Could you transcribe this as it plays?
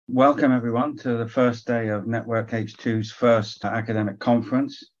Welcome everyone to the first day of Network H2's first academic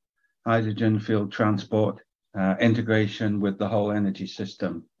conference, Hydrogen Fuel Transport, Integration with the Whole Energy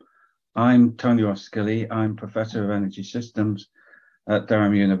System. I'm Tony Roskilly. I'm Professor of Energy Systems at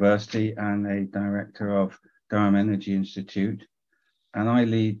Durham University and a Director of Durham Energy Institute. And I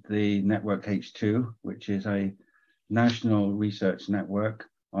lead the Network H2, which is a national research network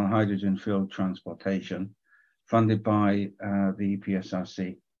on hydrogen fuel transportation, funded by the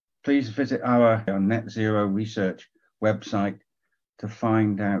EPSRC. Please visit our Net Zero Research website to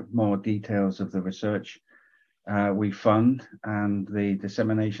find out more details of the research we fund and the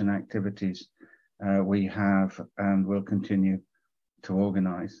dissemination activities we have and will continue to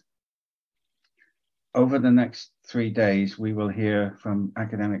organize. Over the next 3 days, we will hear from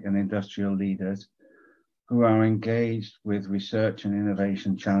academic and industrial leaders who are engaged with research and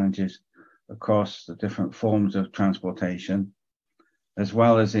innovation challenges across the different forms of transportation, as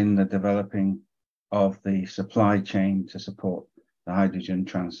well as in the developing of the supply chain to support the hydrogen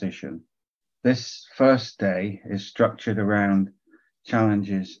transition. This first day is structured around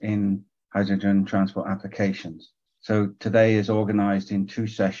challenges in hydrogen transport applications. So today is organized in 2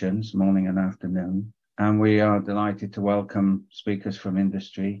 sessions, morning and afternoon, and we are delighted to welcome speakers from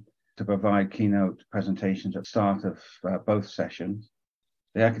industry to provide keynote presentations at the start of both sessions.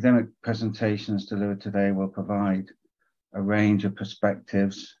 The academic presentations delivered today will provide a range of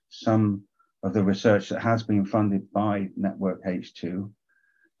perspectives, some of the research that has been funded by Network H2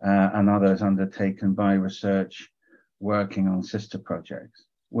 and others undertaken by research working on sister projects.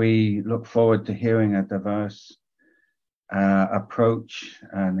 We look forward to hearing a diverse approach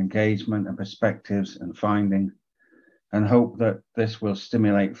and engagement and perspectives and findings, and hope that this will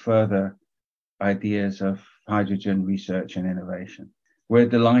stimulate further ideas of hydrogen research and innovation. We're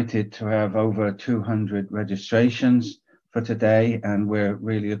delighted to have over 200 registrations for today, and we're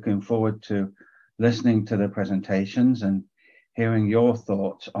really looking forward to listening to the presentations and hearing your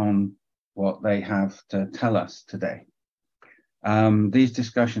thoughts on what they have to tell us today. These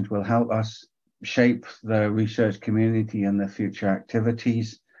discussions will help us shape the research community and the future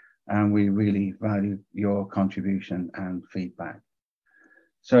activities, and we really value your contribution and feedback.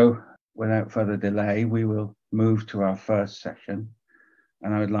 So without further delay, we will move to our first session,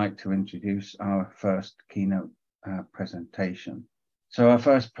 and I would like to introduce our first keynote presentation. So our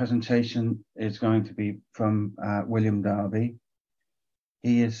first presentation is going to be from William Darby.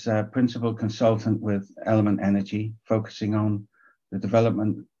 He is a principal consultant with Element Energy, focusing on the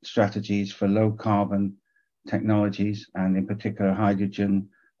development strategies for low carbon technologies, and in particular hydrogen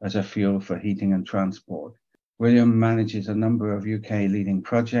as a fuel for heating and transport. William manages a number of UK leading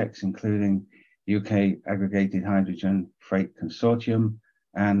projects, including UK Aggregated Hydrogen Freight Consortium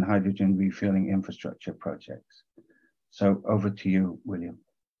and hydrogen refueling infrastructure projects. So over to you, William.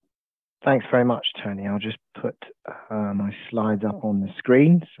 Thanks very much, Tony. I'll just put my slides up on the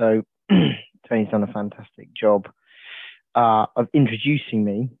screen. So Tony's done a fantastic job of introducing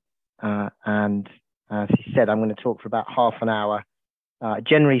me. And as he said, I'm going to talk for about half an hour,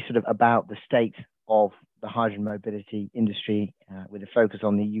 generally sort of about the state of the hydrogen mobility industry with a focus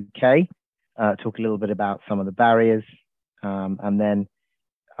on the UK, talk a little bit about some of the barriers, and then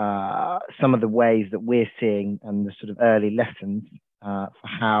some of the ways that we're seeing and the sort of early lessons for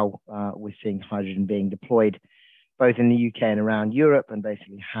how we're seeing hydrogen being deployed both in the UK and around Europe, and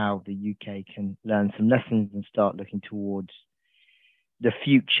basically how the UK can learn some lessons and start looking towards the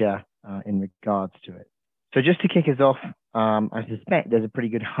future in regards to it. So just to kick us off, I suspect there's a pretty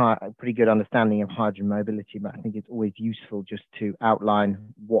good understanding of hydrogen mobility, but I think it's always useful just to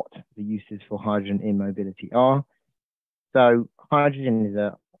outline what the uses for hydrogen in mobility are. So hydrogen is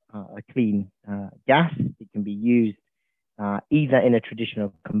a clean gas. It can be used either in a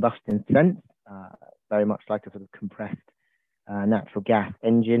traditional combustion sense, very much like a sort of compressed natural gas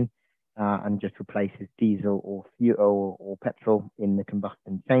engine, and just replaces diesel or fuel or petrol in the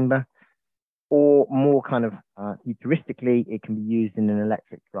combustion chamber, or more kind of futuristically, it can be used in an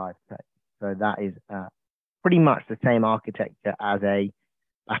electric drive train. So that is pretty much the same architecture as a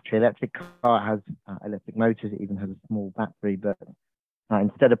battery electric car. It has electric motors. It even has a small battery, but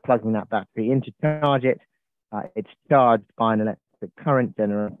instead of plugging that battery in to charge it, it's charged by an electric current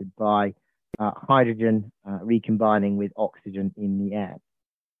generated by hydrogen recombining with oxygen in the air.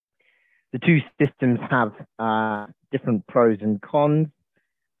 The two systems have different pros and cons,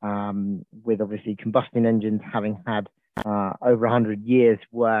 with obviously combustion engines having had over 100 years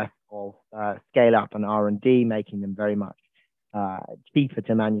worth of scale up and R&D, making them very much cheaper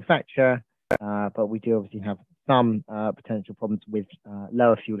to manufacture, but we do obviously have some potential problems with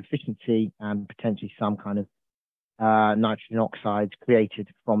lower fuel efficiency and potentially some kind of nitrogen oxides created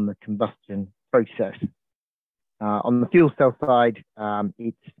from the combustion process. On the fuel cell side,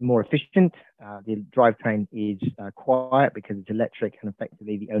 it's more efficient. The drivetrain is quiet because it's electric, and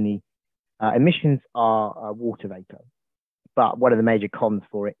effectively the only emissions are water vapor. But one of the major cons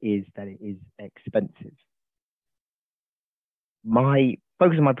for it is that it is expensive. My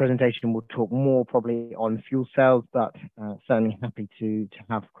focus of my presentation will talk more probably on fuel cells, but certainly happy to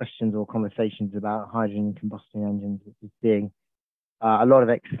have questions or conversations about hydrogen combustion engines, which is seeing a lot of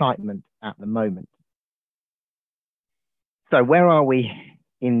excitement at the moment. So where are we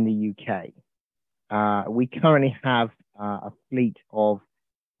in the UK? We currently have a fleet of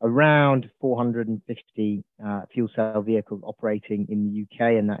around 450 fuel cell vehicles operating in the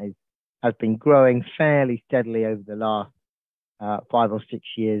UK, and that has been growing fairly steadily over the last 5 or 6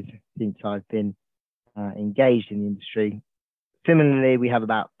 years since I've been engaged in the industry. Similarly, we have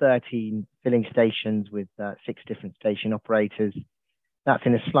about 13 filling stations with 6 different station operators. That's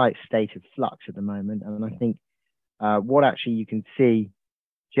in a slight state of flux at the moment, and I think what actually you can see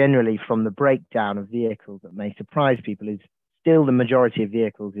generally from the breakdown of vehicles that may surprise people is still the majority of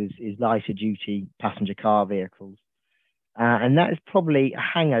vehicles is lighter duty passenger car vehicles. And that is probably a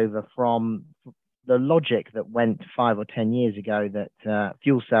hangover from the logic that went 5 or 10 years ago that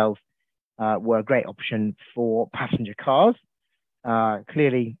fuel cells were a great option for passenger cars.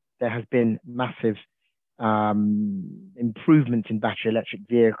 Clearly, there has been massive improvements in battery electric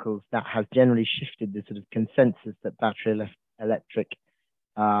vehicles that has generally shifted the sort of consensus that battery electric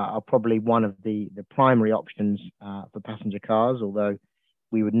are probably one of the primary options for passenger cars, although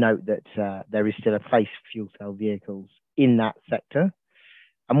we would note that there is still a place for fuel cell vehicles in that sector.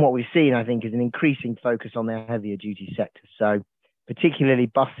 And what we've seen, I think, is an increasing focus on the heavier duty sector. So particularly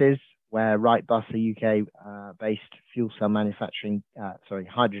buses, where Wrightbus, a UK-based fuel cell manufacturing,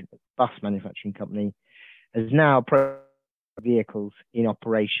 hydrogen bus manufacturing company, has now vehicles in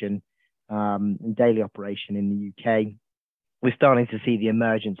operation, in daily operation in the UK. We're starting to see the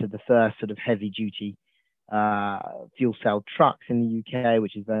emergence of the first sort of heavy-duty fuel cell trucks in the UK,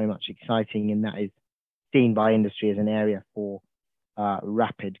 which is very much exciting, and that is seen by industry as an area for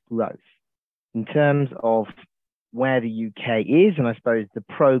rapid growth. In terms of where the UK is, and I suppose the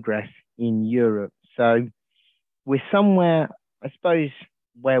progress in Europe, so we're somewhere, I suppose,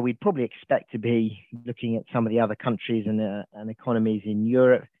 where we'd probably expect to be looking at some of the other countries and economies in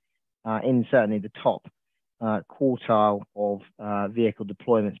Europe, in certainly the top quartile of vehicle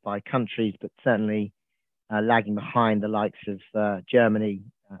deployments by countries, but certainly lagging behind the likes of Germany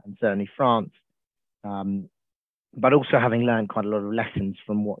and certainly France, but also having learned quite a lot of lessons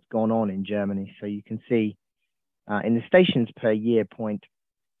from what's gone on in Germany. So you can see in the stations per year point,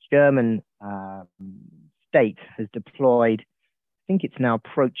 German state has deployed, I think it's now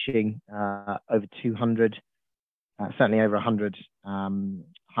approaching over 200, certainly over 100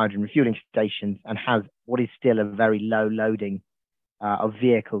 hydrogen refueling stations, and has what is still a very low loading of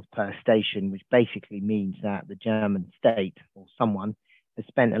vehicles per station, which basically means that the German state or someone has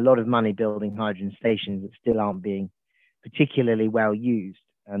spent a lot of money building hydrogen stations that still aren't being particularly well used.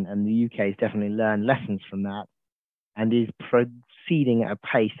 And the UK has definitely learned lessons from that and is proceeding at a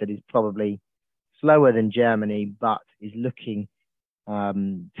pace that is probably slower than Germany, but is looking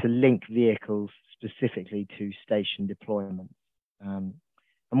to link vehicles specifically to station deployment.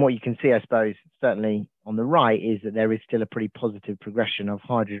 And what you can see, I suppose, certainly on the right, is that there is still a pretty positive progression of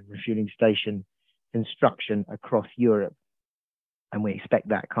hydrogen refueling station construction across Europe. And we expect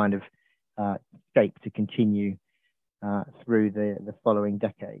that kind of shape to continue through the following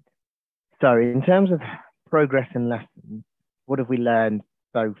decade. So in terms of progress and lessons, what have we learned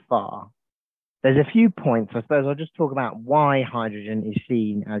so far? There's a few points. I suppose I'll just talk about why hydrogen is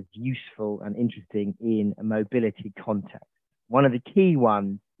seen as useful and interesting in a mobility context. One of the key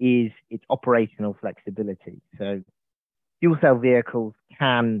ones is its operational flexibility. So fuel cell vehicles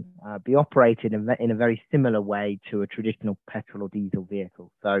can be operated in a very similar way to a traditional petrol or diesel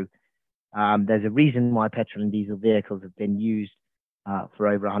vehicle. So there's a reason why petrol and diesel vehicles have been used for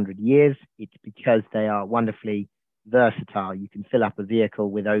over 100 years. It's because they are wonderfully versatile. You can fill up a vehicle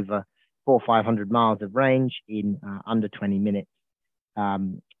with over 400 or 500 miles of range in under 20 minutes.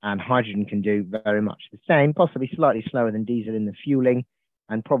 And hydrogen can do very much the same, possibly slightly slower than diesel in the fueling,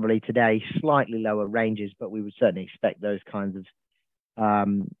 and probably today slightly lower ranges, but we would certainly expect those kinds of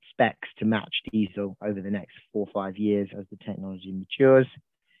specs to match diesel over the next 4 or 5 years as the technology matures.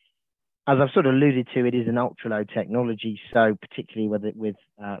 As I've sort of alluded to, it is an ultra-low technology, so particularly with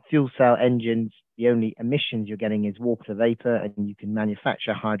fuel cell engines, the only emissions you're getting is water vapor, and you can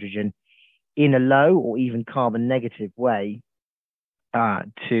manufacture hydrogen in a low or even carbon negative way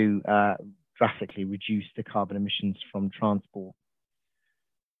to drastically reduce the carbon emissions from transport.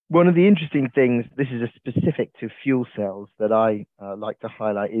 One of the interesting things, this is a specific to fuel cells that I like to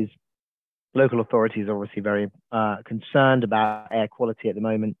highlight, is local authorities are obviously very concerned about air quality at the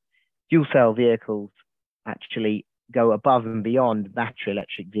moment. Fuel cell vehicles actually go above and beyond battery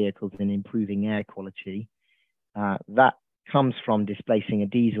electric vehicles in improving air quality. That comes from displacing a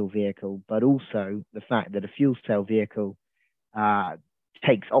diesel vehicle, but also the fact that a fuel cell vehicle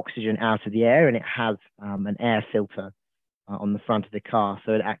takes oxygen out of the air, and it has an air filter on the front of the car,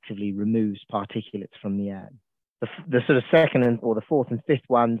 so it actively removes particulates from the air. The sort of second or the fourth and fifth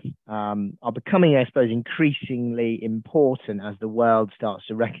ones are becoming, I suppose, increasingly important as the world starts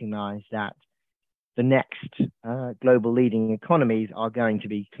to recognize that the next global leading economies are going to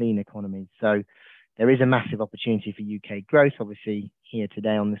be clean economies. So there is a massive opportunity for UK growth. Obviously, here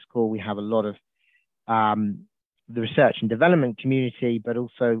today on this call, we have a lot of the research and development community, but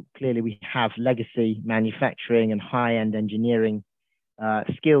also clearly we have legacy manufacturing and high-end engineering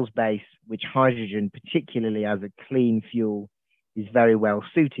skills base, which hydrogen, particularly as a clean fuel, is very well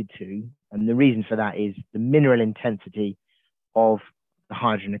suited to. And the reason for that is the mineral intensity of the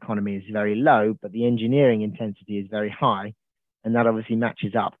hydrogen economy is very low, but the engineering intensity is very high. And that obviously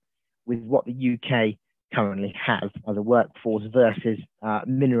matches up with what the UK currently has as a workforce versus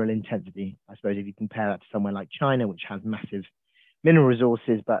mineral intensity. I suppose if you compare that to somewhere like China, which has massive mineral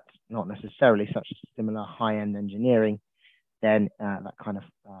resources, but not necessarily such similar high-end engineering, then that kind of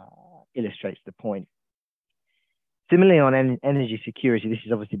illustrates the point. Similarly, on energy security, this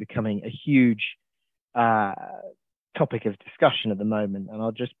is obviously becoming a huge topic of discussion at the moment, and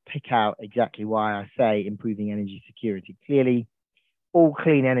I'll just pick out exactly why I say improving energy security. Clearly, all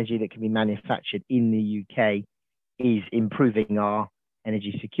clean energy that can be manufactured in the UK is improving our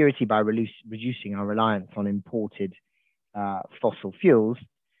energy security by reducing our reliance on imported fossil fuels.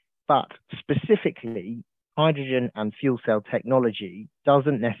 But specifically, hydrogen and fuel cell technology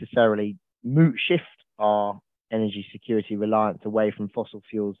doesn't necessarily shift our energy security reliance away from fossil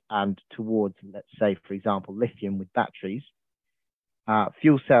fuels and towards, let's say, for example, lithium with batteries.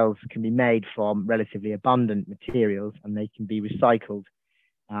 Fuel cells can be made from relatively abundant materials, and they can be recycled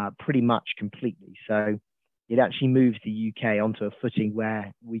pretty much completely. So it actually moves the UK onto a footing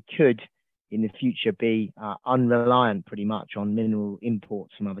where we could, in the future, be unreliant pretty much on mineral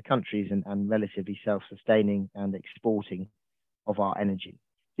imports from other countries and relatively self-sustaining and exporting of our energy.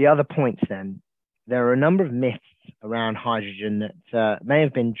 The other points then, there are a number of myths around hydrogen that may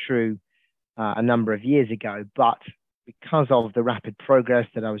have been true a number of years ago, but because of the rapid progress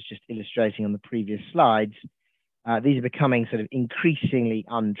that I was just illustrating on the previous slides, these are becoming sort of increasingly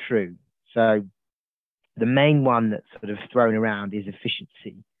untrue. So the main one that's sort of thrown around is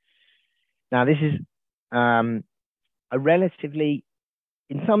efficiency. Now, this is a relatively,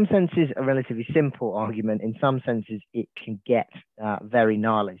 in some senses, a relatively simple argument. In some senses, it can get very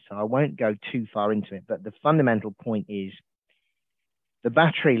gnarly. So I won't go too far into it, but the fundamental point is the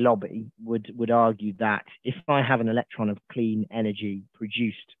battery lobby would argue that if I have an electron of clean energy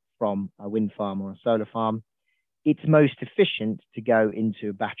produced from a wind farm or a solar farm, it's most efficient to go into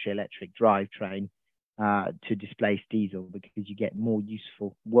a battery electric drivetrain to displace diesel, because you get more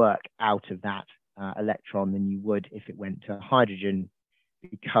useful work out of that electron than you would if it went to hydrogen,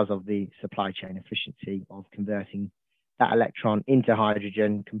 because of the supply chain efficiency of converting that electron into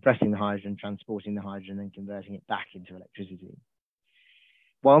hydrogen, compressing the hydrogen, transporting the hydrogen, and converting it back into electricity.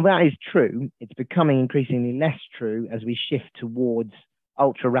 While that is true, it's becoming increasingly less true as we shift towards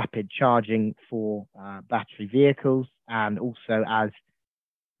ultra-rapid charging for battery vehicles, and also as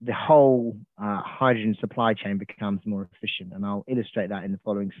the whole hydrogen supply chain becomes more efficient. And I'll illustrate that in the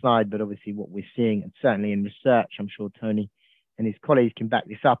following slide, but obviously what we're seeing, and certainly in research, I'm sure Tony and his colleagues can back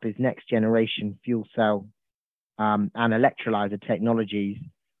this up, is next generation fuel cell and electrolyzer technologies.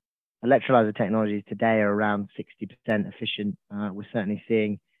 Electrolyzer technologies today are around 60% efficient. We're certainly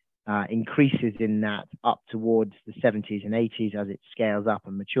seeing increases in that up towards the 70s and 80s as it scales up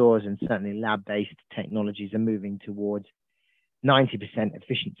and matures, and certainly lab-based technologies are moving towards 90%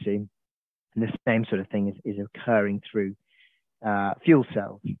 efficiency. And the same sort of thing is occurring through fuel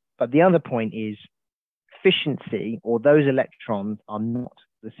cells. But the other point is efficiency, or those electrons, are not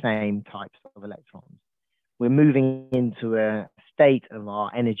the same types of electrons. We're moving into a state of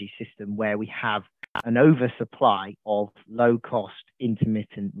our energy system where we have an oversupply of low-cost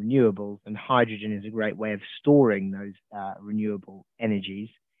intermittent renewables, and hydrogen is a great way of storing those renewable energies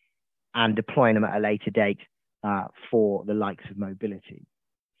and deploying them at a later date for the likes of mobility.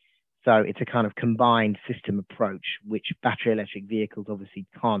 So it's a kind of combined system approach, which battery electric vehicles obviously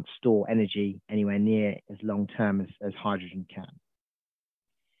can't store energy anywhere near as long-term as hydrogen can.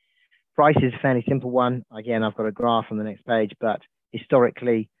 Price is a fairly simple one. Again, I've got a graph on the next page, but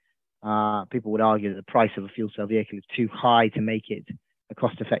historically, people would argue that the price of a fuel cell vehicle is too high to make it a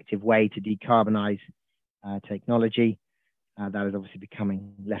cost-effective way to decarbonize technology. That is obviously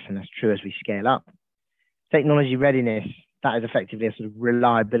becoming less and less true as we scale up. Technology readiness, that is effectively a sort of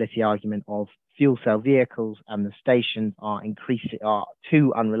reliability argument of fuel cell vehicles, and the stations are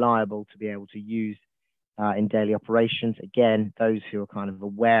too unreliable to be able to use in daily operations. Again, those who are kind of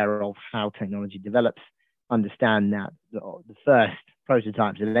aware of how technology develops understand that the first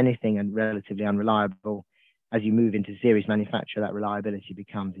prototypes of anything are relatively unreliable. As you move into series manufacture, that reliability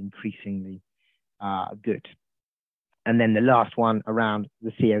becomes increasingly good. And then the last one around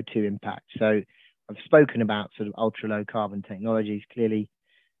the CO2 impact. So I've spoken about sort of ultra low carbon technologies. Clearly,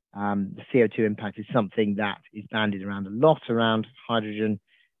 the CO2 impact is something that is bandied around a lot around hydrogen,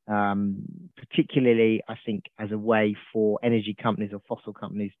 particularly, I think, as a way for energy companies or fossil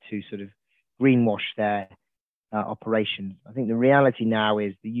companies to sort of greenwash their operations. I think the reality now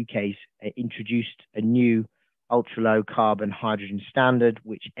is the UK's introduced a new ultra low carbon hydrogen standard,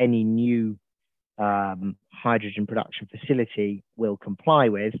 which any new hydrogen production facility will comply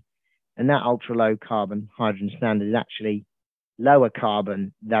with. And that ultra low carbon hydrogen standard is actually lower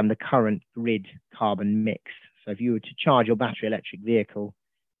carbon than the current grid carbon mix. So if you were to charge your battery electric vehicle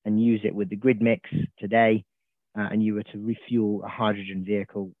and use it with the grid mix today, and you were to refuel a hydrogen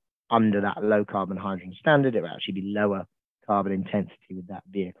vehicle under that low carbon hydrogen standard, it would actually be lower carbon intensity with that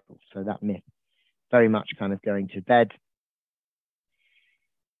vehicle. So that myth very much kind of going to bed.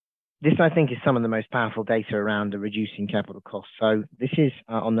 This, I think, is some of the most powerful data around the reducing capital costs. So this is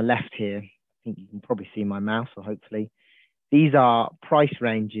on the left here. I think you can probably see my mouse, or hopefully. These are price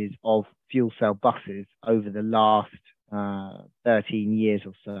ranges of fuel cell buses over the last 13 years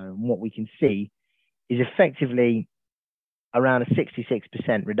or so. And what we can see is effectively around a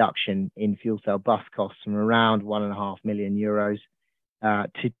 66% reduction in fuel cell bus costs from around €1.5 million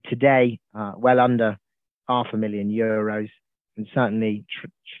to today, well under €500,000, and certainly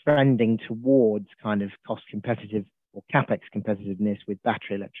trending towards kind of cost competitive or capex competitiveness with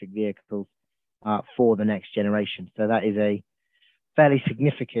battery electric vehicles for the next generation. So that is a fairly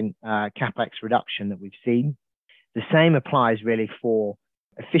significant capex reduction that we've seen. The same applies really for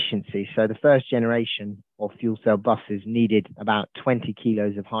efficiency. So the first generation of fuel cell buses needed about 20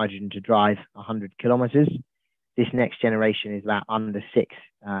 kilos of hydrogen to drive 100 kilometers. This next generation is about under 6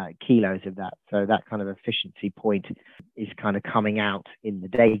 kilos of that. So that kind of efficiency point is kind of coming out in the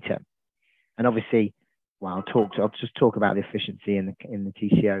data. And obviously, well, I'll just talk about the efficiency in the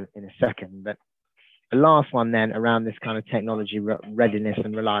TCO in a second. But the last one then around this kind of technology readiness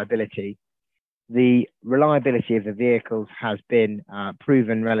and reliability. The reliability of the vehicles has been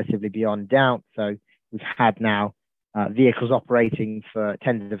proven relatively beyond doubt. So we've had now vehicles operating for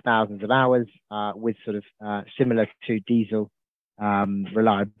tens of thousands of hours with sort of similar to diesel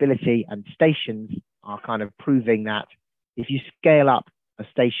reliability, and stations are kind of proving that if you scale up a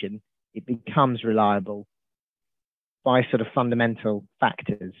station, it becomes reliable by sort of fundamental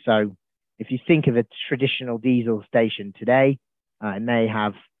factors. So if you think of a traditional diesel station today, it may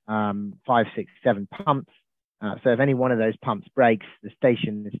have 5, 6, 7 pumps. So if any one of those pumps breaks, the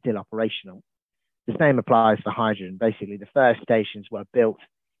station is still operational. The same applies for hydrogen. Basically, the first stations were built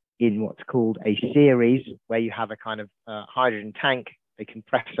in what's called a series, where you have a kind of hydrogen tank, a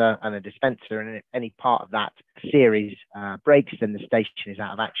compressor, and a dispenser. And if any part of that series breaks, then the station is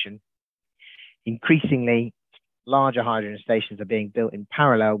out of action. Increasingly, larger hydrogen stations are being built in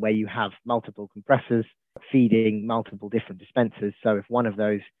parallel, where you have multiple compressors feeding multiple different dispensers. So if one of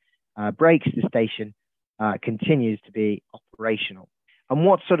those breaks, the station continues to be operational. And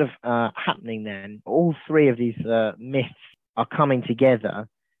what's sort of happening then? All three of these myths are coming together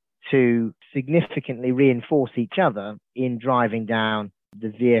to significantly reinforce each other in driving down the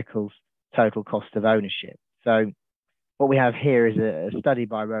vehicle's total cost of ownership. So what we have here is a study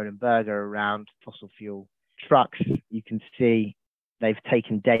by Roland Berger around fossil fuel trucks. You can see they've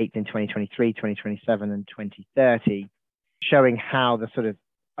taken dates in 2023, 2027, and 2030, showing how the sort of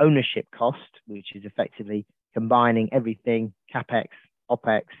ownership cost, which is effectively combining everything, CapEx,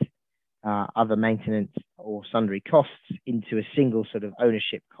 OpEx, other maintenance or sundry costs into a single sort of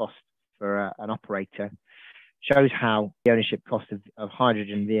ownership cost for an operator, shows how the ownership cost of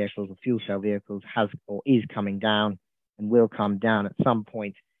hydrogen vehicles or fuel cell vehicles has or is coming down and will come down at some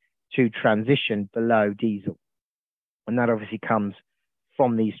point to transition below diesel. And that obviously comes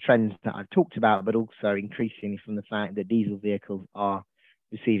from these trends that I've talked about, but also increasingly from the fact that diesel vehicles are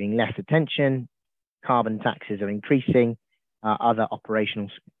receiving less attention, carbon taxes are increasing, other operational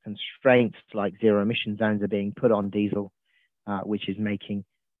constraints like zero emission zones are being put on diesel, which is making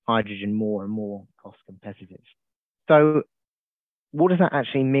hydrogen more and more cost competitive. So what does that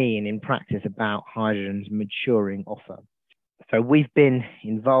actually mean in practice about hydrogen's maturing offer? So we've been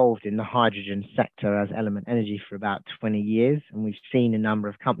involved in the hydrogen sector as Element Energy for about 20 years, and we've seen a number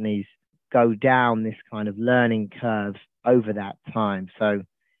of companies go down this kind of learning curve over that time. So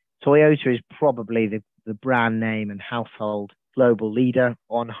Toyota is probably the brand name and household global leader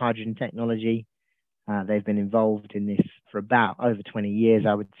on hydrogen technology. They've been involved in this for about over 20 years,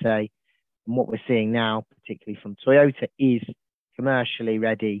 I would say. And what we're seeing now, particularly from Toyota, is commercially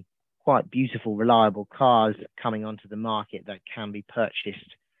ready, quite beautiful, reliable cars coming onto the market that can be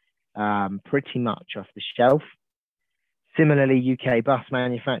purchased pretty much off the shelf. Similarly, UK bus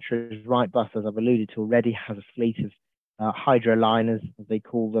manufacturers, Wrightbus, as I've alluded to already, has a fleet of hydroliners, as they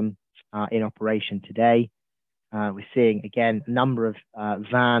call them, in operation today. We're seeing, again, a number of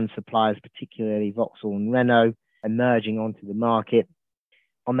van suppliers, particularly Vauxhall and Renault, emerging onto the market.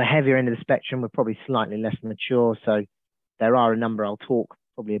 On the heavier end of the spectrum, we're probably slightly less mature. So there are a number, I'll talk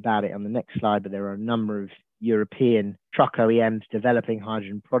probably about it on the next slide, but there are a number of European truck OEMs developing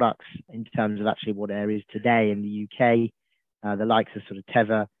hydrogen products in terms of actually what there is today in the UK. The likes of sort of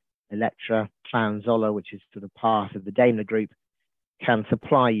Teva, Electra, Zola, which is sort of part of the Daimler Group, can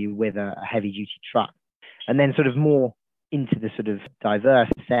supply you with a heavy duty truck. And then sort of more into the sort of diverse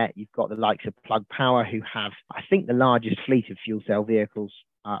set, you've got the likes of Plug Power, who have, I think, the largest fleet of fuel cell vehicles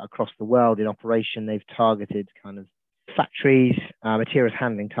across the world in operation. They've targeted kind of factories, materials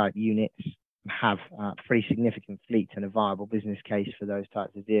handling type units, have pretty significant fleets and a viable business case for those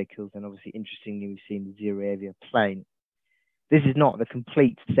types of vehicles. And obviously, interestingly, we've seen the Zero Avia plane. This is not the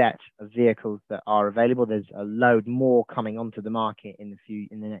complete set of vehicles that are available. There's a load more coming onto the market in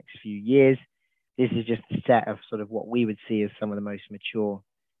the next few years. This is just a set of sort of what we would see as some of the most mature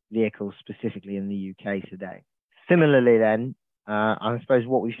vehicles, specifically in the UK today. Similarly, then, I suppose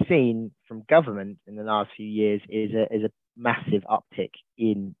what we've seen from government in the last few years is a massive uptick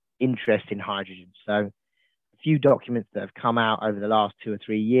in interest in hydrogen. So a few documents that have come out over the last 2 or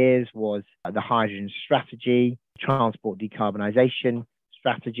 3 years was the hydrogen strategy, transport decarbonisation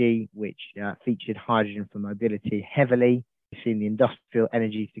strategy, which featured hydrogen for mobility heavily. We've seen the industrial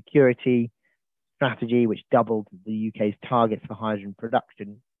energy security strategy, which doubled the UK's target for hydrogen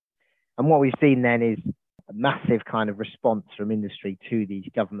production. And what we've seen then is a massive kind of response from industry to these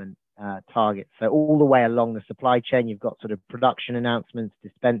government targets. So all the way along the supply chain, you've got sort of production announcements,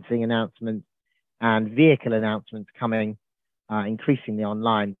 dispensing announcements, and vehicle announcements coming increasingly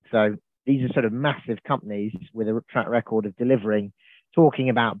online. So these are sort of massive companies with a track record of delivering, talking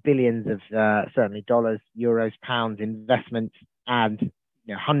about billions of certainly dollars, euros, pounds investment, and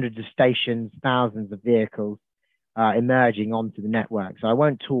hundreds of stations, thousands of vehicles emerging onto the network. So I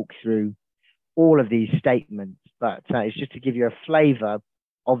won't talk through all of these statements, but it's just to give you a flavor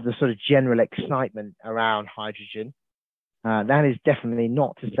of the sort of general excitement around hydrogen. That is definitely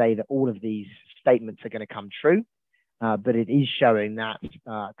not to say that all of these statements are going to come true, but it is showing that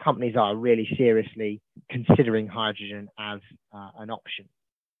companies are really seriously considering hydrogen as an option.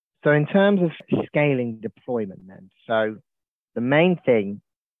 So in terms of scaling deployment then, so the main thing,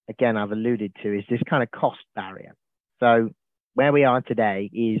 again, I've alluded to, is this kind of cost barrier. So where we are today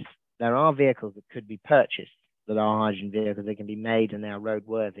is there are vehicles that could be purchased that are hydrogen vehicles. They can be made and they are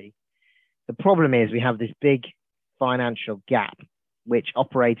roadworthy. The problem is we have this big financial gap, which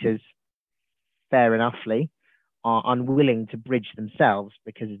operators, fair enoughly, are unwilling to bridge themselves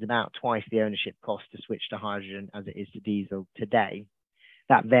because it's about twice the ownership cost to switch to hydrogen as it is to diesel today.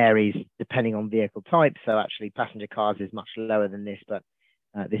 That varies depending on vehicle type. So actually passenger cars is much lower than this, but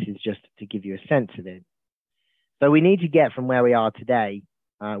this is just to give you a sense of it. So we need to get from where we are today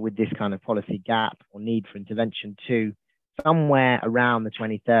with this kind of policy gap or need for intervention to somewhere around the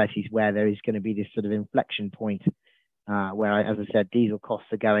 2030s, where there is going to be this sort of inflection point where, as I said, diesel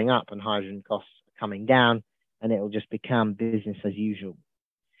costs are going up and hydrogen costs are coming down, and it will just become business as usual.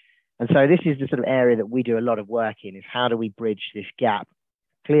 And so this is the sort of area that we do a lot of work in, is how do we bridge this gap?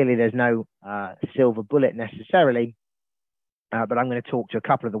 Clearly, there's no silver bullet necessarily, but I'm going to talk to a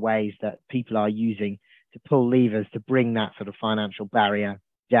couple of the ways that people are using to pull levers to bring that sort of financial barrier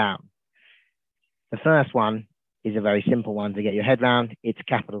down. The first one is a very simple one to get your head around. It's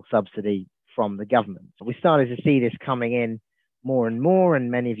capital subsidy from the government. So we started to see this coming in more and more,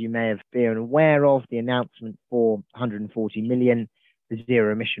 and many of you may have been aware of the announcement for 140 million for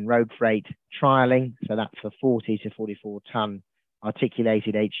zero emission road freight trialing. So that's for 40 to 44 ton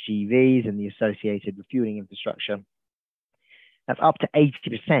articulated HGVs and the associated refueling infrastructure. That's up to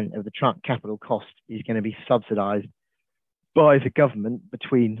 80% of the truck capital cost is going to be subsidized by the government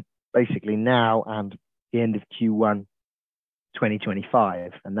between basically now and the end of Q1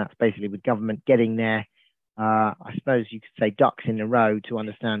 2025. And that's basically with government getting there, I suppose you could say, ducks in a row to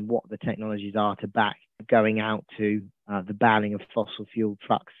understand what the technologies are to back going out to the banning of fossil fuel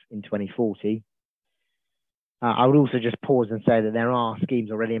trucks in 2040. I would also just pause and say that there are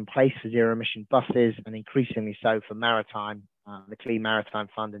schemes already in place for zero emission buses, and increasingly so for maritime. The Clean Maritime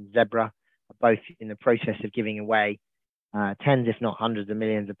Fund and Zebra are both in the process of giving away tens, if not hundreds of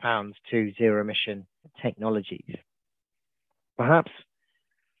millions of pounds to zero emission technologies. Perhaps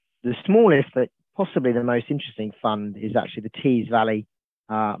the smallest, but possibly the most interesting fund is actually the Tees Valley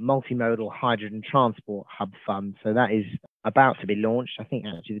Multimodal Hydrogen Transport Hub Fund. So that is about to be launched. I think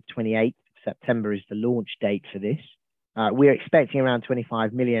actually the 28th of September is the launch date for this. We're expecting around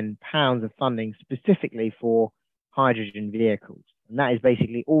 £25 million of funding specifically for hydrogen vehicles. And that is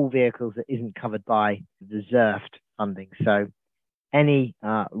basically all vehicles that isn't covered by the ZERFT funding. So any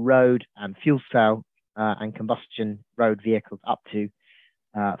road and fuel cell and combustion road vehicles up to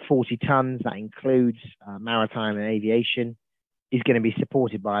 40 tons, that includes maritime and aviation, is going to be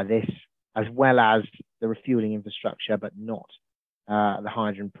supported by this, as well as the refueling infrastructure, but not the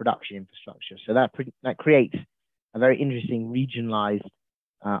hydrogen production infrastructure. So that creates a very interesting regionalized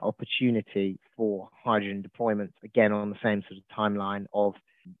opportunity for hydrogen deployments, again, on the same sort of timeline of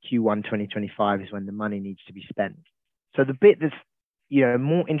Q1 2025 is when the money needs to be spent. So the bit that's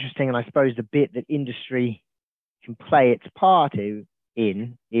more interesting, and I suppose the bit that industry can play its part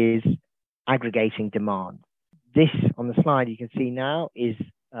in, is aggregating demand. This on the slide you can see now is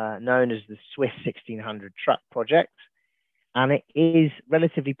known as the Swiss 1600 truck project, and it is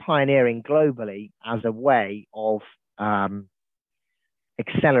relatively pioneering globally as a way of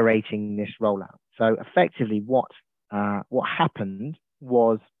accelerating this rollout. So effectively what happened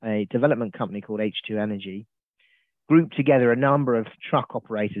was a development company called H2 Energy grouped together a number of truck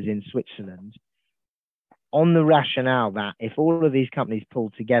operators in Switzerland on the rationale that if all of these companies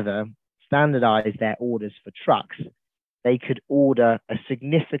pulled together, standardized their orders for trucks, they could order a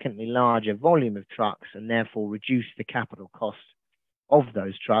significantly larger volume of trucks and therefore reduce the capital cost of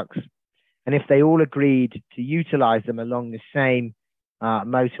those trucks. And if they all agreed to utilize them along the same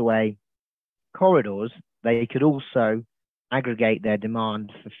motorway corridors, they could also aggregate their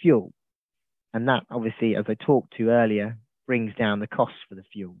demand for fuel. And that obviously, as I talked to earlier, brings down the costs for the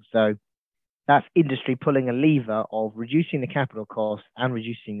fuel. So that's industry pulling a lever of reducing the capital cost and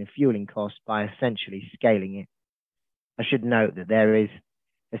reducing the fueling cost by essentially scaling it. I should note that there is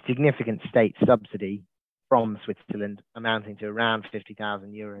a significant state subsidy from Switzerland amounting to around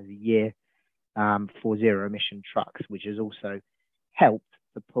 €50,000 a year for zero emission trucks, which has also helped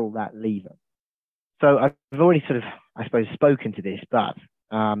to pull that lever. So I've already sort of, I suppose, spoken to this, but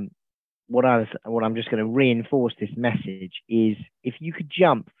what I'm just going to reinforce this message is if you could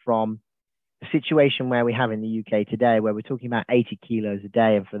jump from a situation where we have in the UK today, where we're talking about 80 kilos a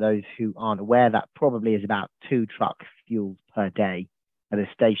day, and for those who aren't aware, that probably is about 2 truck fuels per day at a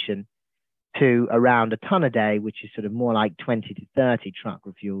station, to around a ton a day, which is sort of more like 20 to 30 truck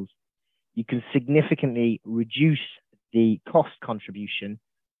refuels, you can significantly reduce the cost contribution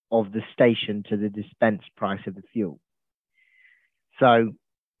of the station to the dispense price of the fuel. So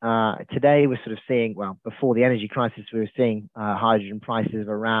today we're sort of seeing, well, before the energy crisis, we were seeing hydrogen prices of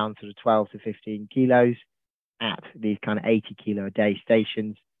around sort of 12 to 15 kilos at these kind of 80 kilo a day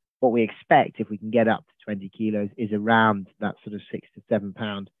stations. What we expect, if we can get up to 20 kilos, is around that sort of £6 to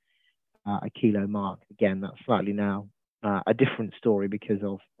 £7 a kilo mark. Again, that's slightly now a different story because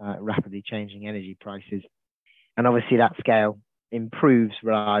of rapidly changing energy prices. And obviously that scale improves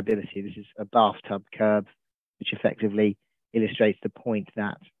reliability. This is a bathtub curve, which effectively illustrates the point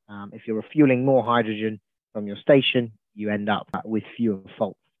that if you're refueling more hydrogen from your station, you end up with fewer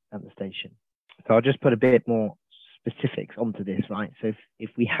faults at the station. So I'll just put a bit more specifics onto this, right? So if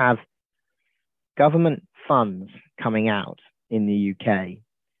we have government funds coming out in the UK,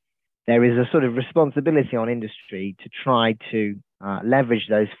 there is a sort of responsibility on industry to try to leverage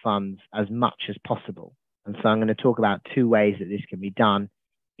those funds as much as possible. And so I'm going to talk about 2 ways that this can be done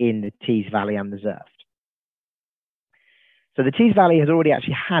in the Tees Valley and the ZERFT. So the Tees Valley has already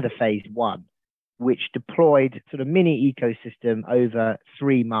actually had a phase 1, which deployed sort of mini ecosystem over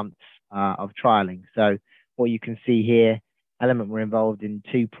 3 months of trialing. So what you can see here, Element were involved in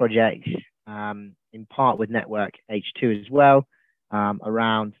 2 projects, in part with Network H2 as well,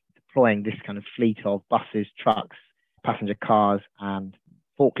 around deploying this kind of fleet of buses, trucks, passenger cars, and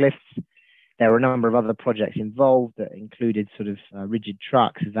forklifts. There were a number of other projects involved that included sort of rigid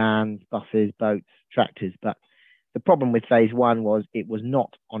trucks, vans, buses, boats, tractors. But the problem with phase 1 was it was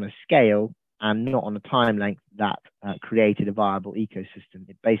not on a scale and not on a time length that created a viable ecosystem.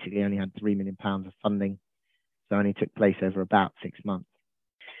 It basically only had £3 million of funding. So it only took place over about 6 months.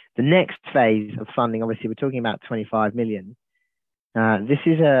 The next phase of funding, obviously, we're talking about 25 million. This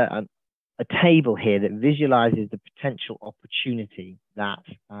is a table here that visualizes the potential opportunity that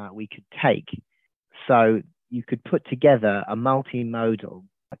we could take. So you could put together a multimodal,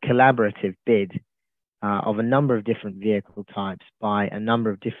 a collaborative bid of a number of different vehicle types by a number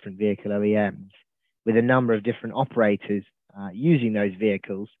of different vehicle OEMs with a number of different operators using those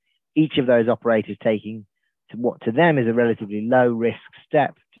vehicles, each of those operators taking to what to them is a relatively low risk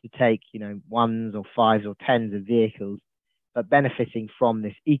step to take, ones or fives or tens of vehicles, but benefiting from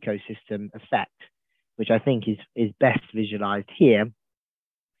this ecosystem effect, which I think is best visualized here.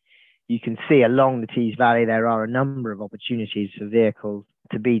 You can see along the Tees Valley, there are a number of opportunities for vehicles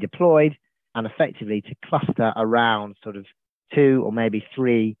to be deployed and effectively to cluster around sort of 2 or maybe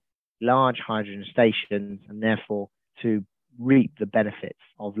 3 large hydrogen stations, and therefore to reap the benefits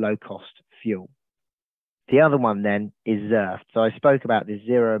of low cost fuel. The other one then is ZERF. So I spoke about this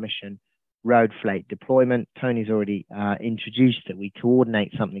zero emission road freight deployment. Tony's already introduced that we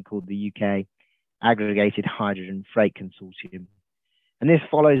coordinate something called the UK Aggregated Hydrogen Freight Consortium. And this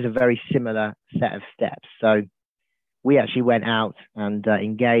follows a very similar set of steps. So we actually went out and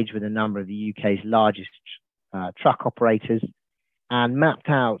engaged with a number of the UK's largest truck operators and mapped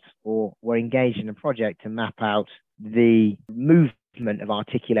out, or were engaged in a project to map out the movement of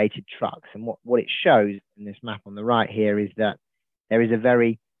articulated trucks. And what it shows in this map on the right here is that there is a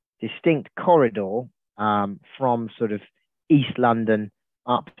very distinct corridor from sort of East London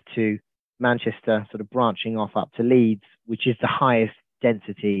up to Manchester, sort of branching off up to Leeds, which is the highest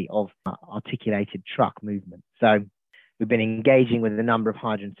density of articulated truck movement. So we've been engaging with a number of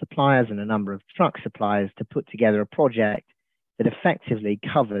hydrogen suppliers and a number of truck suppliers to put together a project that effectively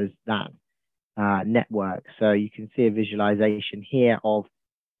covers that network. So you can see a visualization here of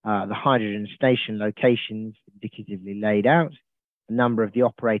the hydrogen station locations indicatively laid out, a number of the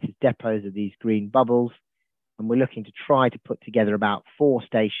operators' depots of these green bubbles, and we're looking to try to put together about 4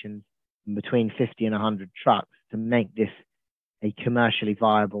 stations and between 50 and 100 trucks to make this a commercially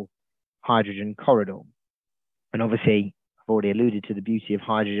viable hydrogen corridor. And obviously, I've already alluded to the beauty of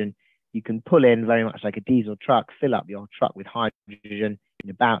hydrogen. You can pull in very much like a diesel truck, fill up your truck with hydrogen in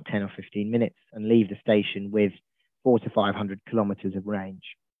about 10 or 15 minutes and leave the station with 400 to 500 kilometers of range.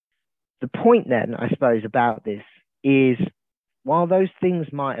 The point then, I suppose, about this is, while those things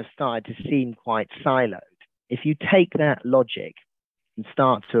might have started to seem quite siloed, if you take that logic and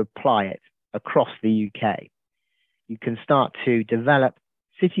start to apply it across the UK, you can start to develop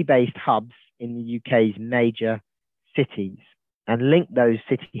city-based hubs in the UK's major cities and link those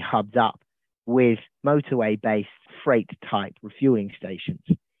city hubs up with motorway-based freight-type refueling stations.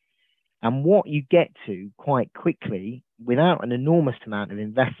 And what you get to quite quickly, without an enormous amount of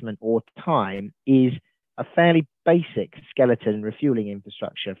investment or time, is a fairly basic skeleton refueling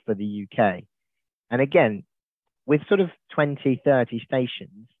infrastructure for the UK. And again, with sort of 20, 30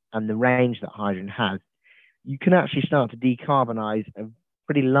 stations and the range that hydrogen has, you can actually start to decarbonize a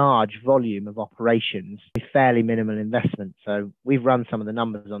pretty large volume of operations with fairly minimal investment. So we've run some of the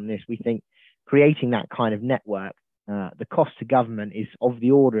numbers on this. We think creating that kind of network, the cost to government is of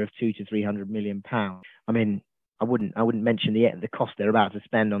the order of 200 to 300 million pounds. I mean, I wouldn't mention the cost they're about to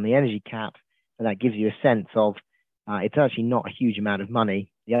spend on the energy cap, and that gives you a sense of it's actually not a huge amount of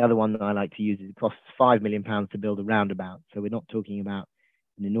money. The other one that I like to use is it costs £5 million to build a roundabout. So we're not talking about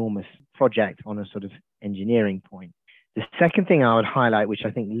an enormous project on a sort of engineering point. The second thing I would highlight, which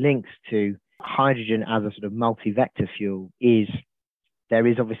I think links to hydrogen as a sort of multi-vector fuel, is there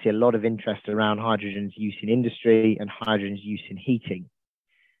is obviously a lot of interest around hydrogen's use in industry and hydrogen's use in heating.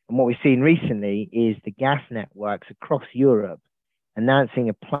 And what we've seen recently is the gas networks across Europe announcing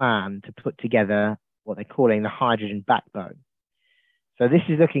a plan to put together what they're calling the hydrogen backbone. So this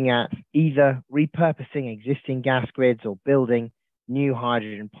is looking at either repurposing existing gas grids or building new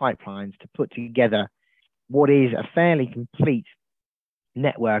hydrogen pipelines to put together what is a fairly complete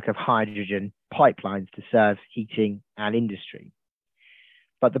network of hydrogen pipelines to serve heating and industry.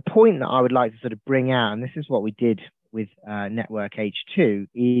 But the point that I would like to sort of bring out, and this is what we did with Network H2,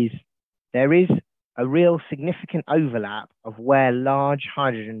 is there is a real significant overlap of where large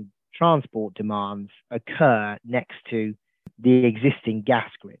hydrogen transport demands occur next to the existing gas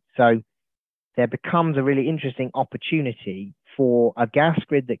grid. So there becomes a really interesting opportunity for a gas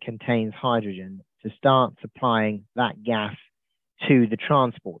grid that contains hydrogen to start supplying that gas to the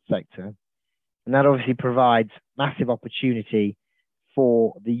transport sector. And that obviously provides massive opportunity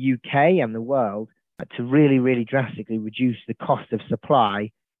for the UK and the world to really, really drastically reduce the cost of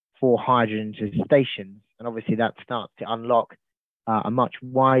supply for hydrogen to stations. And obviously that starts to unlock a much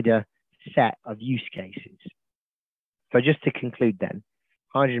wider set of use cases. So just to conclude then,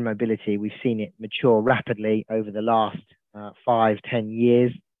 hydrogen mobility, we've seen it mature rapidly over the last 5-10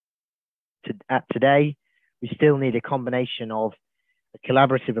 years. At today, we still need a combination of a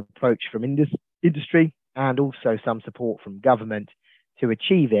collaborative approach from industry and also some support from government to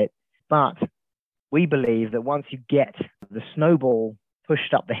achieve it. But we believe that once you get the snowball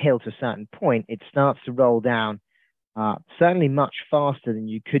pushed up the hill to a certain point, it starts to roll down certainly much faster than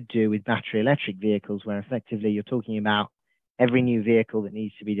you could do with battery electric vehicles, where effectively you're talking about every new vehicle that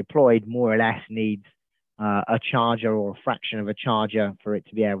needs to be deployed more or less needs a charger or a fraction of a charger for it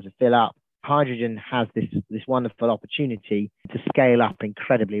to be able to fill up. Hydrogen has this wonderful opportunity to scale up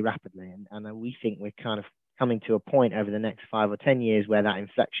incredibly rapidly. And we think we're kind of coming to a point over the next 5 or 10 years where that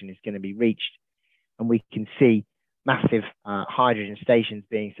inflection is going to be reached. And we can see massive hydrogen stations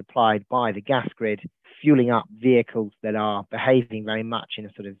being supplied by the gas grid, fueling up vehicles that are behaving very much in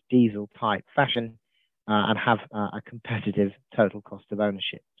a sort of diesel type fashion and have a competitive total cost of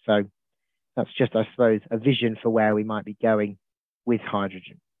ownership. So that's just, I suppose, a vision for where we might be going with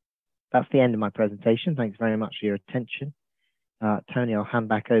hydrogen. That's the end of my presentation. Thanks very much for your attention. Tony, I'll hand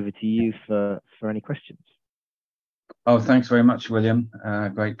back over to you for any questions. Oh, thanks very much, William.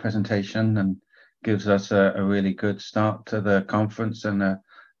 Great presentation, and gives us a really good start to the conference and an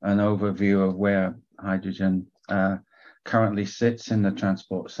overview of where hydrogen currently sits in the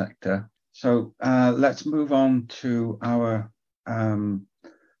transport sector. So let's move on to our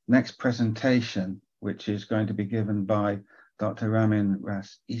next presentation, which is going to be given by Dr. Ramin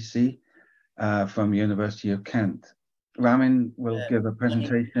Raeesi from University of Kent. Ramin will give a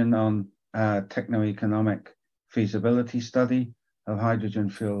presentation on techno-economic feasibility study of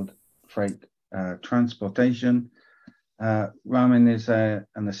hydrogen-fueled freight transportation. Ramin is an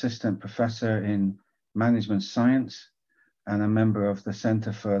assistant professor in management science and a member of the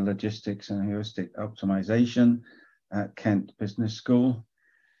Centre for Logistics and Heuristic Optimization at Kent Business School.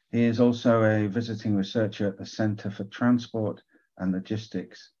 He is also a visiting researcher at the Centre for Transport and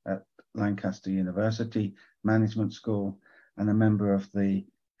Logistics at Lancaster University Management School and a member of the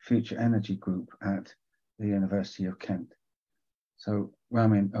Future Energy Group at the University of Kent. So,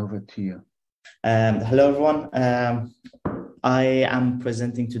 Ramin, over to you. Hello, everyone. I am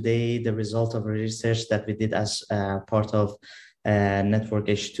presenting today the result of a research that we did as part of Network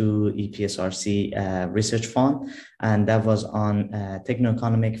H2 EPSRC research fund, and that was on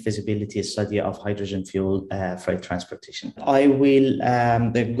techno-economic feasibility study of hydrogen fuel freight transportation. I will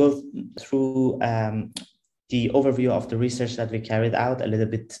go through the overview of the research that we carried out, a little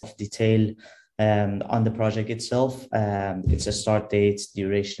bit of detail on the project itself, its a start date,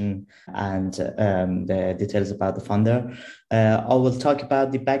 duration, and the details about the funder. I will talk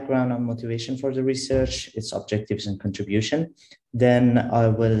about the background and motivation for the research, its objectives and contribution. Then I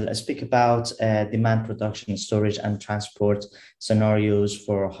will speak about demand, production, storage, and transport scenarios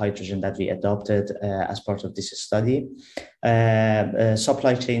for hydrogen that we adopted as part of this study.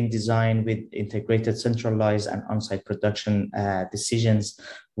 Supply chain design with integrated, centralized, and on-site production decisions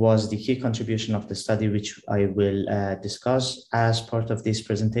was the key contribution of the study, which I will discuss as part of this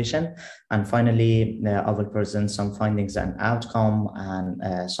presentation. And finally, I will present some findings and outcome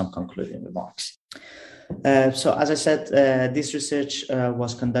and some concluding remarks. So as I said, this research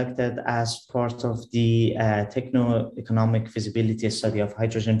was conducted as part of the techno-economic feasibility study of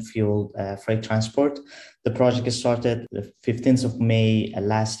hydrogen fuel freight transport. The project started the 15th of May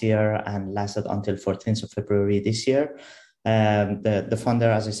last year and lasted until 14th of February this year. The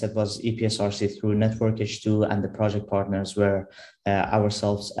funder, as I said, was EPSRC through Network H2, and the project partners were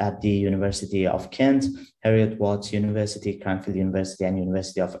ourselves at the University of Kent, Heriot-Watt University, Cranfield University, and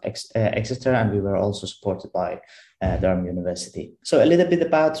University of Exeter, and we were also supported by Darby University. So a little bit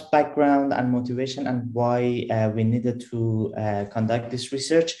about background and motivation and why we needed to conduct this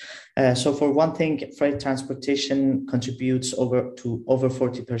research. So for one thing, freight transportation contributes over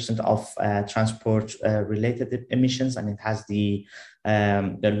 40% of transport related emissions, and it has the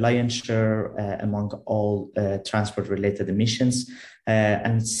lion's share among all transport related emissions.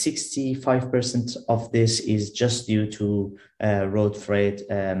 And 65% of this is just due to road freight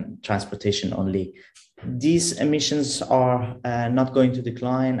transportation only. These emissions are not going to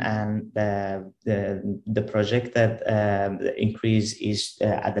decline, and the projected increase is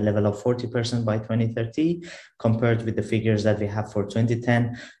at the level of 40% by 2030, compared with the figures that we have for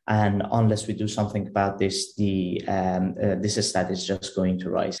 2010. And unless we do something about this, this stat is just going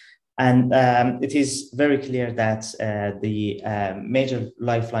to rise. And it is very clear that the major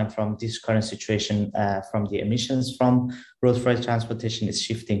lifeline from this current situation from the emissions from road freight transportation is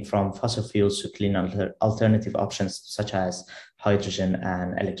shifting from fossil fuels to clean alternative options such as hydrogen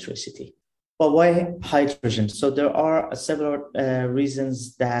and electricity. But why hydrogen? So there are several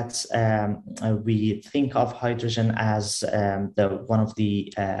reasons that we think of hydrogen as one of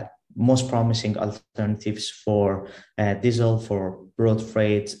the most promising alternatives for diesel, for road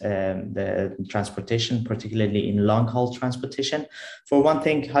freight, the transportation, particularly in long-haul transportation. For one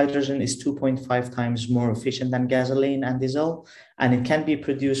thing, hydrogen is 2.5 times more efficient than gasoline and diesel, and it can be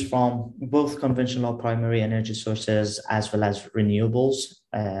produced from both conventional primary energy sources as well as renewables,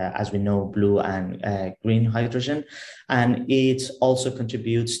 as we know, blue and green hydrogen. And it also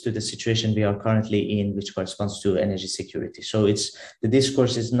contributes to the situation we are currently in, which corresponds to energy security. So the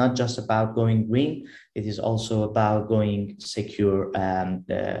discourse is not just about going green, it is also about going secure and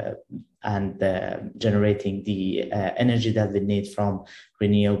generating the energy that we need from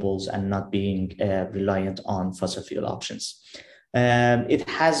renewables and not being reliant on fossil fuel options. It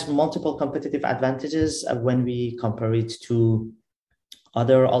has multiple competitive advantages when we compare it to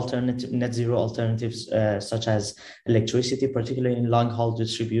other alternative net zero alternatives, such as electricity, particularly in long haul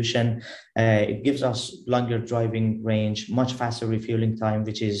distribution. It gives us longer driving range, much faster refueling time,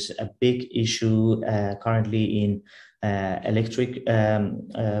 which is a big issue currently in electric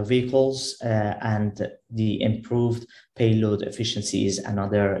vehicles, and the improved payload efficiency is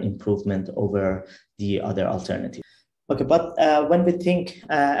another improvement over the other alternatives. Okay, but when we think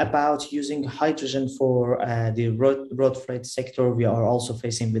about using hydrogen for the road freight sector, we are also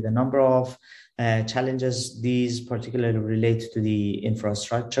facing with a number of challenges. These particularly relate to the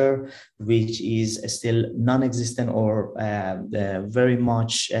infrastructure, which is still non-existent or very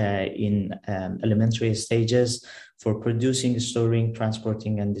much in elementary stages for producing, storing,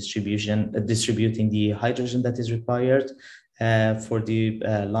 transporting, and distributing the hydrogen that is required for the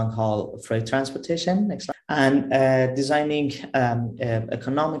long-haul freight transportation. Next slide. And designing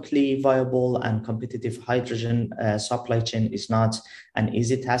economically viable and competitive hydrogen supply chain is not an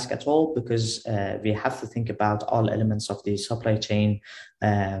easy task at all, because we have to think about all elements of the supply chain,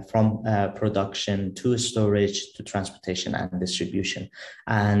 from production to storage to transportation and distribution.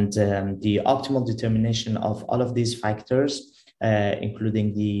 And the optimal determination of all of these factors,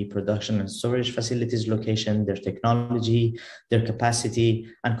 including the production and storage facilities location, their technology, their capacity,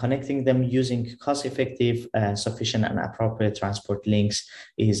 and connecting them using cost-effective, sufficient and appropriate transport links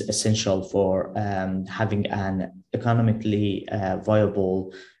is essential for having an economically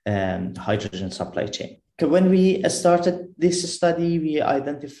viable hydrogen supply chain. When we started this study, we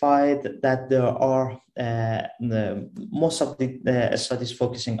identified that there are most of the studies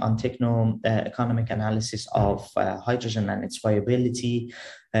focusing on techno-economic analysis of hydrogen and its viability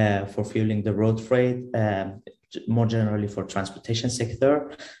for fueling the road freight, more generally for transportation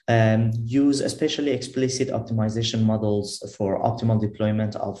sector, use especially explicit optimization models for optimal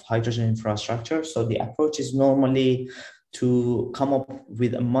deployment of hydrogen infrastructure. So the approach is normally to come up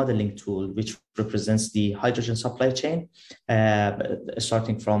with a modeling tool which represents the hydrogen supply chain,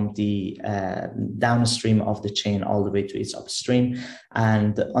 starting from the downstream of the chain all the way to its upstream,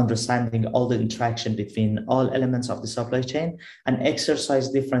 and understanding all the interaction between all elements of the supply chain, and exercise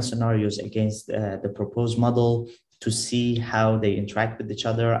different scenarios against the proposed model to see how they interact with each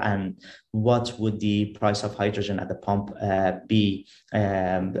other and what would the price of hydrogen at the pump be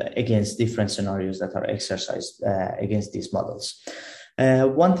against different scenarios that are exercised against these models.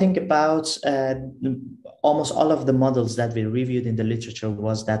 One thing about almost all of the models that we reviewed in the literature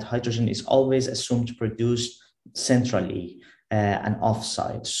was that hydrogen is always assumed produced centrally and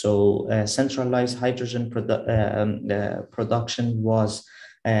offsite. So centralized hydrogen production was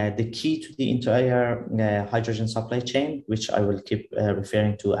the key to the entire hydrogen supply chain, which I will keep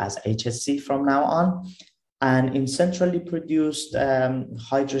referring to as HSC from now on. And in centrally produced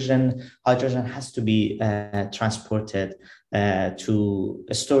hydrogen has to be transported to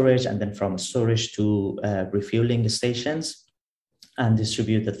storage, and then from storage to refueling stations and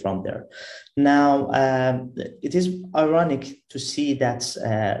distributed from there. Now, it is ironic to see that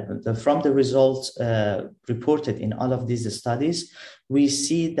from the results reported in all of these studies, we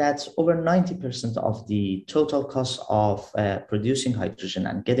see that over 90% of the total cost of producing hydrogen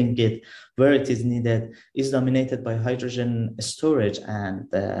and getting it where it is needed is dominated by hydrogen storage and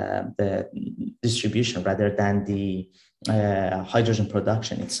the distribution rather than the hydrogen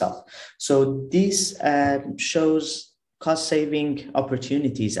production itself. So this shows cost-saving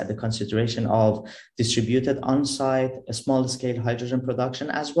opportunities at the consideration of distributed on-site, small-scale hydrogen production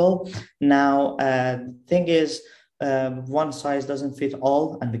as well. Now, the thing is, one size doesn't fit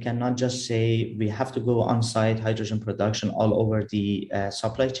all, and we cannot just say we have to go on-site hydrogen production all over the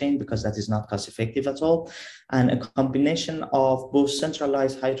supply chain, because that is not cost-effective at all. And a combination of both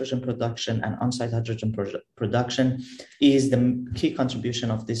centralized hydrogen production and on-site hydrogen production is the key contribution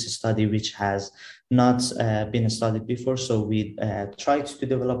of this study, which has not been studied before. So we tried to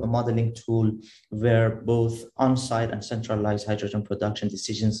develop a modeling tool where both on-site and centralized hydrogen production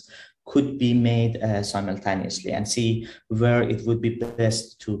decisions could be made simultaneously, and see where it would be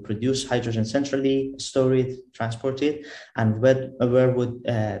best to produce hydrogen centrally, store it, transport it, and where would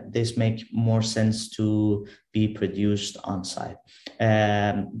this make more sense to be produced on site.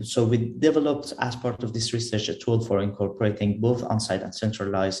 So we developed, as part of this research, a tool for incorporating both on-site and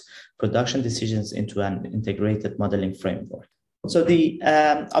centralized production decisions into an integrated modeling framework. So the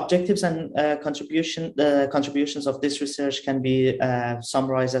objectives and contributions of this research can be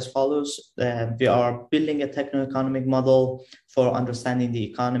summarized as follows. We are building a techno-economic model for understanding the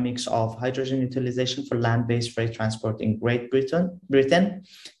economics of hydrogen utilization for land-based freight transport in Great Britain.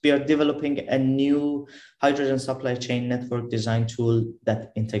 We are developing a new hydrogen supply chain network design tool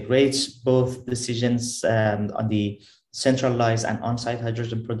that integrates both decisions on the centralized and on-site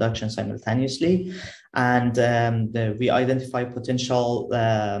hydrogen production simultaneously. And we identify potential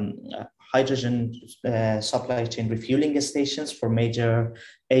hydrogen supply chain refueling stations for major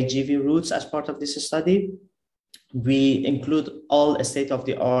AGV routes as part of this study. We include all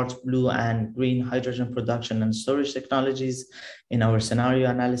state-of-the-art blue and green hydrogen production and storage technologies in our scenario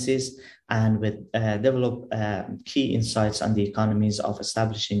analysis, and we develop key insights on the economies of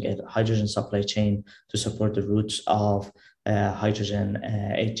establishing a hydrogen supply chain to support the routes of hydrogen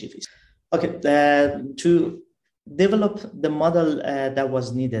AGVs. Okay, to develop the model that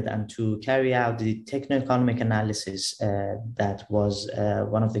was needed and to carry out the techno-economic analysis that was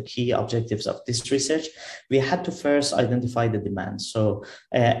one of the key objectives of this research, we had to first identify the demand. So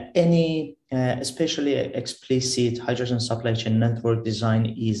any especially explicit hydrogen supply chain network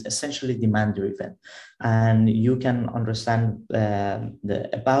design is essentially demand driven, and you can understand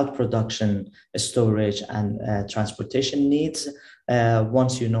about production, storage, and transportation needs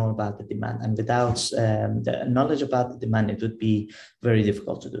once you know about the demand. And without the knowledge about the demand, it would be very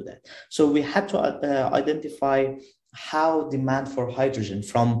difficult to do that. So we had to identify how demand for hydrogen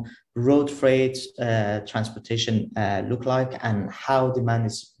from road freight transportation look like, and how demand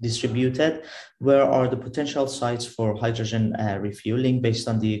is distributed. Where are the potential sites for hydrogen refueling based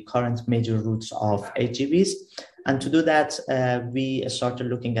on the current major routes of AGVs? And to do that, we started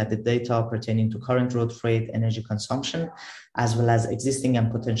looking at the data pertaining to current road freight energy consumption, as well as existing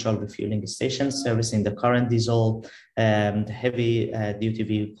and potential refueling stations servicing the current diesel, heavy duty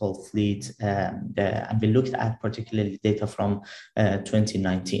vehicle fleet, and we looked at particularly data from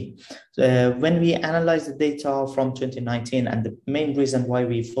 2019. When we analyzed the data from 2019, and the main reason why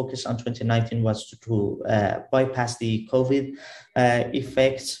we focused on 2019 was to bypass the COVID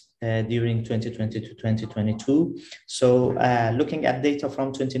effects during 2020 to 2022. So looking at data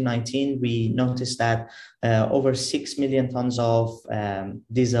from 2019, we noticed that over 6 million tons of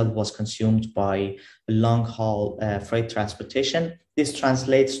diesel was consumed by long-haul freight transportation. This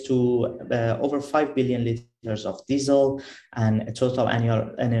translates to over 5 billion liters of diesel and a total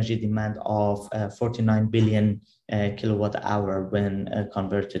annual energy demand of 49 billion kilowatt hour when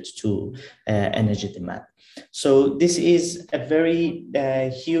converted to energy demand. So this is a very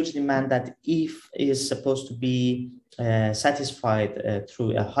huge demand that, if is supposed to be satisfied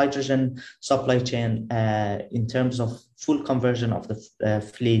through a hydrogen supply chain in terms of full conversion of the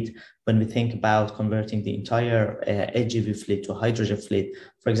fleet, when we think about converting the entire AGV fleet to hydrogen fleet,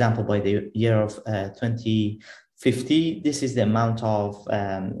 for example, by the year of 2050, this is the amount of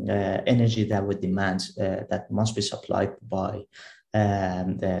energy that would demand that must be supplied by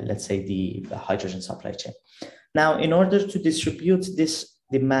let's say the hydrogen supply chain. Now, in order to distribute this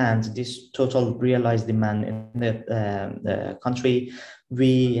demand, this total realized demand in the country,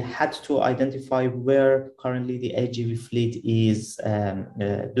 we had to identify where currently the AGV fleet is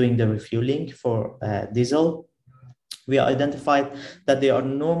doing the refueling for diesel. We identified that they are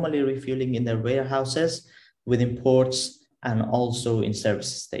normally refueling in their warehouses, within ports, and also in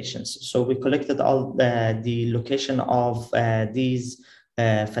service stations. So we collected all the location of these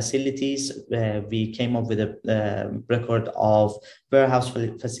facilities. We came up with a record of warehouse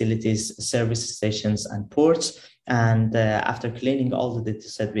facilities, service stations, and ports. And after cleaning all the data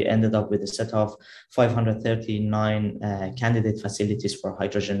set, we ended up with a set of 539 candidate facilities for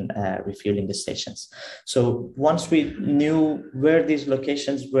hydrogen refueling stations. So once we knew where these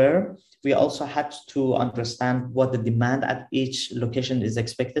locations were, we also had to understand what the demand at each location is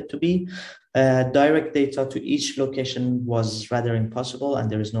expected to be. Direct data to each location was rather impossible, and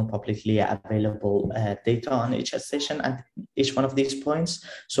there is no publicly available data on each station and each one of these points.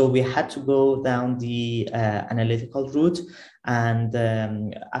 So we had to go down the analytical route. And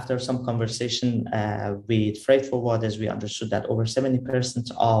after some conversation with freight forwarders, we understood that over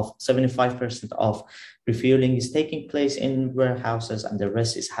 75% of refueling is taking place in warehouses, and the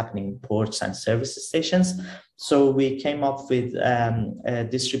rest is happening in ports and service stations. So we came up with a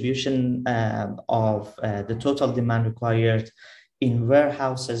distribution of the total demand required in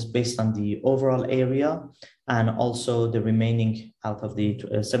warehouses based on the overall area, and also the remaining out of the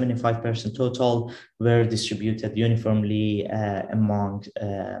 75% total were distributed uniformly among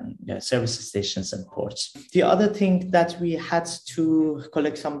service stations and ports. The other thing that we had to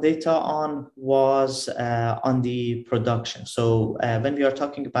collect some data on was on the production. So when we are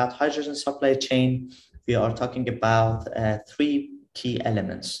talking about hydrogen supply chain, we are talking about three key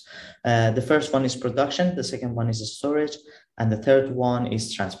elements. The first one is production, the second one is storage, and the third one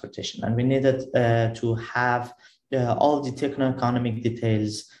is transportation. And we needed to have all the techno-economic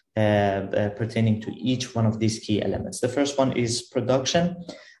details pertaining to each one of these key elements. The first one is production.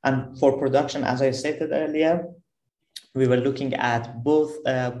 And for production, as I stated earlier, we were looking at both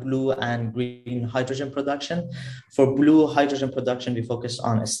blue and green hydrogen production. For blue hydrogen production, we focus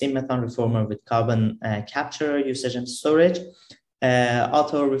on a steam methane reformer with carbon capture, usage, and storage.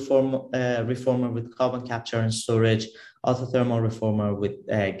 Auto reformer with carbon capture and storage, autothermal reformer with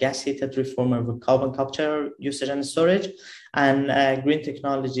gas heated reformer with carbon capture, usage, and storage. And green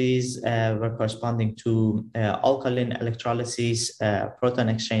technologies were corresponding to alkaline electrolysis, proton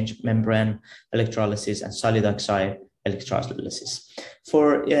exchange membrane electrolysis, and solid oxide electrolysis.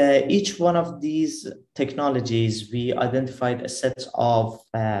 For each one of these technologies, we identified a set of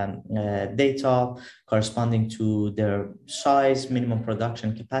data corresponding to their size, minimum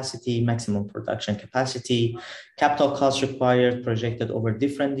production capacity, maximum production capacity, capital cost required projected over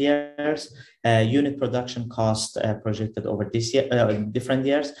different years, unit production cost projected over different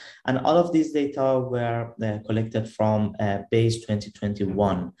years. And all of these data were collected from base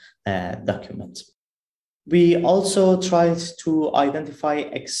 2021 document. We also tried to identify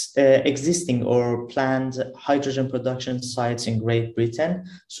existing or planned hydrogen production sites in Great Britain,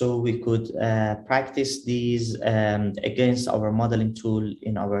 so we could practice these against our modeling tool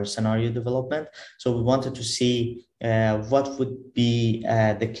in our scenario development. So we wanted to see what would be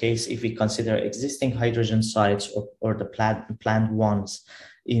the case if we consider existing hydrogen sites or the planned ones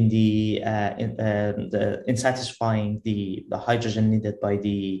in satisfying the hydrogen needed by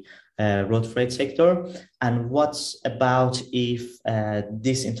the road freight sector, and what's about if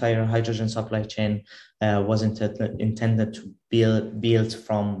this entire hydrogen supply chain was intended to build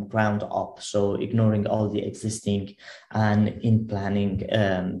from ground up, so ignoring all the existing and in planning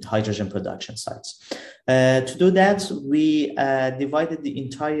hydrogen production sites. To do that, we divided the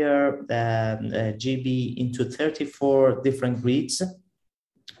entire GB into 34 different grids,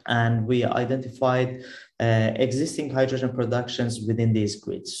 and we identified existing hydrogen productions within these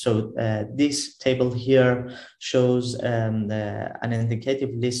grids. So this table here shows an indicative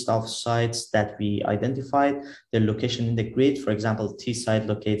list of sites that we identified, the location in the grid. For example, T site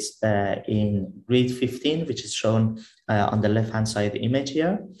locates in grid 15, which is shown on the left-hand side image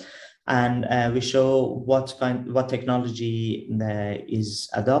here. And we show what technology is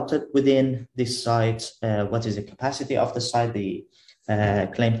adopted within this site, what is the capacity of the site, the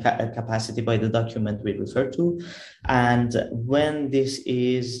claimed capacity by the document we refer to, and when this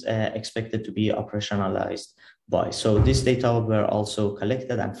is expected to be operationalized by. So this data were also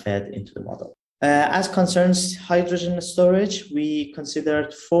collected and fed into the model. As concerns hydrogen storage, we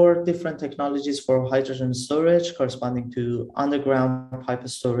considered 4 different technologies for hydrogen storage corresponding to underground pipe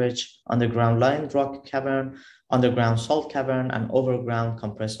storage, underground lined rock cavern, underground salt cavern, and overground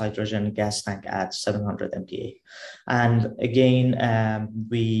compressed hydrogen gas tank at 700 MPa. And again,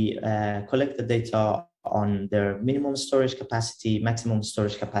 we collected data on their minimum storage capacity, maximum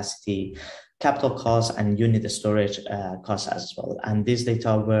storage capacity, capital costs, and unit storage costs as well. And these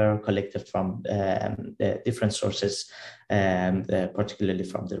data were collected from different sources, particularly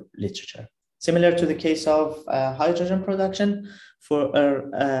from the literature. Similar to the case of hydrogen production, for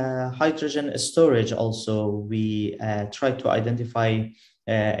hydrogen storage also, we tried to identify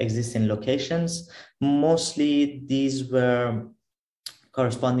existing locations. Mostly these were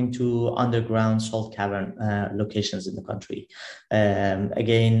corresponding to underground salt cavern locations in the country.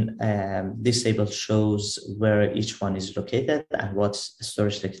 Again, this table shows where each one is located and what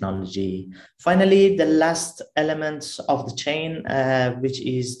storage technology. Finally, the last element of the chain, which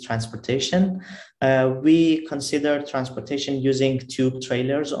is transportation. We considered transportation using tube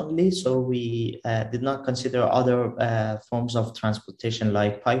trailers only, so we did not consider other forms of transportation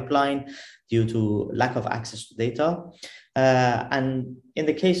like pipeline due to lack of access to data. And in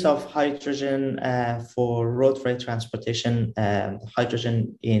the case of hydrogen for road freight transportation,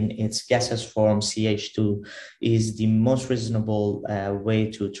 hydrogen in its gaseous form, CH2, is the most reasonable way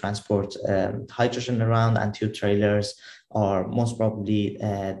to transport hydrogen around, and tube trailers are most probably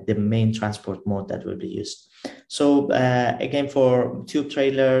the main transport mode that will be used. So again, for tube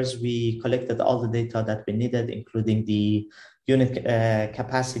trailers, we collected all the data that we needed, including the unit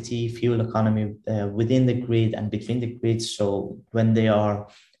capacity, fuel economy within the grid and between the grids. So when they are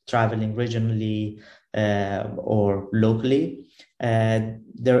traveling regionally or locally,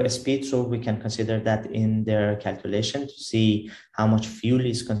 their speed, so we can consider that in their calculation to see how much fuel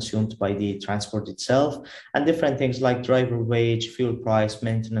is consumed by the transport itself, and different things like driver wage, fuel price,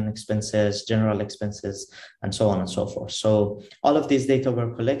 maintenance expenses, general expenses, and so on and so forth. So all of these data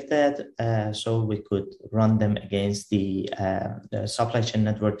were collected so we could run them against the supply chain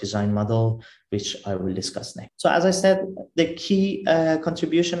network design model, which I will discuss next. So as I said, the key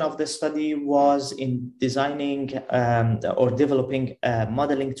contribution of the study was in designing or developing a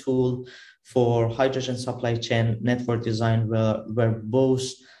modeling tool for hydrogen supply chain network design where both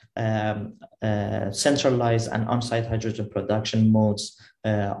centralized and on-site hydrogen production modes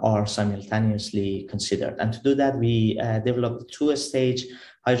are simultaneously considered. And to do that, we developed a two-stage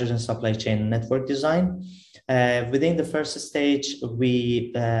hydrogen supply chain network design. Within the first stage,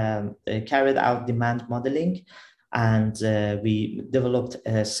 we carried out demand modeling, and we developed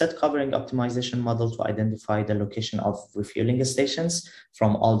a set covering optimization model to identify the location of refueling stations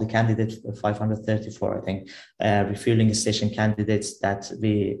from all the candidates, 534, I think, refueling station candidates that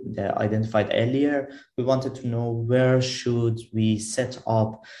we identified earlier. We wanted to know where should we set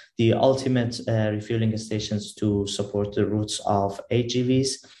up the ultimate refueling stations to support the routes of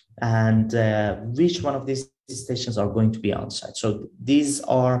AGVs, and which one of these stations are going to be on site. So these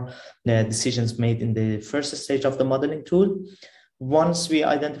are the decisions made in the first stage of the modeling tool. Once we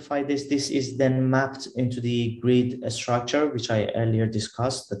identify this is then mapped into the grid structure, which I earlier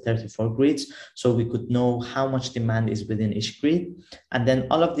discussed, the 34 grids, so we could know how much demand is within each grid. And then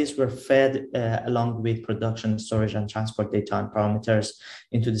all of these were fed along with production, storage, and transport data and parameters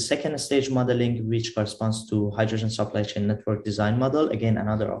into the second stage modeling, which corresponds to hydrogen supply chain network design model, again,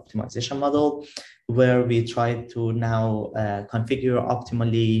 another optimization model, where we try to now configure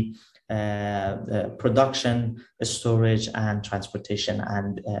optimally production, storage, and transportation.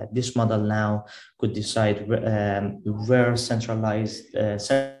 And this model now could decide where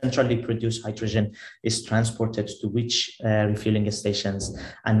centrally produced hydrogen is transported to which refueling stations,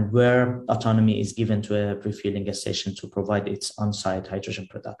 and where autonomy is given to a refueling station to provide its on-site hydrogen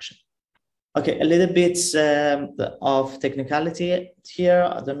production. Okay, a little bit of technicality here.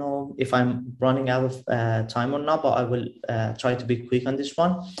 I don't know if I'm running out of time or not, but I will try to be quick on this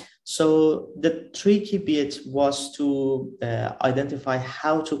one. So the tricky bit was to identify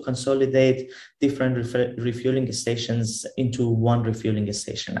how to consolidate different refueling stations into one refueling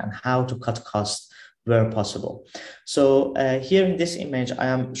station and how to cut costs where possible. So here in this image, I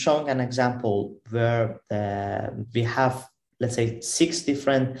am showing an example where we have, let's say, 6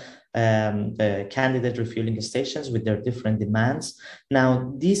 different candidate refueling stations with their different demands.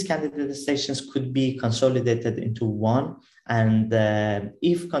 Now, these candidate stations could be consolidated into one, and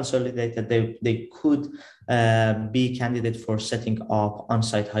if consolidated, they could be candidate for setting up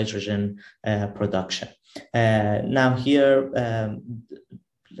on-site hydrogen production. Now here,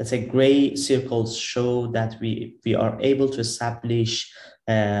 let's say gray circles show that we are able to establish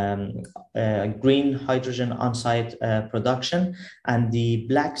green hydrogen on-site production, and the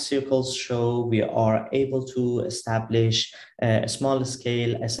black circles show we are able to establish a small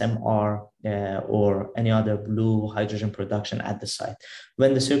scale SMR or any other blue hydrogen production at the site.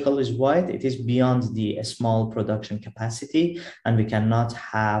 When the circle is white, it is beyond the small production capacity, and we cannot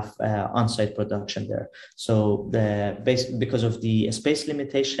have on-site production there. So because of the space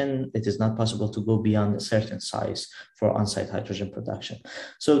limitation, it is not possible to go beyond a certain size for on-site hydrogen production.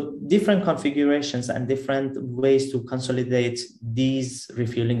 So different configurations and different ways to consolidate these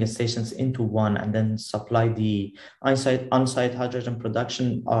refueling stations into one and then supply the on-site hydrogen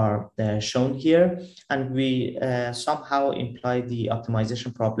production are shown here. And we somehow imply the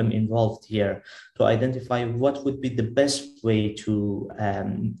optimization problem involved here to identify what would be the best way to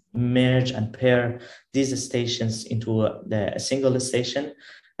merge and pair these stations into a single station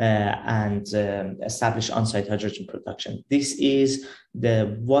and establish on-site hydrogen production. This is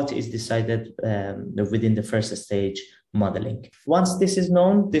what is decided within the first stage modeling. Once this is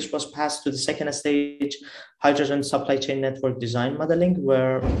known, this was passed to the second stage, hydrogen supply chain network design modeling,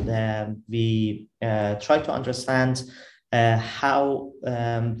 where we try to understand how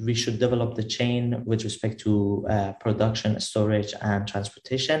we should develop the chain with respect to production, storage, and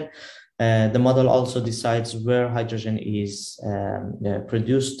transportation. The model also decides where hydrogen is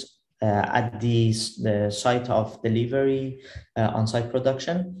produced at the site of delivery, on-site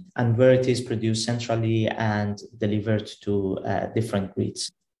production, and where it is produced centrally and delivered to different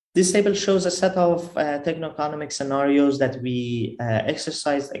grids. This table shows a set of techno-economic scenarios that we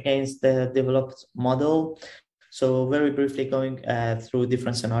exercised against the developed model. So very briefly going through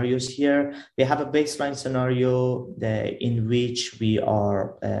different scenarios here, we have a baseline scenario in which we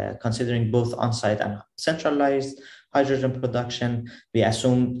are considering both on-site and centralized hydrogen production. We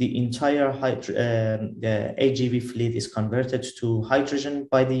assume the entire AGV fleet is converted to hydrogen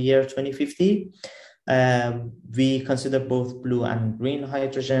by the year 2050. We consider both blue and green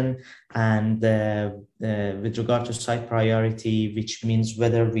hydrogen, and with regard to site priority, which means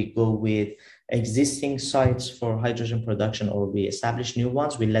whether we go with existing sites for hydrogen production or we establish new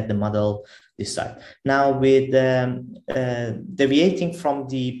ones, we let the model decide. Now, with deviating from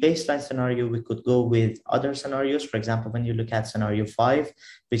the baseline scenario, we could go with other scenarios. For example, when you look at scenario 5,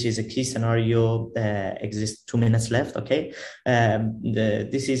 which is a key scenario, exists 2 minutes left, okay?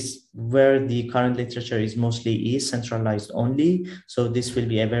 This is where the current literature is mostly centralized only. So this will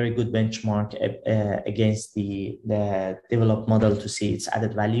be a very good benchmark against the developed model to see its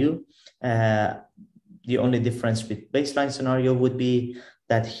added value. The only difference with baseline scenario would be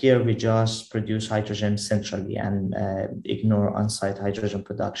that here we just produce hydrogen centrally and ignore on-site hydrogen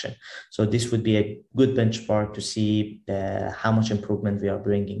production. So this would be a good benchmark to see how much improvement we are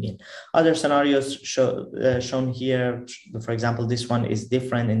bringing in. Other scenarios shown here, for example, this one is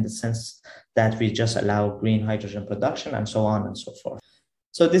different in the sense that we just allow green hydrogen production and so on and so forth.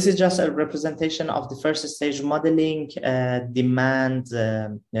 So this is just a representation of the first stage modeling, demand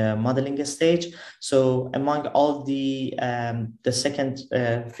modeling stage. So among all the second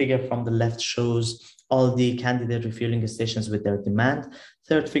figure from the left shows all the candidate refueling stations with their demand.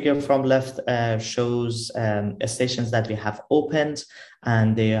 Third figure from left shows stations that we have opened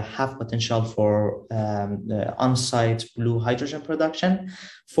and they have potential for on-site blue hydrogen production.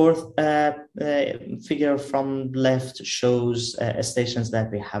 Fourth figure from left shows stations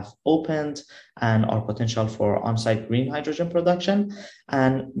that we have opened and are potential for on-site green hydrogen production.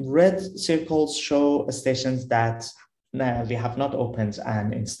 And red circles show stations that we have not opened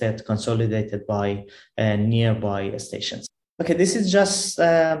and instead consolidated by nearby stations. Okay, this is just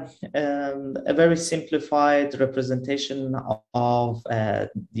a very simplified representation of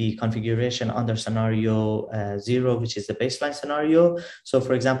the configuration under scenario 0, which is the baseline scenario. So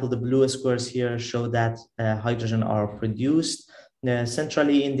for example, the blue squares here show that hydrogen are produced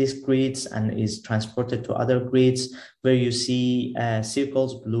centrally in these grids and is transported to other grids. Where you see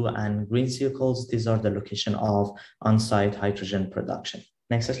circles, blue and green circles, these are the location of on-site hydrogen production.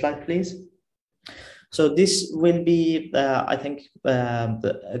 Next slide, please. So this will be, I think,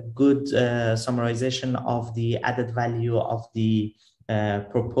 a good summarization of the added value of the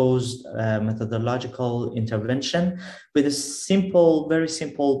proposed methodological intervention. With a simple, very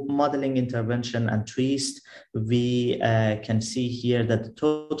simple modeling intervention and twist, we can see here that the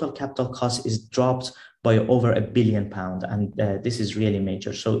total capital cost is dropped by over £1 billion, and this is really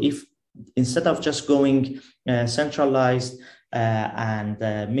major. So if instead of just going centralized and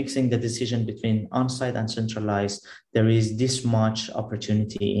mixing the decision between on-site and centralized, there is this much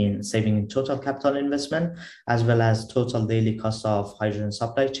opportunity in saving in total capital investment as well as total daily cost of hydrogen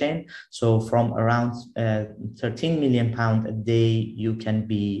supply chain. So from around £13 million a day, you can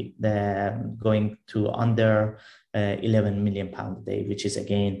be going to under £11 million a day, which is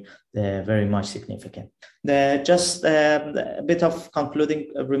again very much significant. Just a bit of concluding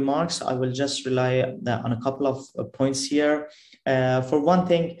remarks. I will just rely on a couple of points here. For one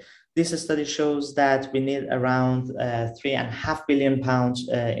thing, this study shows that we need around £3.5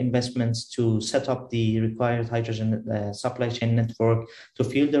 billion investments to set up the required hydrogen supply chain network to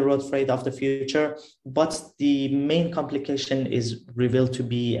fuel the road freight of the future. But the main complication is revealed to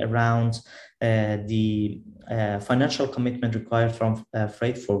be around the financial commitment required from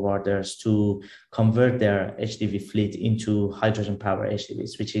freight forwarders to convert their HDV fleet into hydrogen power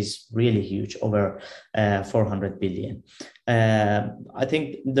HDVs, which is really huge, over 400 billion. I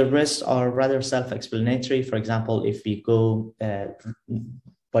think the rest are rather self-explanatory. For example, if we go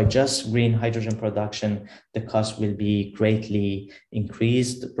by just green hydrogen production, the cost will be greatly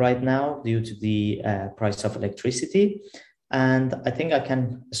increased right now due to the price of electricity. And I think I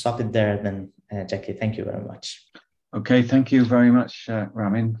can stop it there then, Jackie. Thank you very much. Okay, thank you very much,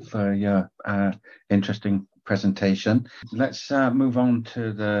 Ramin, for your interesting presentation. Let's move on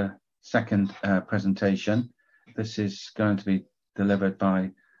to the second presentation. This is going to be delivered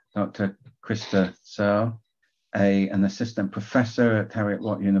by Dr. Christa Searle, an assistant professor at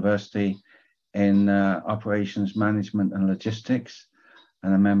Heriot-Watt University in Operations Management and Logistics,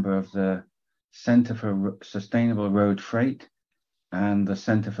 and a member of the Center for Sustainable Road Freight and the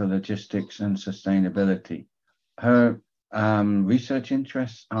Center for Logistics and Sustainability. Her research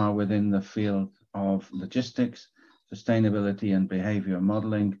interests are within the field of logistics, sustainability, and behavioral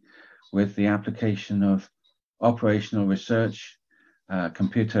modeling, with the application of operational research,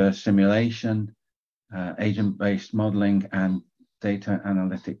 computer simulation, agent-based modeling, and data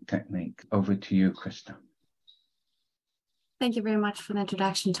analytic technique. Over to you, Christa. Thank you very much for the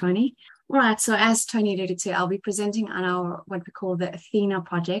introduction, Tony. All right, so as Tony alluded to, I'll be presenting on our what we call the Athena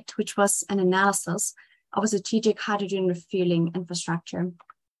project, which was an analysis of a strategic hydrogen refueling infrastructure.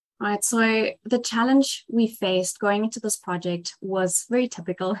 All right, so the challenge we faced going into this project was very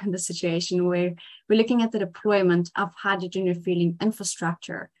typical in the situation where we're looking at the deployment of hydrogen refueling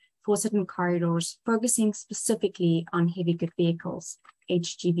infrastructure for certain corridors, focusing specifically on heavy good vehicles,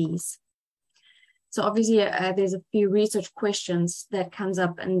 HGVs. So obviously there's a few research questions that comes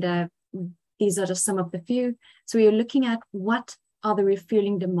up, and these are just some of the few. So we're looking at what are the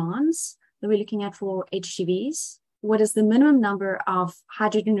refueling demands that we're looking at for HGVs? What is the minimum number of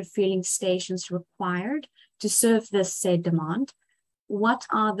hydrogen refueling stations required to serve this said demand? What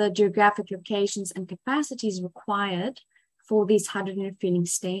are the geographic locations and capacities required for these hydrogen refueling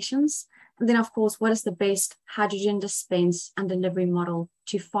stations? And then, of course, what is the best hydrogen dispense and delivery model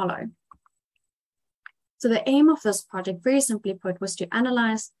to follow? So the aim of this project, very simply put, was to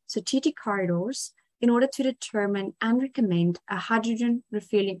analyze strategic corridors in order to determine and recommend a hydrogen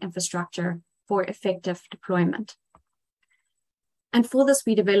refueling infrastructure for effective deployment. And for this,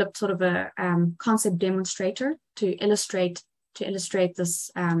 we developed sort of a concept demonstrator to illustrate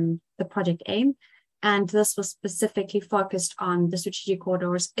this, the project aim. And this was specifically focused on the strategic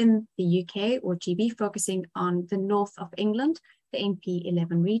corridors in the UK, or GB, focusing on the north of England, the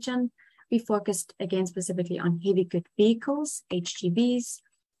MP11 region. We focused again specifically on heavy good vehicles, HGVs.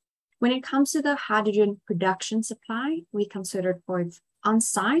 When it comes to the hydrogen production supply, we considered both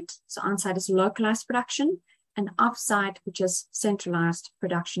on-site, so on-site is localized production, and off-site, which is centralized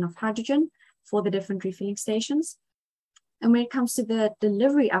production of hydrogen for the different refueling stations. And when it comes to the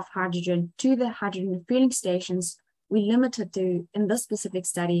delivery of hydrogen to the hydrogen refueling stations, we limited to, in this specific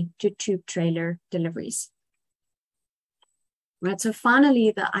study, to tube trailer deliveries. Right, so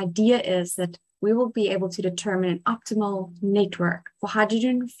finally, the idea is that we will be able to determine an optimal network for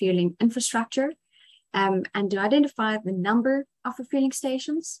hydrogen refueling infrastructure, and to identify the number of refueling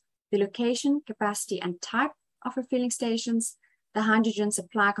stations, the location, capacity, and type of refueling stations, the hydrogen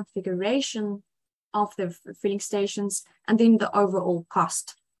supply configuration of the refueling stations, and then the overall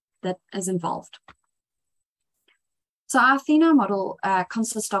cost that is involved. So our Athena model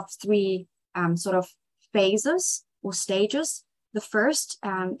consists of three sort of phases or stages. The first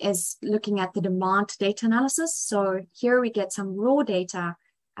is looking at the demand data analysis. So here we get some raw data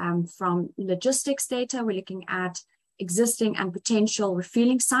from logistics data. We're looking at existing and potential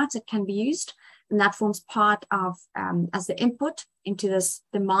refueling sites that can be used. And that forms part of, as the input into this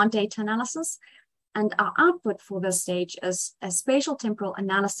demand data analysis. And our output for this stage is a spatial temporal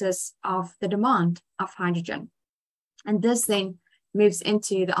analysis of the demand of hydrogen. And this then moves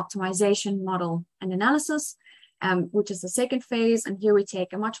into the optimization model and analysis, which is the second phase. And here we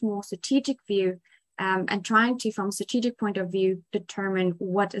take a much more strategic view and trying to, from a strategic point of view, determine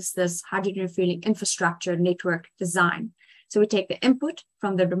what is this hydrogen refueling infrastructure network design. So we take the input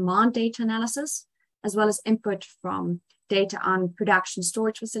from the demand data analysis, as well as input from data on production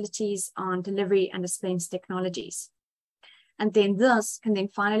storage facilities, on delivery and dispense technologies. And then this can then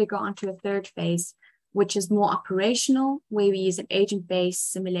finally go on to a third phase, which is more operational, where we use an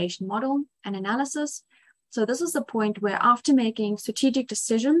agent-based simulation model and analysis. So this is the point where, after making strategic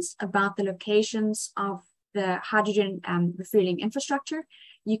decisions about the locations of the hydrogen refueling infrastructure,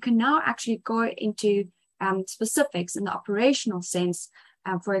 you can now actually go into specifics in the operational sense.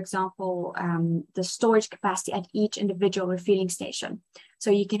 For example, the storage capacity at each individual refueling station.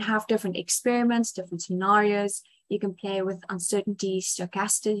 So you can have different experiments, different scenarios. You can play with uncertainty,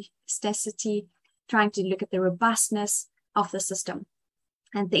 stochasticity, trying to look at the robustness of the system.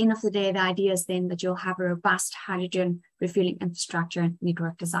 And at the end of the day, the idea is then that you'll have a robust hydrogen refueling infrastructure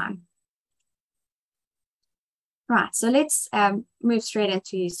network design. Right, so let's move straight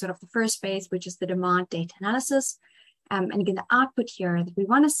into sort of the first phase, which is the demand data analysis. And again, the output here that we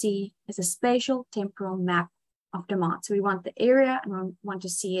want to see is a spatial temporal map of demand. So we want the area and we want to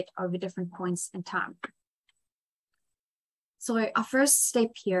see it over different points in time. So our first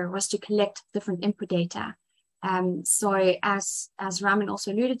step here was to collect different input data. So as Ramin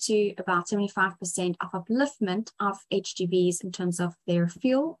also alluded to, about 75% of upliftment of HGVs in terms of their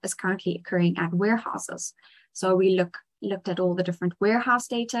fuel is currently occurring at warehouses. So we looked at all the different warehouse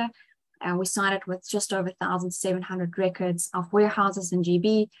data, and we started with just over 1,700 records of warehouses in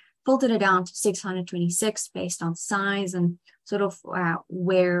GB, filtered it down to 626 based on size and sort of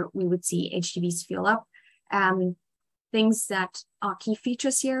where we would see HGVs fill up. Things that are key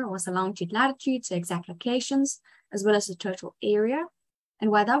features here was the longitude, latitude, so exact locations, as well as the total area. And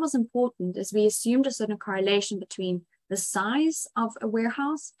why that was important is we assumed a certain correlation between the size of a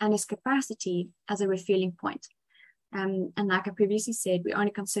warehouse and its capacity as a refueling point. And like I previously said, we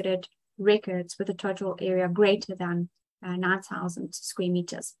only considered records with a total area greater than 9,000 square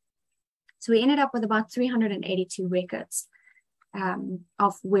meters. So we ended up with about 382 records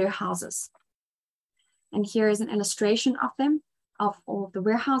of warehouses. And here is an illustration of them, of all of the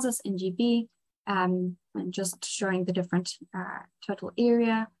warehouses in GB, and just showing the different total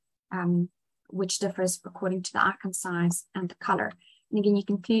area, which differs according to the icon size and the color. And again, you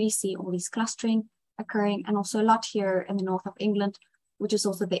can clearly see all these clustering occurring, and also a lot here in the north of England, which is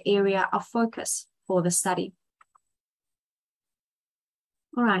also the area of focus for the study.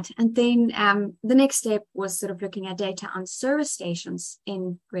 All right, and then the next step was sort of looking at data on service stations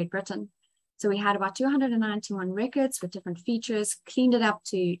in Great Britain. So we had about 291 records with different features, cleaned it up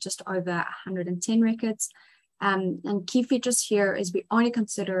to just over 110 records. And key features here is we only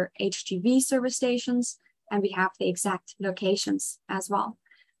consider HGV service stations, and we have the exact locations as well.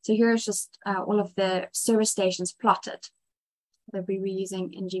 So here's just all of the service stations plotted that we were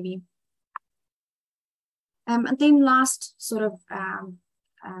using in GB. And then last sort of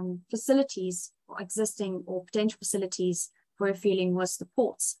facilities or existing or potential facilities for refueling was the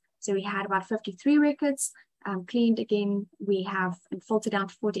ports. So we had about 53 records, cleaned again. We have filtered down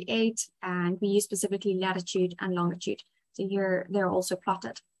to 48, and we use specifically latitude and longitude. So here they're also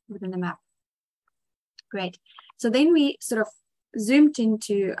plotted within the map. Great. So then we sort of zoomed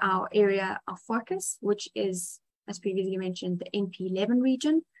into our area of focus, which is, as previously mentioned, the NP11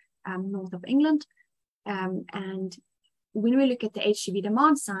 region, north of England. And when we look at the HGV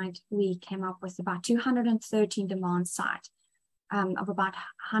demand side, we came up with about 213 demand side. Of about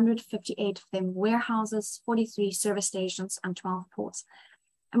 158 of them warehouses, 43 service stations, and 12 ports.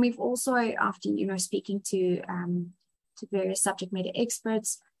 And we've also, after speaking to various subject matter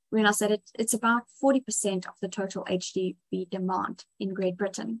experts, realized that it's about 40% of the total HGV demand in Great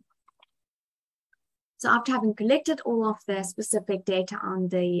Britain. So after having collected all of the specific data on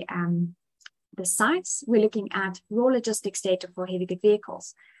the sites, we're looking at raw logistics data for heavy good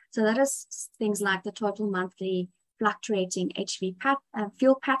vehicles. So that is things like the total monthly fluctuating HGV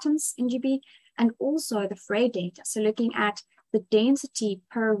fuel patterns in GB, and also the freight data. So looking at the density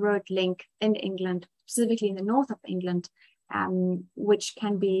per road link in England, specifically in the north of England, which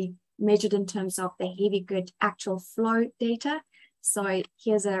can be measured in terms of the heavy good actual flow data. So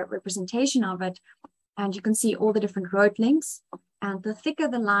here's a representation of it, and you can see all the different road links. And the thicker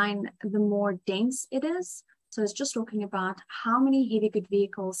the line, the more dense it is. So it's just talking about how many heavy good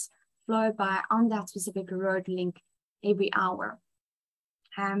vehicles flow by on that specific road link every hour.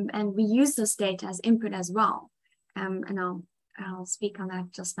 And we use this data as input as well. And I'll speak on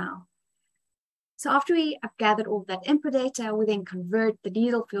that just now. So after we have gathered all that input data, we then convert the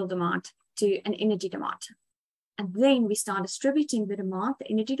diesel fuel demand to an energy demand. And then we start distributing the demand,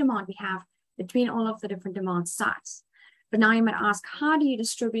 the energy demand we have between all of the different demand sites. But now you might ask, how do you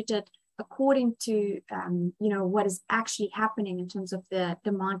distribute it according to what is actually happening in terms of the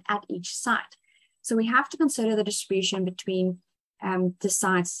demand at each site? So we have to consider the distribution between the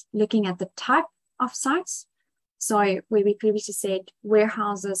sites, looking at the type of sites. So where we previously said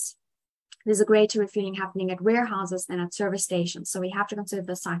warehouses, there's a greater refueling happening at warehouses than at service stations. So we have to consider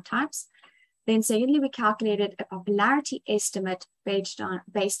the site types. Then secondly, we calculated a popularity estimate based on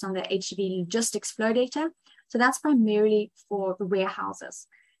the HGV logistics flow data. So that's primarily for the warehouses.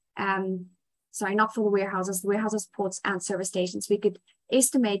 Sorry, not for the warehouses, ports, and service stations. We could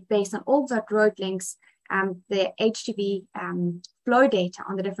estimate based on all that road links, the HGV flow data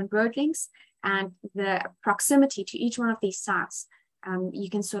on the different road links and the proximity to each one of these sites. You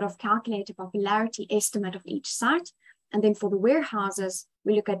can sort of calculate a popularity estimate of each site. And then for the warehouses,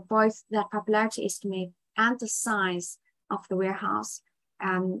 we look at both that popularity estimate and the size of the warehouse,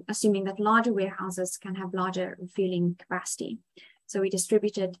 assuming that larger warehouses can have larger refueling capacity. So we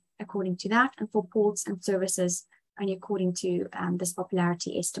distributed according to that, and for ports and services, only according to this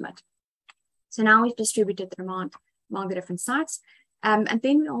popularity estimate. So now we've distributed the demand among the different sites. And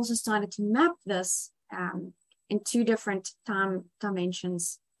then we also started to map this in two different time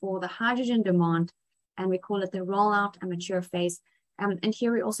dimensions for the hydrogen demand, and we call it the rollout and mature phase. And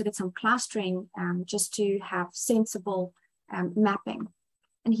here we also did some clustering just to have sensible mapping.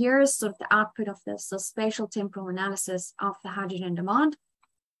 And here is sort of the output of this, so spatial temporal analysis of the hydrogen demand.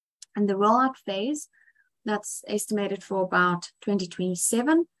 And the rollout phase, that's estimated for about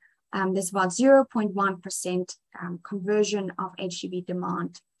 2027. There's about 0.1% conversion of HGV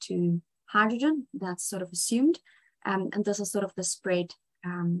demand to hydrogen. That's sort of assumed. And this is sort of the spread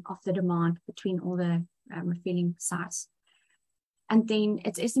of the demand between all the refueling sites. And then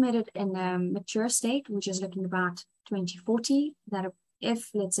it's estimated in a mature state, which is looking about 2040, that if,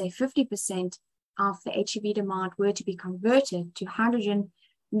 let's say, 50% of the HGV demand were to be converted to hydrogen,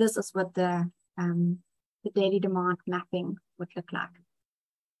 this is what the daily demand mapping would look like.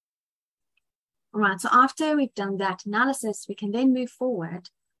 All right, so after we've done that analysis, we can then move forward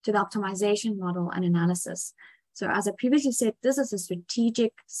to the optimization model and analysis. So as I previously said, this is a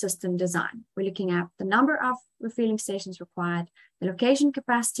strategic system design. We're looking at the number of refueling stations required, the location,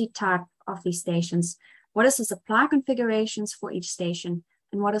 capacity, type of these stations, what is the supply configurations for each station,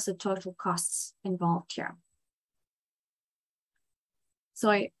 and what is the total costs involved here.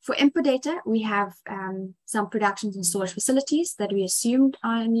 So for input data, we have some productions and storage facilities that we assumed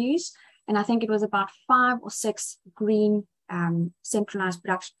are in use. And I think it was about 5 or 6 green centralized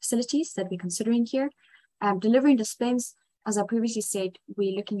production facilities that we're considering here. Delivery and dispense, as I previously said,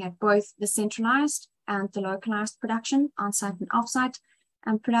 we're looking at both the centralized and the localized production, on-site and off-site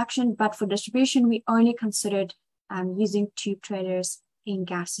production. But for distribution, we only considered using tube trailers in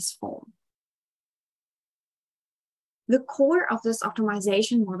gaseous form. The core of this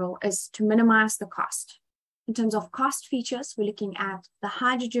optimization model is to minimize the cost. In terms of cost features, we're looking at the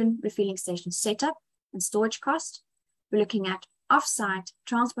hydrogen refueling station setup and storage cost. We're looking at off-site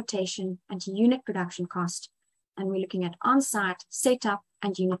transportation and unit production cost. And we're looking at on-site setup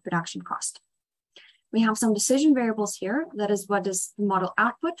and unit production cost. We have some decision variables here. That is what is the model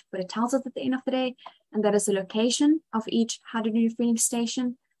output, what it tells us at the end of the day. And that is the location of each hydrogen refueling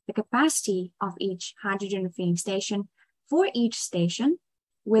station, the capacity of each hydrogen refueling station for each station,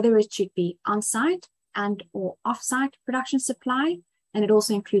 whether it should be on-site and or off-site production supply, and it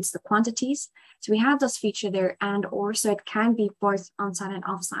also includes the quantities. So we have this feature there, and also it can be both on-site and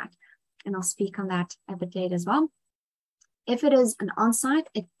off-site, and I'll speak on that a bit later as well. If it is an on-site,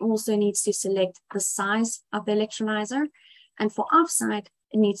 it also needs to select the size of the electrolyzer, and for off-site,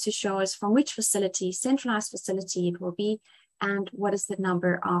 it needs to show us from which facility, centralized facility it will be, and what is the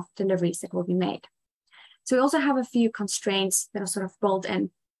number of deliveries that will be made. So we also have a few constraints that are sort of built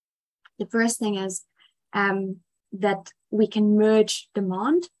in. The first thing is that we can merge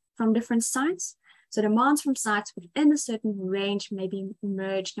demand from different sites. So demands from sites within a certain range may be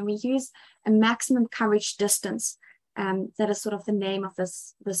merged, and we use a maximum coverage distance. That is sort of the name of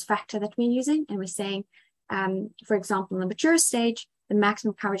this factor that we're using. And we're saying, for example, in the mature stage, the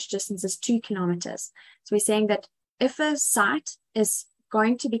maximum coverage distance is 2 kilometers. So we're saying that if a site is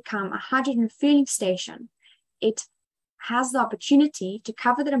going to become a hydrogen refueling station, it has the opportunity to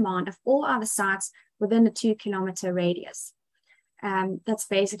cover the demand of all other sites within a 2 kilometer radius. That's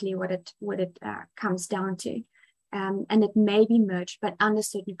basically what it comes down to. And it may be merged, but under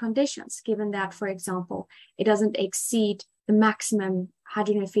certain conditions, given that, for example, it doesn't exceed the maximum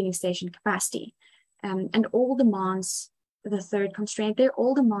hydrogen refueling station capacity. And all demands, the third constraint there,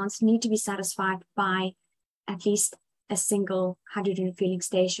 all demands need to be satisfied by at least a single hydrogen refueling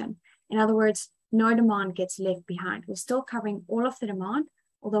station. In other words, no demand gets left behind. We're still covering all of the demand,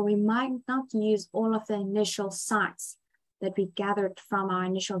 although we might not use all of the initial sites that we gathered from our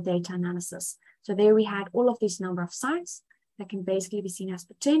initial data analysis. So there we had all of these number of sites that can basically be seen as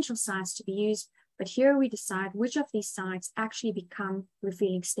potential sites to be used. But here we decide which of these sites actually become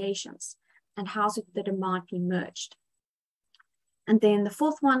refueling stations and how should the demand be merged. And then the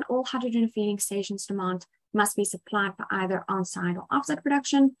fourth one, all hydrogen refueling stations demand must be supplied by either on-site or off-site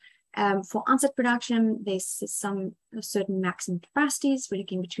production. For on-site production, there's some certain maximum capacities. We're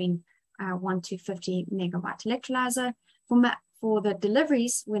looking between 1 to 50 megawatt electrolyzer. For the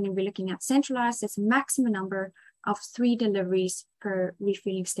deliveries, when we're looking at centralized, there's a maximum number of 3 deliveries per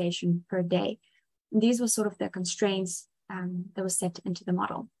refueling station per day. And these were sort of the constraints that were set into the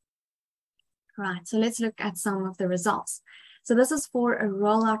model. All right, so let's look at some of the results. So this is for a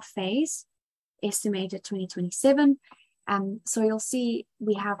rollout phase, estimated 2027. So you'll see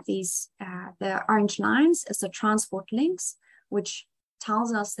we have these, the orange lines as the transport links, which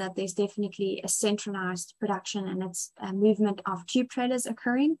tells us that there's definitely a centralized production and it's a movement of tube trailers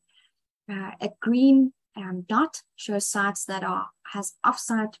occurring. A green dot shows sites that has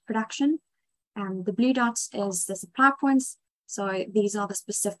offsite production. The blue dots is the supply points. So these are the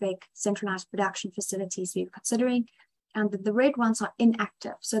specific centralized production facilities we're considering. And the red ones are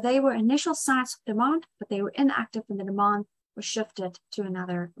inactive. So they were initial sites of demand, but they were inactive when the demand was shifted to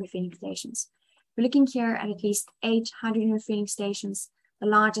another refueling stations. We're looking here at least 8 hydrogen refueling stations, the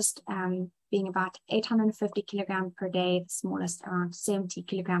largest being about 850 kilograms per day, the smallest around 70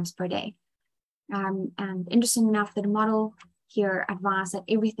 kilograms per day. And interesting enough, the model here advised that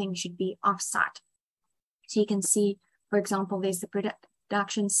everything should be offsite. So you can see, for example, there's the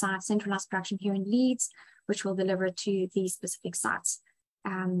production site, centralized production here in Leeds, which will deliver to these specific sites.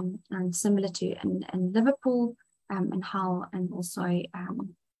 And similar to in Liverpool and Hull, and also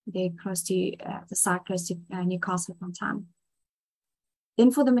they're close to the site close to Newcastle upon Tyne.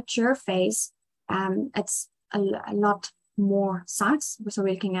 Then for the mature phase, it's a lot more sites. So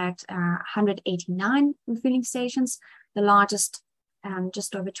we're looking at 189 refueling stations, the largest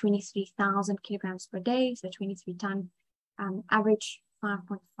just over 23,000 kilograms per day, so 23 ton, average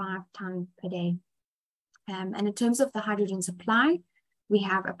 5.5 ton per day. And in terms of the hydrogen supply, we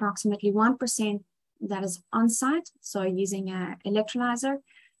have approximately 1% that is on-site, so using an electrolyzer,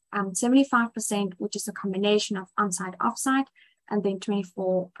 75%, which is a combination of on-site, off-site, and then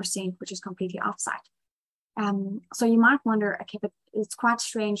 24%, which is completely off-site. So you might wonder, okay, but it's quite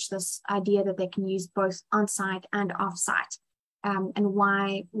strange, this idea that they can use both on-site and off-site. And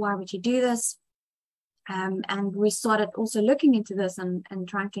why would you do this? And we started also looking into this and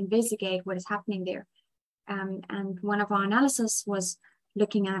trying to investigate what is happening there. And one of our analysis was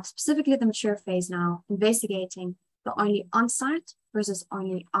looking at specifically the mature phase now, investigating the only on-site versus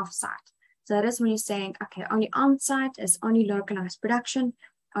only off-site. So that is when you're saying, okay, only on-site is only localized production,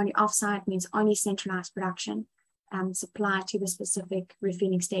 only off-site means only centralized production supplied to the specific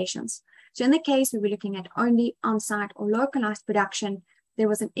refueling stations. So in the case we were looking at only on-site or localized production, there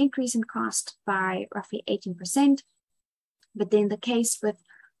was an increase in cost by roughly 18%. But then the case with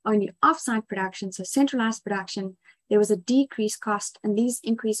only off-site production, so centralized production, there was a decreased cost, and these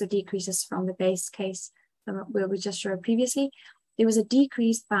increase or decreases from the base case where we just showed previously. There was a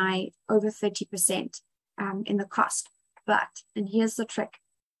decrease by over 30% in the cost. But, and here's the trick,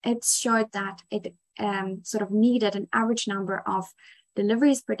 it showed that it sort of needed an average number of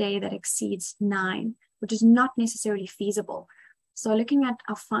deliveries per day that exceeds 9, which is not necessarily feasible. So looking at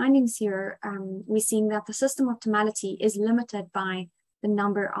our findings here, we're seeing that the system optimality is limited by the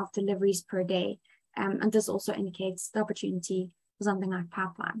number of deliveries per day. And this also indicates the opportunity for something like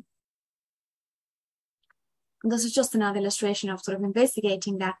pipeline. And this is just another illustration of sort of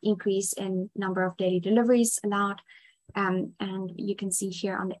investigating that increase in number of daily deliveries allowed. And you can see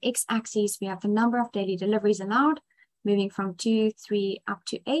here on the x-axis, we have the number of daily deliveries allowed, moving from 2, 3, up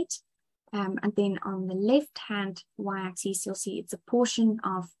to 8. And then on the left-hand y-axis, you'll see it's a portion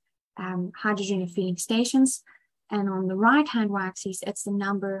of hydrogen refueling stations. And on the right-hand y-axis, it's the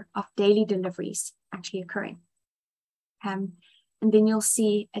number of daily deliveries actually occurring. And then you'll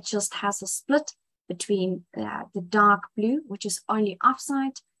see it just has a split between the dark blue, which is only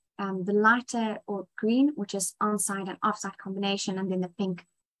off-site, the lighter or green, which is on-site and off-site combination, and then the pink,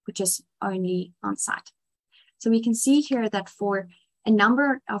 which is only on-site. So we can see here that for a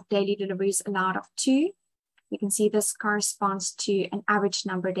number of daily deliveries allowed of 2, we can see this corresponds to an average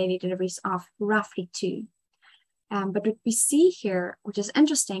number of daily deliveries of roughly 2. But what we see here, which is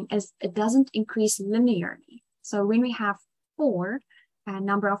interesting, is it doesn't increase linearly. So when we have 4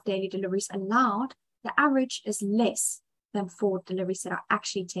 number of daily deliveries allowed, the average is less than 4 deliveries that are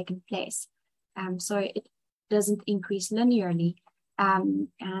actually taking place. So it doesn't increase linearly. And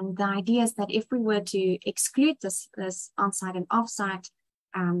the idea is that if we were to exclude this on-site and off-site,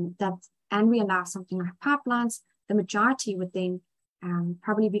 and we allow something like pipelines, the majority would then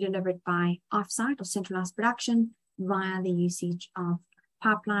probably be delivered by off-site or centralized production via the usage of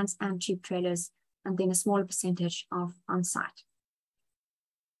pipelines and tube trailers, and then a smaller percentage of on-site.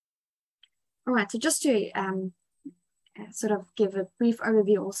 All right, so just to sort of give a brief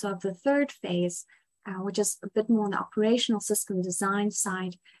overview also of the third phase, which is a bit more on the operational system design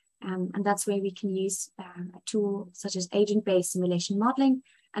side, and that's where we can use a tool such as agent-based simulation modeling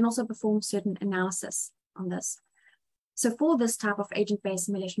and also perform certain analysis on this. So for this type of agent-based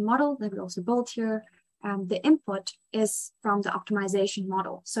simulation model that we also built here, the input is from the optimization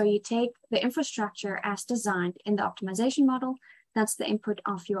model. So you take the infrastructure as designed in the optimization model. That's the input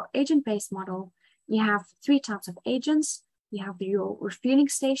of your agent-based model. You have 3 types of agents. You have your refueling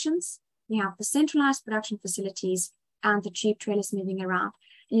stations, you have the centralized production facilities, and the tube trailers moving around.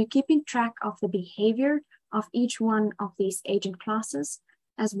 And you're keeping track of the behavior of each one of these agent classes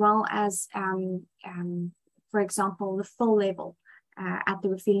as well as, for example, the full level at the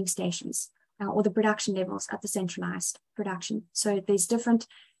refueling stations or the production levels at the centralized production. So there's different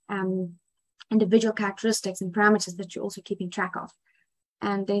individual characteristics and parameters that you're also keeping track of.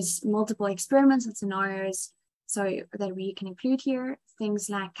 And there's multiple experiments and scenarios so that we can include here, things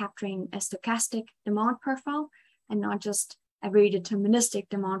like capturing a stochastic demand profile and not just a very deterministic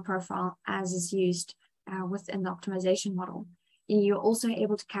demand profile as is used within the optimization model. And you're also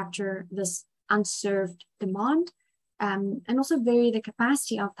able to capture this unserved demand and also vary the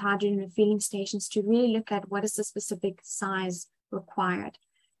capacity of the hydrogen refueling stations to really look at what is the specific size required.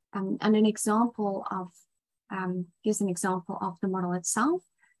 And an example of, here's an example of the model itself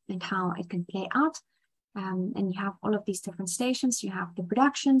and how it can play out. And you have all of these different stations. You have the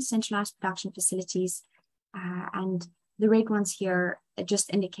production, centralized production facilities, and the red ones here, it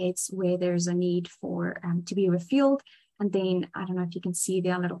just indicates where there's a need for to be refueled. And then, I don't know if you can see,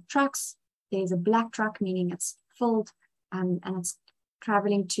 there are little trucks. There's a black truck, meaning it's filled and it's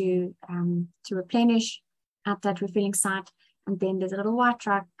traveling to replenish at that refueling site. And then there's a little white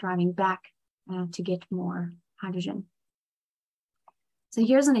truck driving back to get more hydrogen. So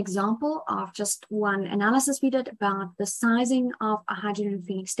here's an example of just one analysis we did about the sizing of a hydrogen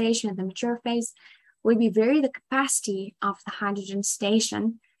refueling station at the mature phase, where we vary the capacity of the hydrogen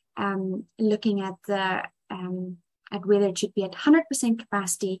station, looking at the at whether it should be at 100%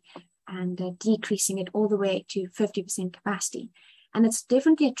 capacity and decreasing it all the way to 50% capacity. And it's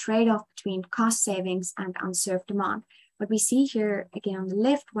definitely a trade-off between cost savings and unserved demand. What we see here, again, on the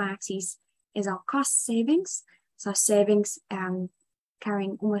left y-axis is our cost savings. So savings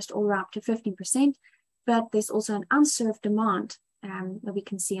carrying almost all the way up to 15%, but there's also an unserved demand that we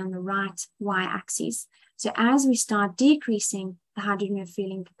can see on the right y-axis. So as we start decreasing the hydrogen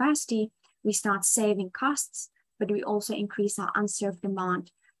refueling capacity, we start saving costs, but we also increase our unserved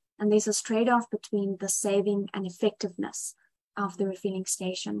demand. And there's a trade-off between the saving and effectiveness of the refueling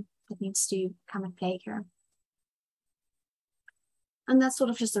station that needs to come and play here. And that's sort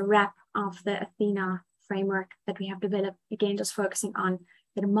of just a wrap of the Athena framework that we have developed, again, just focusing on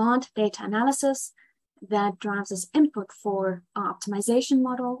the demand data analysis that drives us input for our optimization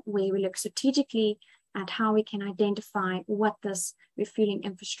model, where we look strategically at how we can identify what this refueling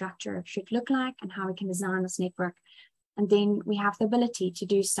infrastructure should look like and how we can design this network. And then we have the ability to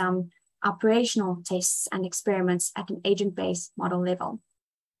do some operational tests and experiments at an agent-based model level.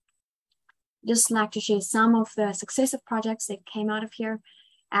 Just like to share some of the successive projects that came out of here.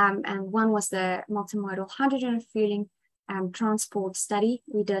 And one was the multimodal hydrogen refueling transport study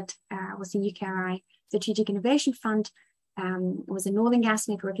we did with the UKRI Strategic Innovation Fund. It was a Northern Gas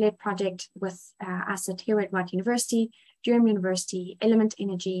Network-led project with us at Heriot-Watt University, Durham University, Element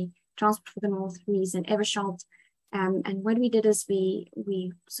Energy, Transport for the North, Rees and Eversholt. And what we did is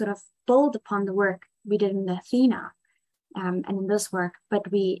we sort of build upon the work we did in the Athena and in this work,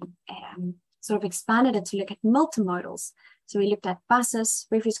 but we sort of expanded it to look at multimodals. So we looked at buses,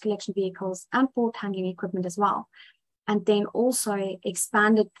 refuse collection vehicles, and port handling equipment as well. And then also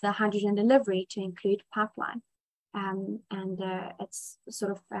expanded the hydrogen delivery to include pipeline. It's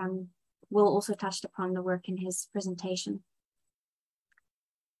sort of, Will also touched upon the work in his presentation.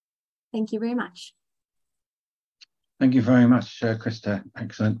 Thank you very much. Thank you very much, Christa.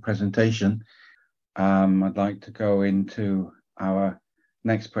 Excellent presentation. I'd like to go into our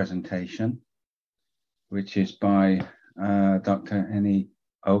next presentation, which is by Dr. Eni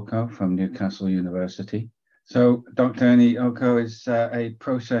Oko from Newcastle University. So Dr. Eni Oko is a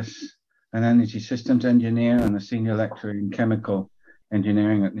process and energy systems engineer and a senior lecturer in chemical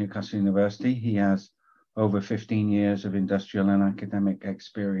engineering at Newcastle University. He has over 15 years of industrial and academic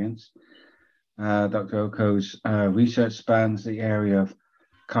experience. Dr. Oko's research spans the area of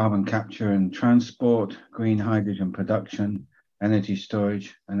carbon capture and transport, green hydrogen production, energy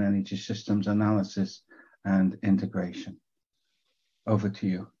storage, and energy systems analysis and integration. Over to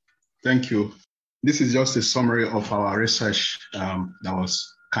you. Thank you. This is just a summary of our research that was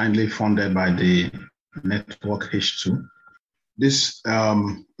kindly funded by the Network H2. This,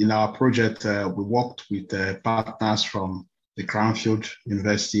 in our project, we worked with partners from the Cranfield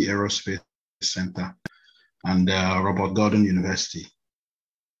University Aerospace Center and Robert Gordon University.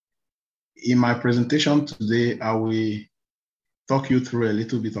 In my presentation today, I will talk you through a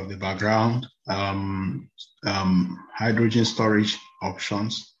little bit of the background, hydrogen storage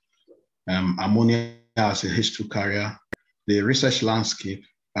options, ammonia as a H2 carrier, the research landscape,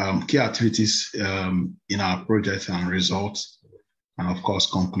 key activities in our project and results, and of course,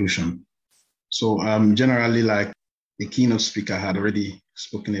 conclusion. So generally, like the keynote speaker had already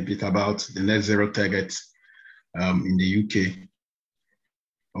spoken a bit about the net zero target in the UK.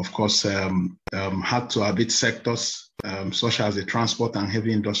 of course, had to abate sectors such as the transport and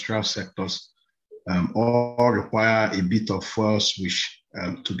heavy industrial sectors, all require a bit of fuel switch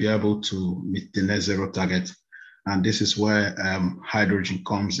to be able to meet the net zero target. And this is where hydrogen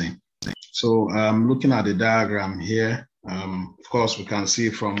comes in. So looking at the diagram here, of course, we can see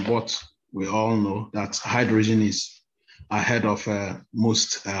from what we all know that hydrogen is ahead of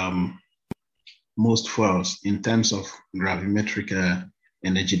most fuels in terms of gravimetric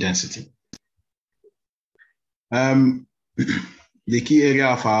energy density. The key area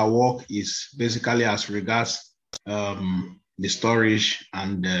of our work is basically as regards the storage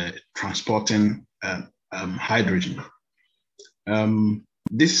and transporting hydrogen.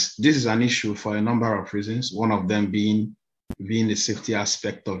 This is an issue for a number of reasons. One of them being the safety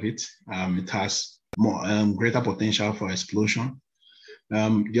aspect of it. It has more greater potential for explosion.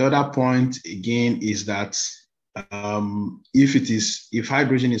 The other point again is that if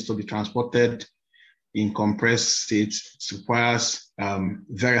hydrogen is to be transported in compressed state, it requires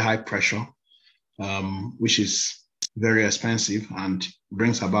very high pressure, which is very expensive and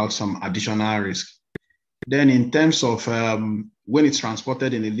brings about some additional risk. Then in terms of when it's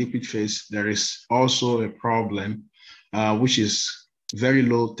transported in a liquid phase, there is also a problem, which is very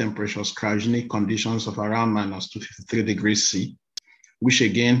low temperatures, cryogenic conditions of around -253 degrees C, which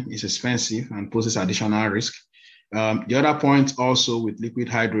again is expensive and poses additional risk. The other point also with liquid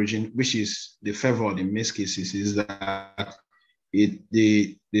hydrogen, which is the favored in most cases, is that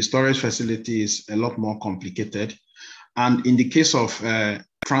the storage facility is a lot more complicated. And in the case of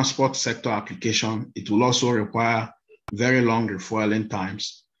transport sector application, it will also require very long refueling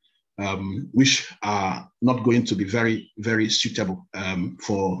times, which are not going to be very, very suitable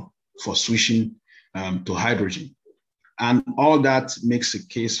for switching to hydrogen. And all that makes a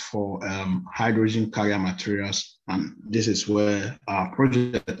case for hydrogen carrier materials. And this is where our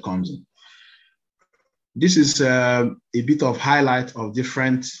project comes in. This is a bit of highlight of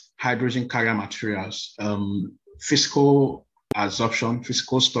different hydrogen carrier materials, physical adsorption,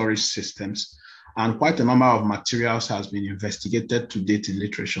 physical storage systems, and quite a number of materials has been investigated to date in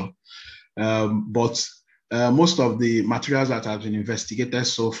literature. But most of the materials that have been investigated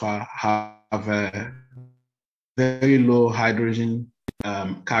so far have very low hydrogen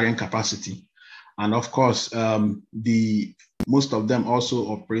carrying capacity. And of course, most of them also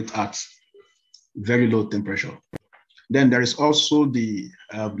operate at very low temperature. Then there is also the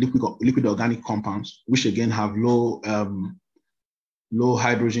liquid organic compounds, which again have low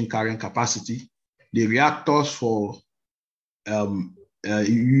hydrogen carrying capacity. The reactors for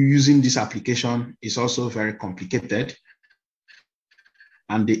using this application is also very complicated.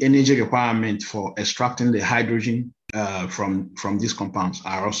 And the energy requirement for extracting the hydrogen from these compounds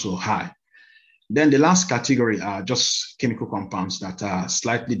are also high. Then the last category are just chemical compounds that are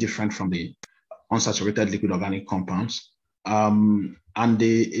slightly different from the unsaturated liquid organic compounds. And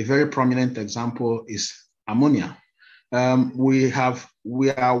a very prominent example is ammonia. We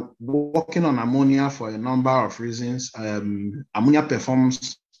are working on ammonia for a number of reasons. Ammonia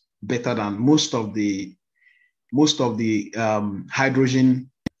performs better than most of the hydrogen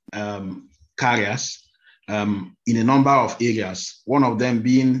carriers in a number of areas. One of them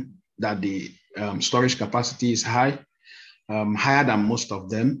being that the storage capacity is high, higher than most of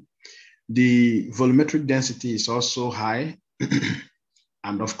them. The volumetric density is also high.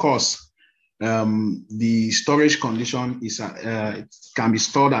 And of course, the storage condition is it can be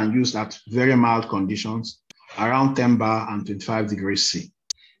stored and used at very mild conditions, around 10 bar and 25 degrees C.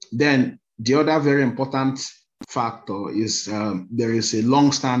 Then the other very important factor is there is a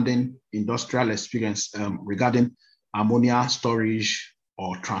long-standing industrial experience regarding ammonia storage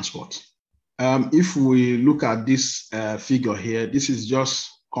or transport. If we look at this figure here, this is just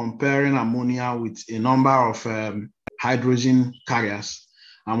comparing ammonia with a number of hydrogen carriers.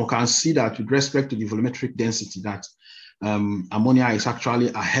 And we can see that with respect to the volumetric density that ammonia is actually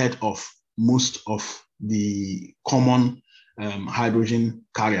ahead of most of the common hydrogen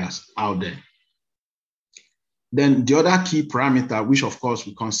carriers out there. Then the other key parameter, which of course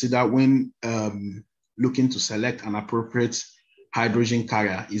we consider when looking to select an appropriate hydrogen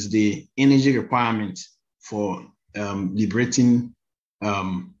carrier, is the energy requirement for liberating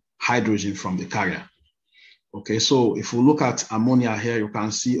hydrogen from the carrier. Okay, so if we look at ammonia here, you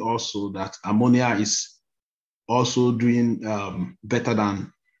can see also that ammonia is also doing better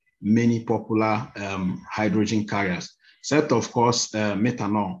than many popular hydrogen carriers, except of course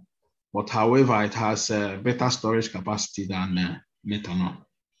methanol. But however, it has better storage capacity than methanol.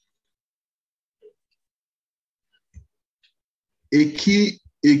 A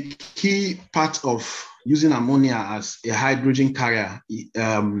key part of using ammonia as a hydrogen carrier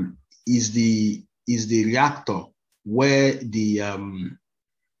is the reactor where the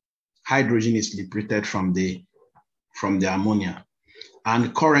hydrogen is liberated from the ammonia.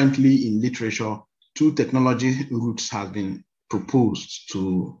 And currently in literature, two technology routes have been proposed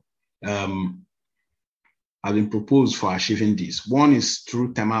for achieving this. One is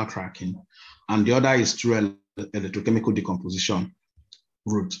through thermal cracking, and the other is through electrochemical decomposition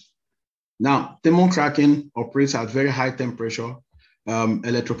route. Now, thermal cracking operates at very high temperature.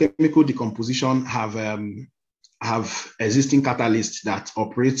 Electrochemical decomposition have existing catalysts that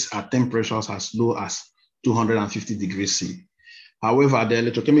operates at temperatures as low as 250 degrees C. However, the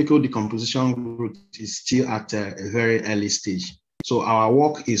electrochemical decomposition route is still at a very early stage. So our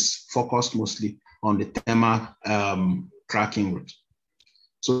work is focused mostly on the thermal cracking route.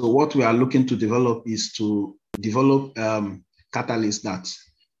 So what we are looking to develop is to develop catalysts that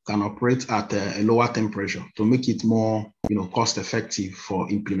can operate at a lower temperature to make it more, cost effective for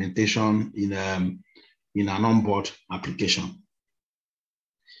implementation in an onboard application.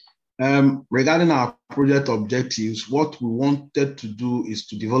 Regarding our project objectives, what we wanted to do is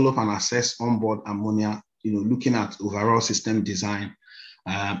to develop and assess onboard ammonia, looking at overall system design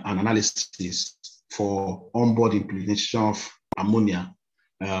and analysis for onboard implementation of ammonia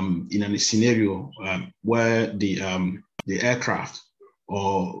in a scenario where the aircraft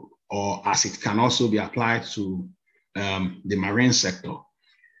or as it can also be applied to the marine sector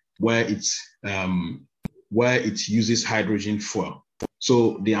where it uses hydrogen fuel.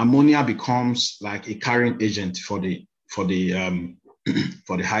 So the ammonia becomes like a carrying agent for the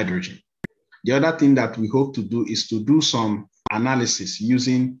hydrogen. The other thing that we hope to do is to do some analysis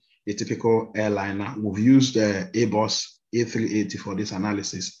using a typical airliner. We've used the Airbus A380 for this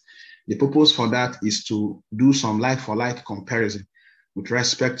analysis. The purpose for that is to do some like-for-like comparison with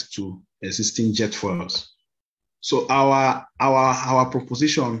respect to existing jet fuels. So our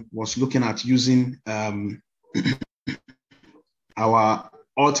proposition was looking at using our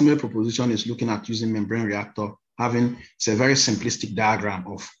ultimate proposition is looking at using membrane reactor. It's a very simplistic diagram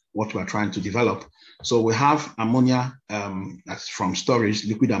of what we're trying to develop. So we have ammonia that's from storage,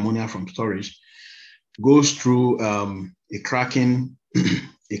 liquid ammonia from storage, goes through a cracking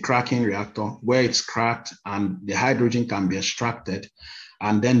reactor where it's cracked and the hydrogen can be extracted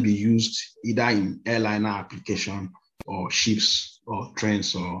and then be used either in airliner application or ships or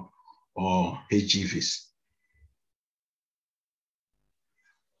trains or HGVs.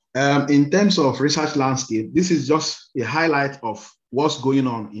 In terms of research landscape, this is just a highlight of what's going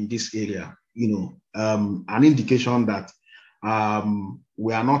on in this area, an indication that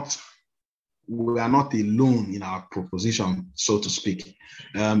we are not alone in our proposition, so to speak.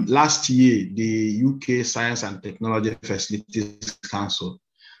 Last year, the UK Science and Technology Facilities Council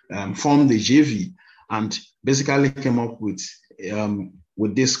formed the JV and basically came up with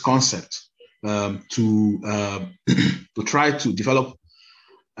this concept to try to develop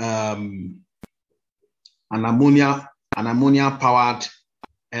an ammonia powered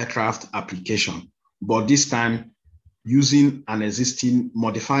aircraft application, but this time using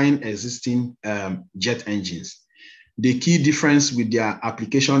modifying existing jet engines. The key difference with their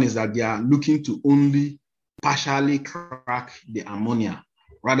application is that they are looking to only partially crack the ammonia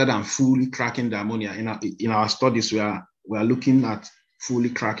rather than fully cracking the ammonia. In our studies, we are looking at fully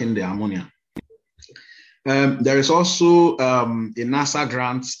cracking the ammonia. There is also a NASA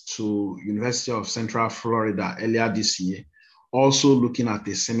grant to University of Central Florida earlier this year, also looking at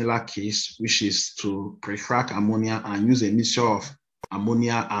a similar case, which is to pre-crack ammonia and use a mixture of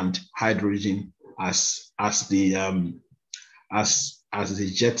ammonia and hydrogen as the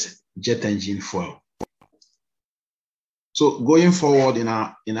jet engine fuel. So going forward in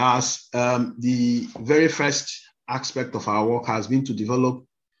ours, the very first aspect of our work has been to develop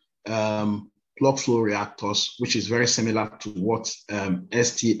plug flow reactors, which is very similar to what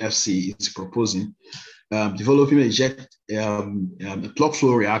STFC is proposing. Developing a plug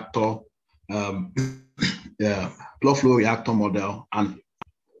flow reactor, plug flow reactor model, and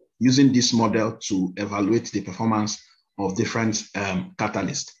using this model to evaluate the performance of different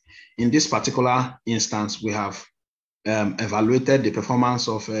catalysts. In this particular instance, we have evaluated the performance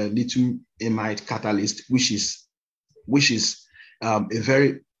of a lithium amide catalyst, which is a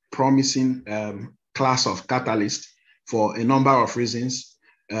very promising class of catalyst for a number of reasons.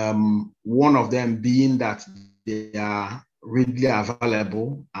 One of them being that they are readily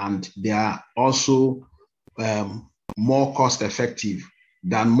available and they are also more cost effective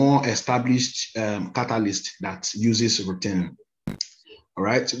than more established catalyst that uses ruthenium. All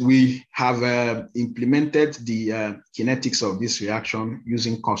right, we have implemented the kinetics of this reaction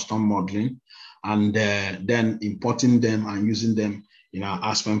using custom modeling, and then importing them and using them in our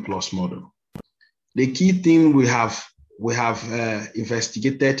Aspen Plus model. The key thing we have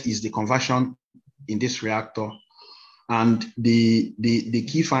investigated is the conversion in this reactor, and the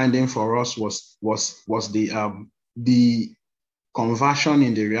key finding for us was the conversion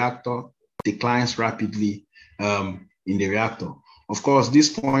in the reactor declines rapidly in the reactor. Of course, this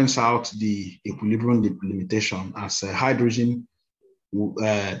points out the equilibrium limitation, as hydrogen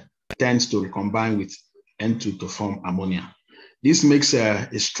tends to recombine with N2 to form ammonia. This makes a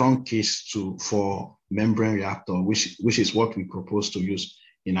strong case for membrane reactor, which is what we propose to use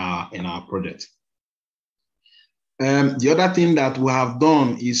in our project. The other thing that we have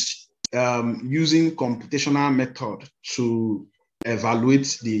done is using computational method to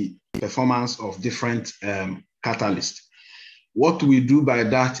evaluate the performance of different catalysts. What we do by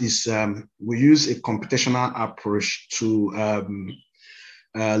that is we use a computational approach to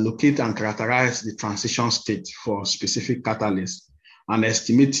locate and characterize the transition state for specific catalysts and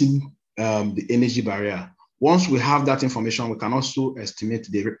estimating the energy barrier. Once we have that information, we can also estimate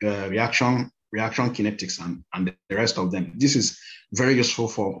the reaction kinetics and the rest of them. This is very useful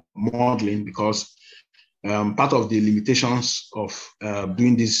for modeling because part of the limitations of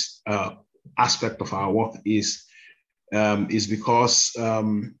doing this aspect of our work is because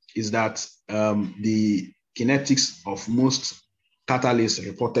the kinetics of most catalysts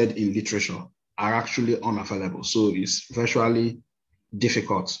reported in literature are actually unavailable. So it's virtually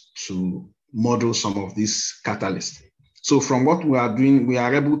difficult to model some of these catalysts. So from what we are doing, we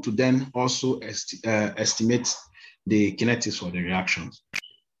are able to then also estimate the kinetics for the reactions.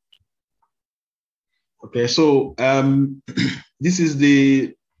 Okay, so this is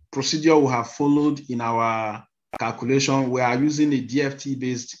the procedure we have followed in our calculation. We are using a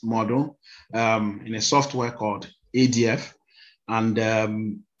DFT-based model in a software called ADF.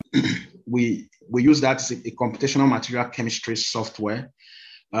 And we use that as a computational material chemistry software.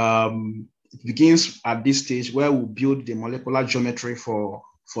 It begins at this stage where we build the molecular geometry for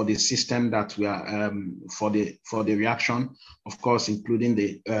the system that we are for the reaction, of course, including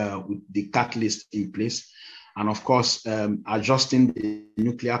the catalyst in place, and of course adjusting the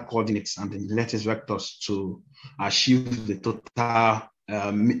nuclear coordinates and the lattice vectors to achieve the total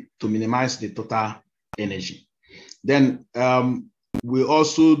to minimize the total energy. Then we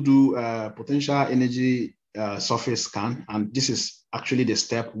also do potential energy surface scan, and this is actually the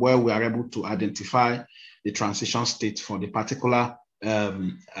step where we are able to identify the transition state for the particular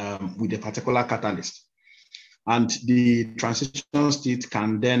with the particular catalyst. And the transition state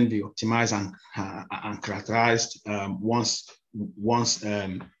can then be optimized and characterized once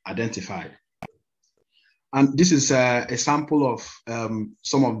identified. And this is a sample of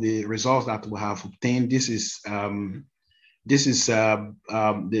some of the results that we have obtained. This is the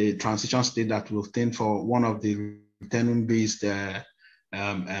transition state that we obtained for one of the ruthenium-based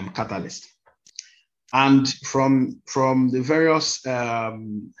catalysts. And from the various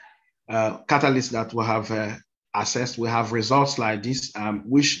catalysts that we have assessed, we have results like this,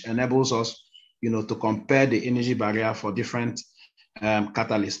 which enables us, to compare the energy barrier for different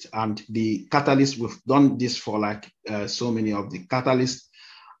catalysts. And the catalysts, we've done this for like so many of the catalysts.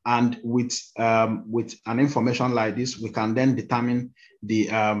 And with an information like this, we can then determine the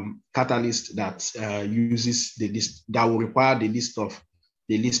catalyst that uses the list, that will require the least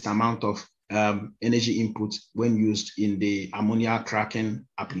amount of energy input when used in the ammonia cracking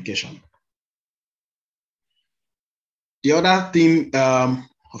application. The other thing,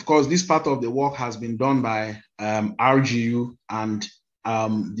 of course, this part of the work has been done by RGU, and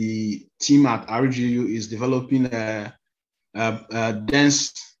the team at RGU is developing a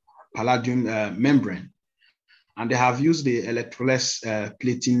dense palladium membrane, and they have used the electroless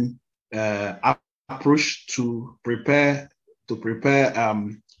plating approach to prepare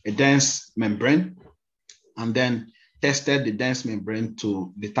a dense membrane, and then tested the dense membrane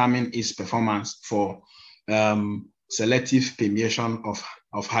to determine its performance for selective permeation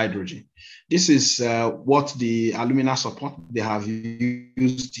of hydrogen. This is what the alumina support they have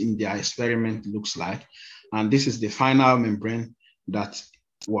used in their experiment looks like, and this is the final membrane that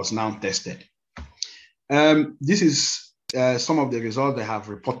was now tested. This is some of the results they have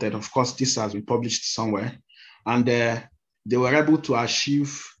reported. Of course, this has been published somewhere, and they were able to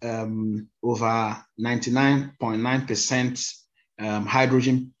achieve over 99.9%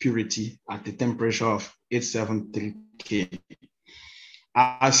 hydrogen purity at the temperature of 873 K.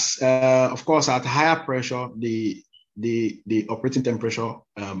 As of course, at higher pressure, the operating temperature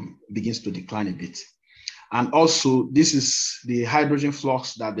begins to decline a bit. And also, this is the hydrogen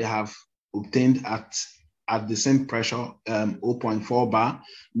flux that they have obtained at the same pressure, 0.4 bar,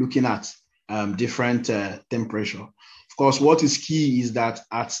 looking at different temperature. Of course, what is key is that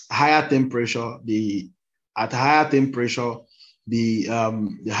at higher temperature, the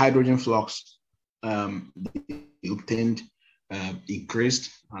hydrogen flux obtained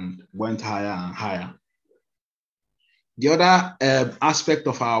increased and went higher and higher. The other aspect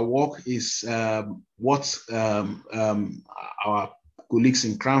of our work is what our colleagues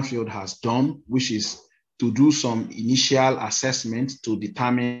in Cranfield has done, which is to do some initial assessment to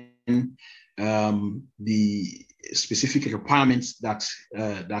determine the specific requirements that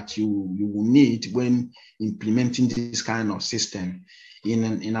you will need when implementing this kind of system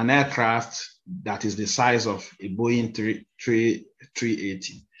in an aircraft that is the size of a Boeing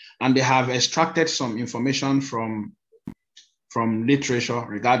 380. And they have extracted some information from literature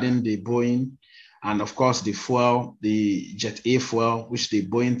regarding the Boeing and of course the fuel, the Jet A fuel, which the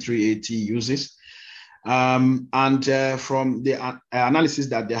Boeing 380 uses. From the analysis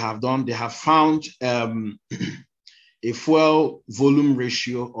that they have done, they have found a fuel volume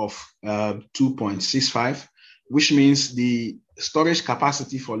ratio of 2.65, which means the storage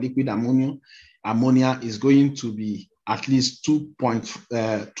capacity for liquid ammonia is going to be at least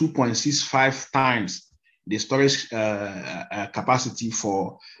 2.65 times the storage capacity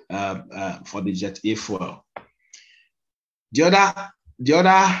for the Jet A fuel. The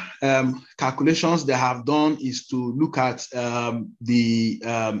other calculations they have done is to look at the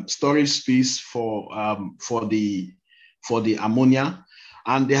storage space for the ammonia,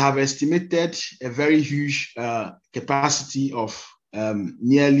 and they have estimated a very huge capacity of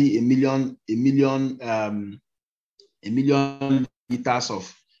nearly a million liters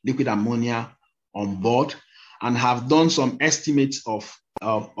of liquid ammonia on board, and have done some estimates of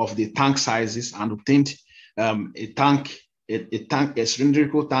the tank sizes and obtained a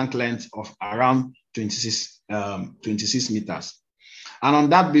cylindrical tank length of around 26 meters. And on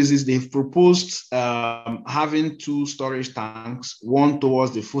that basis, they've proposed having two storage tanks, one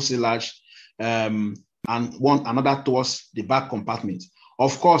towards the fuselage and another towards the back compartment.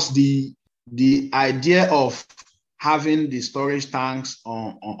 Of course, the idea of having the storage tanks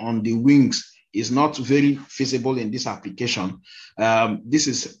on the wings is not very feasible in this application. This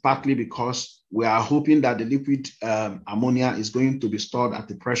is partly because we are hoping that the liquid ammonia is going to be stored at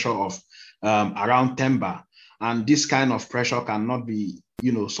the pressure of around 10 bar. And this kind of pressure cannot be,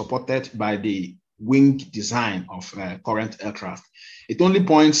 supported by the wing design of current aircraft. It only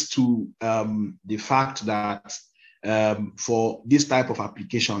points to the fact that for this type of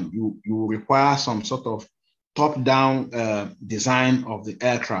application, you require some sort of top-down design of the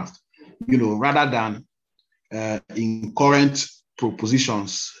aircraft, rather than in current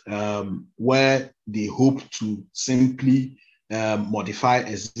propositions where they hope to simply modify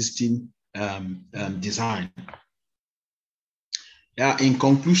existing design. In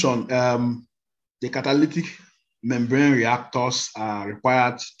conclusion, the catalytic membrane reactors are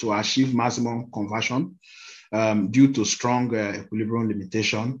required to achieve maximum conversion due to strong equilibrium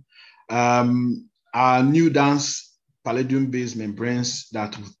limitation. Our new dense palladium-based membranes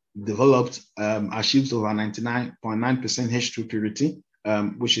that developed achieves over 99.9% H2 purity,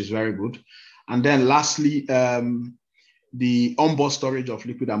 which is very good. And then lastly, the onboard storage of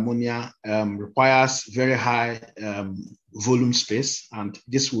liquid ammonia requires very high volume space, and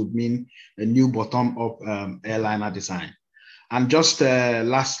this would mean a new bottom-up airliner design. And just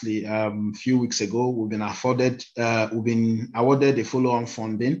lastly, a few weeks ago, we've been awarded a follow-on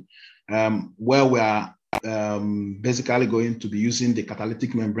funding where we are basically going to be using the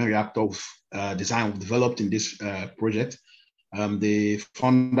catalytic membrane reactor design developed in this project. The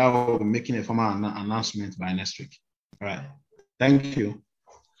funder will be making a formal announcement by next week. All right. Thank you.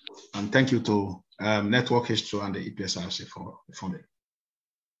 And thank you to Network H2 and the EPSRC for the funding.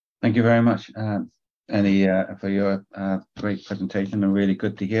 Thank you very much, Eni, for your great presentation, and really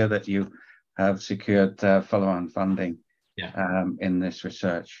good to hear that you have secured follow-on funding in this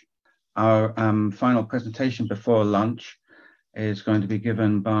research. Our final presentation before lunch is going to be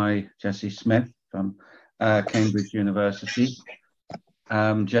given by Jessie Smith from Cambridge University.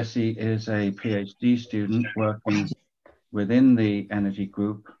 Jessie is a PhD student working within the energy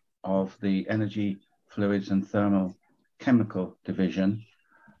group of the Energy, Fluids and Thermal Chemical Division.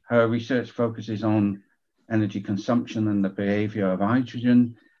 Her research focuses on energy consumption and the behavior of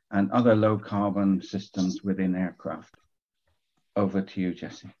hydrogen and other low carbon systems within aircraft. Over to you,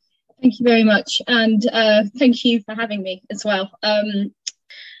 Jessie. Thank you very much, and thank you for having me as well.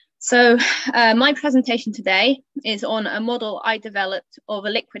 So my presentation today is on a model I developed of a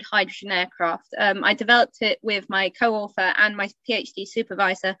liquid hydrogen aircraft. I developed it with my co-author and my PhD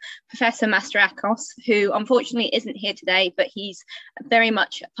supervisor, Professor Masterakos, who unfortunately isn't here today, but he's very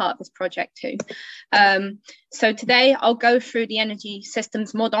much a part of this project too. So today I'll go through the energy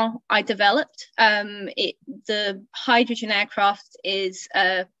systems model I developed. The hydrogen aircraft is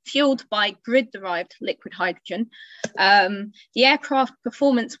fueled by grid-derived liquid hydrogen. The aircraft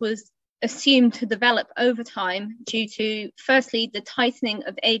performance was assumed to develop over time due to, firstly, the tightening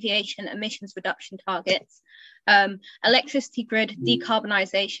of aviation emissions reduction targets, electricity grid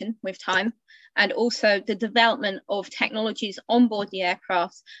decarbonisation with time, and also the development of technologies on board the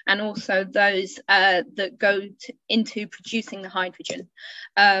aircraft, and also those that go into producing the hydrogen.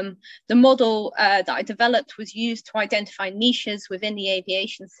 The model that I developed was used to identify niches within the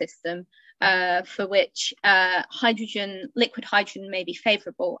aviation system for which liquid hydrogen may be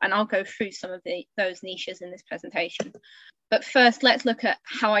favourable, and I'll go through some of those niches in this presentation. But first, let's look at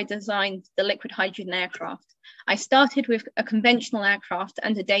how I designed the liquid hydrogen aircraft. I started with a conventional aircraft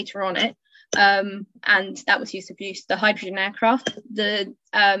and the data on it, and that was used to produce the hydrogen aircraft. The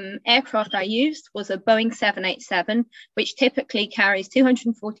aircraft I used was a Boeing 787, which typically carries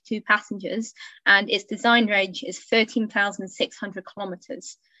 242 passengers, and its design range is 13,600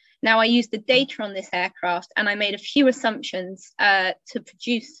 kilometres. Now, I used the data on this aircraft and I made a few assumptions to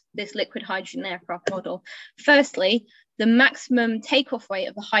produce this liquid hydrogen aircraft model. Firstly, the maximum takeoff weight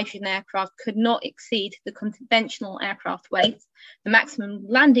of the hydrogen aircraft could not exceed the conventional aircraft weight. The maximum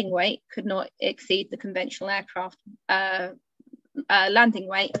landing weight could not exceed the conventional aircraft landing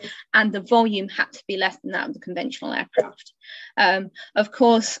weight, and the volume had to be less than that of the conventional aircraft. Of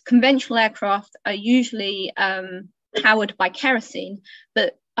course, conventional aircraft are usually powered by kerosene,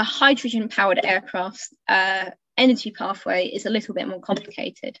 but a hydrogen-powered aircraft's energy pathway is a little bit more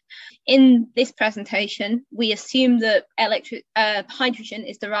complicated. In this presentation, we assume that hydrogen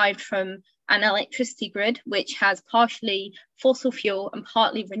is derived from an electricity grid, which has partially fossil fuel and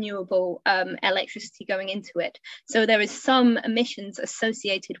partly renewable electricity going into it. So there is some emissions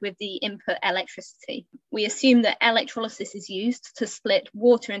associated with the input electricity. We assume that electrolysis is used to split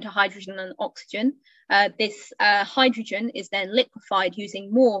water into hydrogen and oxygen. This hydrogen is then liquefied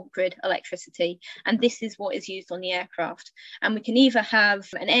using more grid electricity, and this is what is used on the aircraft. And we can either have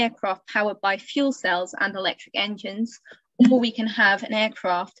an aircraft powered by fuel cells and electric engines, or we can have an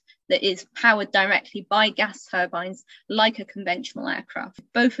aircraft that is powered directly by gas turbines like a conventional aircraft.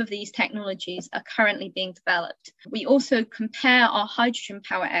 Both of these technologies are currently being developed. We also compare our hydrogen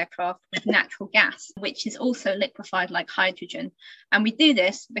power aircraft with natural gas, which is also liquefied like hydrogen. And we do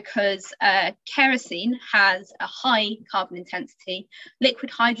this because kerosene has a high carbon intensity, liquid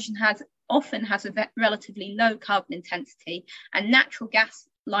hydrogen often has a relatively low carbon intensity, and natural gas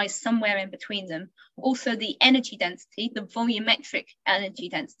lies somewhere in between them. Also, the energy density, the volumetric energy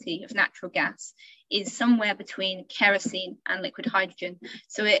density of natural gas is somewhere between kerosene and liquid hydrogen.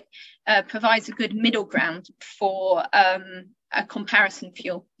 So it provides a good middle ground for a comparison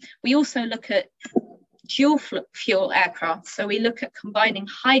fuel. We also look at dual fuel aircraft. So we look at combining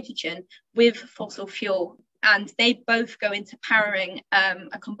hydrogen with fossil fuel, and they both go into powering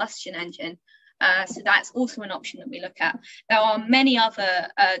a combustion engine. So that's also an option that we look at. There are many other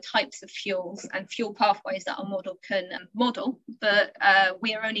types of fuels and fuel pathways that our model can model, but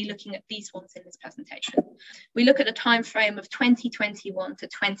we are only looking at these ones in this presentation. We look at a time frame of 2021 to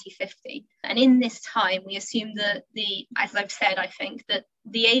 2050. And in this time, we assume that as I've said, I think that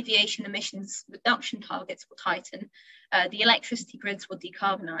the aviation emissions reduction targets will tighten, the electricity grids will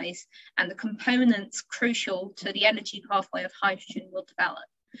decarbonise, and the components crucial to the energy pathway of hydrogen will develop.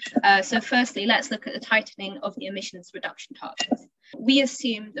 So firstly, let's look at the tightening of the emissions reduction targets. We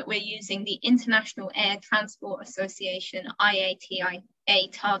assume that we're using the International Air Transport Association IATA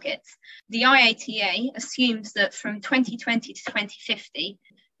targets. The IATA assumes that from 2020 to 2050,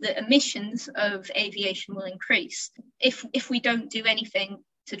 the emissions of aviation will increase if we don't do anything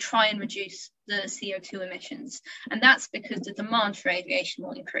to try and reduce the CO2 emissions. And that's because the demand for aviation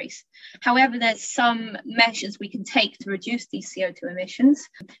will increase. However, there's some measures we can take to reduce these CO2 emissions.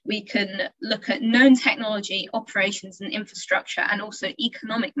 We can look at known technology, operations and infrastructure, and also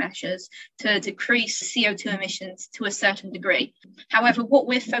economic measures to decrease CO2 emissions to a certain degree. However, what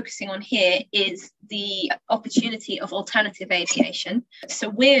we're focusing on here is the opportunity of alternative aviation. So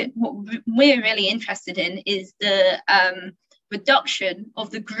what we're really interested in is the reduction of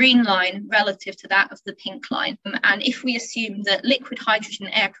the green line relative to that of the pink line. And if we assume that liquid hydrogen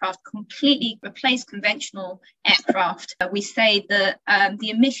aircraft completely replace conventional aircraft, we say that the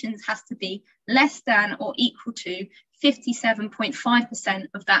emissions has to be less than or equal to 57.5%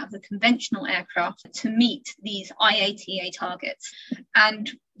 of that of the conventional aircraft to meet these IATA targets. And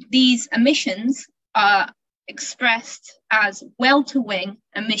these emissions are expressed as well-to-wing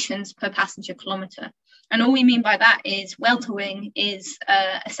emissions per passenger kilometre. And all we mean by that is well-to-wing is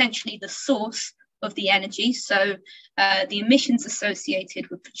essentially the source of the energy, so the emissions associated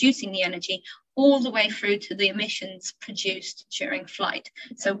with producing the energy, all the way through to the emissions produced during flight.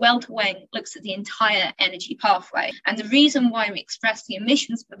 So well-to-wing looks at the entire energy pathway. And the reason why we express the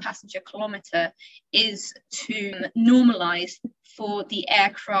emissions per passenger kilometre is to normalise for the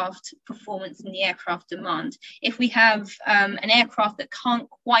aircraft performance and the aircraft demand. If we have an aircraft that can't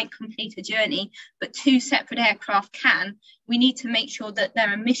quite complete a journey, but two separate aircraft can, we need to make sure that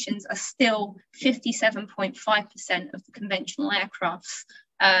their emissions are still 57.5% of the conventional aircraft's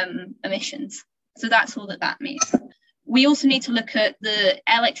emissions. So that's all that means. We also need to look at the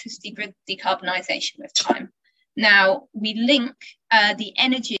electricity grid decarbonisation with time. Now, we link the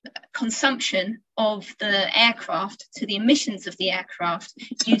energy consumption of the aircraft to the emissions of the aircraft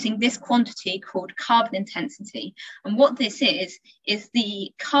using this quantity called carbon intensity. And what this is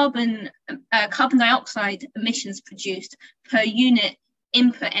the carbon dioxide emissions produced per unit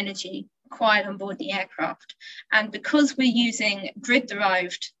input energy required on board the aircraft. And because we're using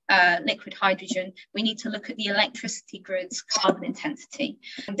grid-derived liquid hydrogen, we need to look at the electricity grid's carbon intensity.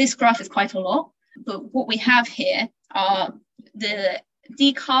 And this graph is quite a lot, but what we have here are the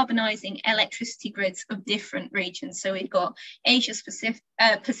decarbonising electricity grids of different regions. So we've got Asia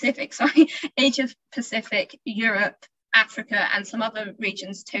Pacific, Europe, Africa, and some other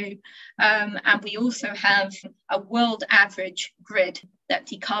regions too. And we also have a world average grid that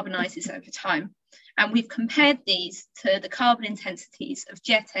decarbonises over time. And we've compared these to the carbon intensities of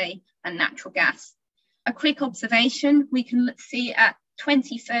Jet A and natural gas. A quick observation, we can see at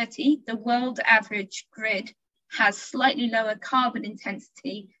 2030, the world average grid has slightly lower carbon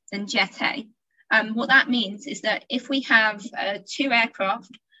intensity than Jet A. What that means is that if we have two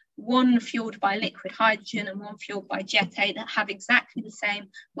aircraft, one fueled by liquid hydrogen and one fueled by Jet A that have exactly the same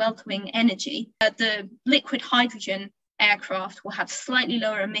well-to-wing energy, the liquid hydrogen aircraft will have slightly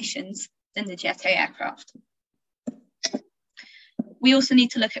lower emissions than the Jet A aircraft. We also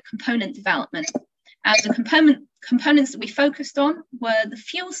need to look at component development. The components that we focused on were the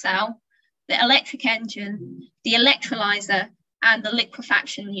fuel cell, the electric engine, the electrolyzer, and the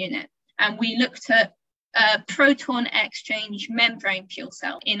liquefaction unit. And we looked at proton exchange membrane fuel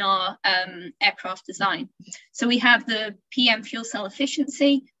cell in our aircraft design. So we have the PM fuel cell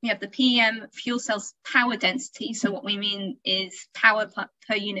efficiency, we have the PM fuel cell's power density, so what we mean is power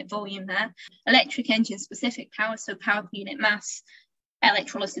per unit volume there, electric engine specific power, so power per unit mass,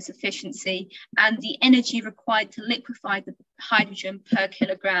 electrolysis efficiency, and the energy required to liquefy the hydrogen per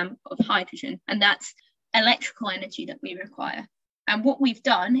kilogram of hydrogen, and that's electrical energy that we require. And what we've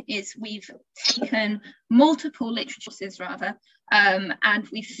done is we've taken multiple literature sources and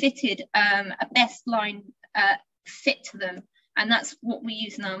we've fitted a best line fit to them. And that's what we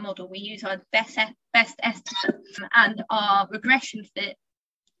use in our model. We use our best estimate, and our regression fit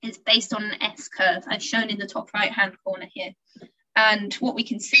is based on an S-curve as shown in the top right-hand corner here. And what we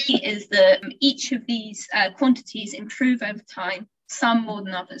can see is that each of these quantities improve over time, some more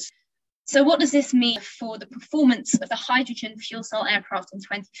than others. So what does this mean for the performance of the hydrogen fuel cell aircraft in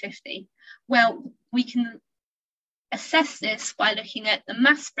 2050? Well, we can assess this by looking at the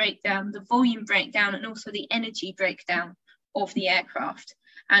mass breakdown, the volume breakdown, and also the energy breakdown of the aircraft.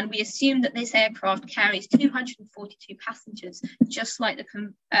 And we assume that this aircraft carries 242 passengers, just like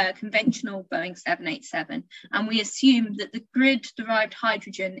the conventional Boeing 787. And we assume that the grid-derived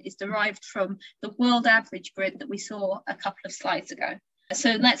hydrogen is derived from the world average grid that we saw a couple of slides ago.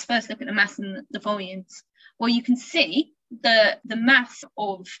 So let's first look at the mass and the volumes. Well, you can see the mass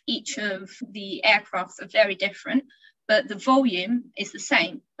of each of the aircrafts are very different, but the volume is the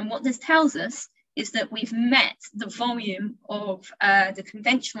same. And what this tells us is that we've met the volume of the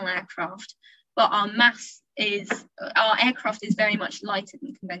conventional aircraft, but our aircraft is very much lighter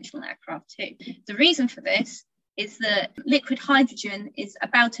than conventional aircraft too. The reason for this is that liquid hydrogen is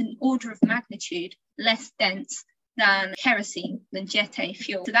about an order of magnitude less dense than kerosene, than Jet A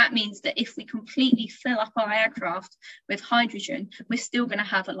fuel. So that means that if we completely fill up our aircraft with hydrogen, we're still going to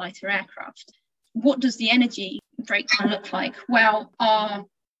have a lighter aircraft. What does the energy breakdown look like? Well, our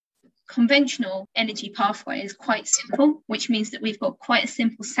conventional energy pathway is quite simple, which means that we've got quite a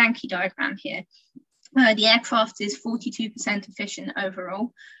simple Sankey diagram here. The aircraft is 42% efficient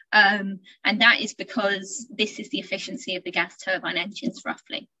overall, and that is because this is the efficiency of the gas turbine engines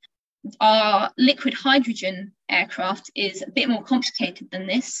roughly. Our liquid hydrogen aircraft is a bit more complicated than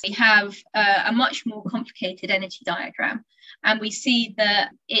this. We have a much more complicated energy diagram, and we see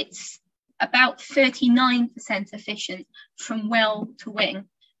that it's about 39% efficient from well to wing.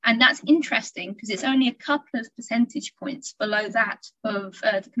 And that's interesting because it's only a couple of percentage points below that of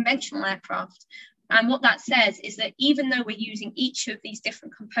the conventional aircraft. And what that says is that even though we're using each of these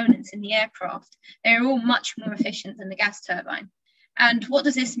different components in the aircraft, they're all much more efficient than the gas turbine. And what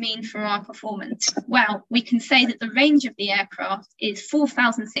does this mean for our performance? Well, we can say that the range of the aircraft is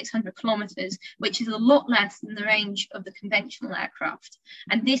 4,600 kilometers, which is a lot less than the range of the conventional aircraft.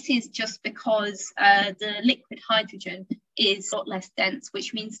 And this is just because the liquid hydrogen is a lot less dense,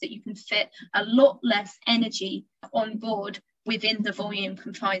 which means that you can fit a lot less energy on board within the volume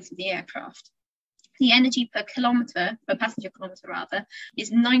comprised of the aircraft. The energy per passenger kilometer rather,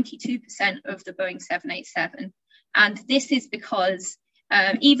 is 92% of the Boeing 787. And this is because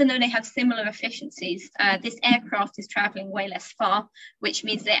even though they have similar efficiencies, this aircraft is traveling way less far, which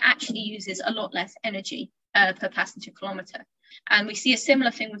means it actually uses a lot less energy per passenger kilometer. And we see a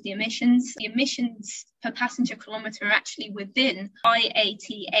similar thing with the emissions. The emissions per passenger kilometer are actually within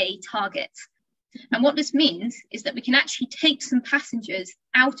IATA targets. And what this means is that we can actually take some passengers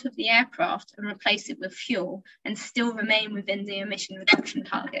out of the aircraft and replace it with fuel and still remain within the emission reduction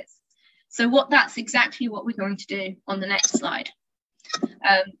targets. So that's exactly what we're going to do on the next slide.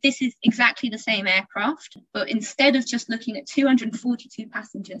 This is exactly the same aircraft, but instead of just looking at 242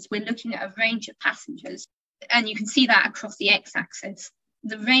 passengers, we're looking at a range of passengers. And you can see that across the x-axis.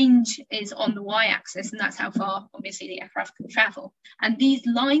 The range is on the y-axis, and that's how far, obviously, the aircraft can travel. And these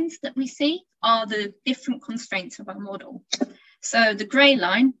lines that we see are the different constraints of our model. So the grey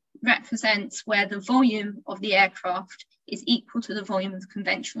line represents where the volume of the aircraft is equal to the volume of the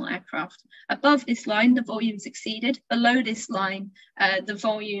conventional aircraft. Above this line, the volume is exceeded. Below this line, the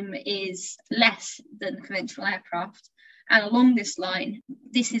volume is less than the conventional aircraft. And along this line,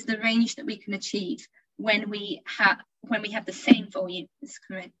 this is the range that we can achieve when we have the same volume as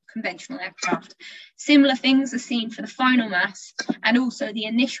conventional aircraft. Similar things are seen for the final mass and also the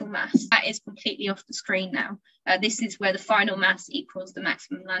initial mass. That is completely off the screen now. This is where the final mass equals the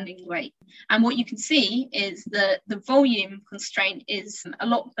maximum landing weight. And what you can see is that the volume constraint is a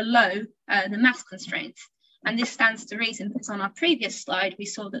lot below the mass constraints. And this stands to reason because on our previous slide, we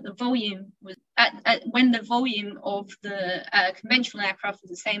saw that the volume was when the volume of the conventional aircraft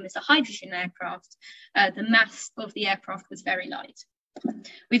was the same as the hydrogen aircraft, the mass of the aircraft was very light.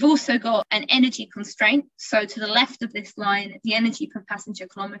 We've also got an energy constraint. So to the left of this line, the energy per passenger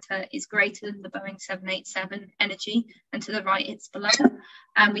kilometre is greater than the Boeing 787 energy, and to the right, it's below.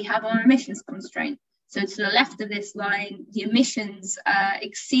 And we have our emissions constraint. So to the left of this line, the emissions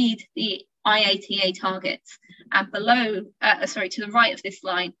exceed the IATA targets, and below, to the right of this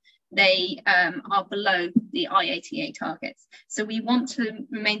line, they are below the IATA targets. So we want to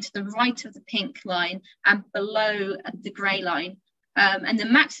remain to the right of the pink line and below the grey line. And the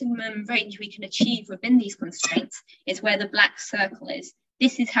maximum range we can achieve within these constraints is where the black circle is.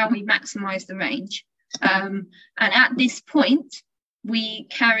 This is how we maximize the range. And at this point, we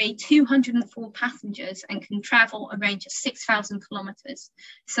carry 204 passengers and can travel a range of 6,000 kilometers.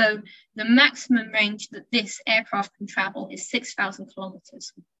 So the maximum range that this aircraft can travel is 6,000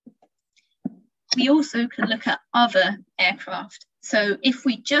 kilometers. We also can look at other aircraft. So if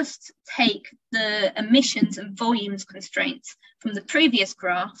we just take the emissions and volumes constraints from the previous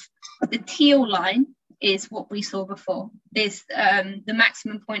graph, the teal line is what we saw before. This, the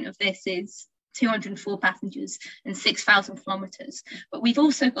maximum point of this is 204 passengers and 6,000 kilometers. But we've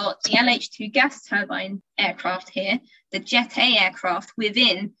also got the LH2 gas turbine aircraft here, the Jet A aircraft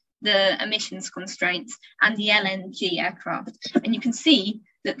within the emissions constraints, and the LNG aircraft. And you can see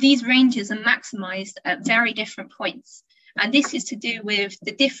that these ranges are maximized at very different points. And this is to do with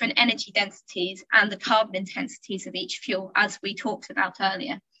the different energy densities and the carbon intensities of each fuel, as we talked about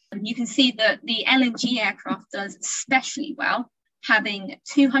earlier. And you can see that the LNG aircraft does especially well, having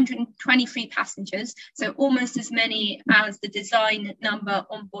 223 passengers, so almost as many as the design number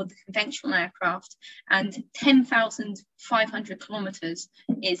on board the conventional aircraft, and 10,500 kilometers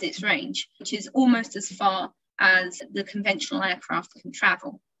is its range, which is almost as far as the conventional aircraft can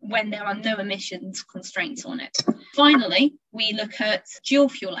travel when there are no emissions constraints on it. Finally, we look at dual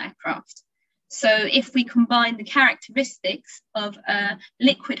fuel aircraft. So if we combine the characteristics of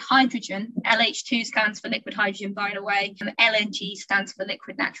liquid hydrogen, LH2 stands for liquid hydrogen, by the way, and LNG stands for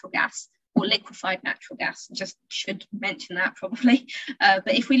liquid natural gas or liquefied natural gas, just should mention that probably.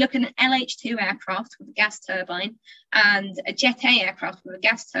 But if we look at an LH2 aircraft with a gas turbine and a Jet A aircraft with a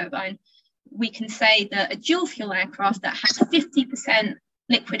gas turbine, we can say that a dual fuel aircraft that has 50%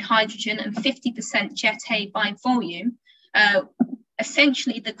 liquid hydrogen and 50% Jet A by volume,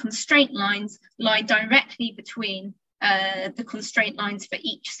 essentially the constraint lines lie directly between the constraint lines for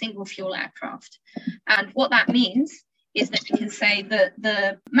each single fuel aircraft. And what that means is that we can say that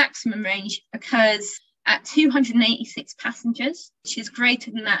the maximum range occurs at 286 passengers, which is greater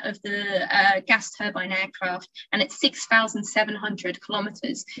than that of the gas turbine aircraft, and it's 6,700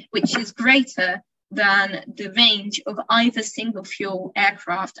 kilometers, which is greater than the range of either single fuel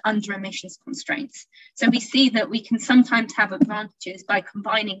aircraft under emissions constraints. So we see that we can sometimes have advantages by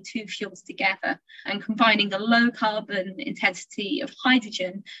combining two fuels together and combining the low carbon intensity of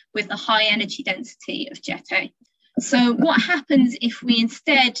hydrogen with the high energy density of Jet A. So what happens if we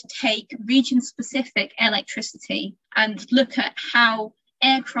instead take region-specific electricity and look at how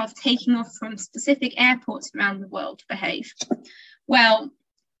aircraft taking off from specific airports around the world behave? Well,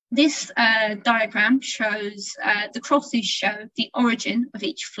 this diagram shows, the crosses show the origin of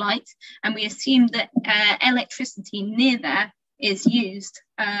each flight, and we assume that electricity near there is used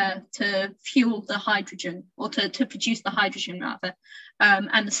to fuel the hydrogen, or to produce the hydrogen rather.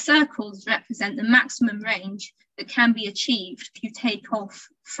 And the circles represent the maximum range that can be achieved if you take off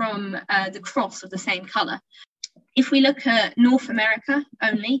from the cross of the same colour. If we look at North America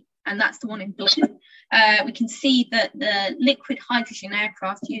only, and that's the one in blue, we can see that the liquid hydrogen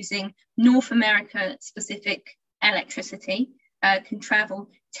aircraft using North America specific electricity can travel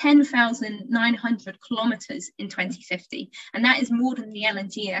 10,900 kilometers in 2050. And that is more than the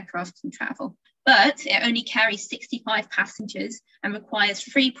LNG aircraft can travel. But it only carries 65 passengers and requires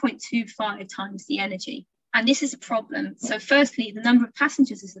 3.25 times the energy. And this is a problem. So firstly, the number of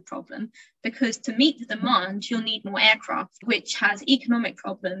passengers is the problem, because to meet the demand, you'll need more aircraft, which has economic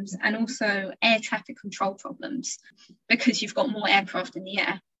problems and also air traffic control problems, because you've got more aircraft in the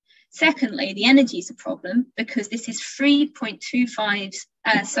air. Secondly, the energy is a problem, because this is 3.25.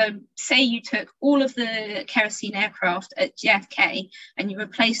 So say you took all of the kerosene aircraft at JFK and you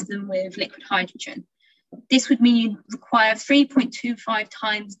replaced them with liquid hydrogen. This would mean you require 3.25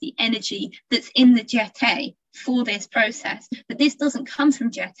 times the energy that's in the Jet A for this process. But this doesn't come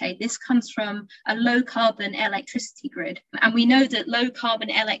from Jet A, this comes from a low carbon electricity grid. And we know that low carbon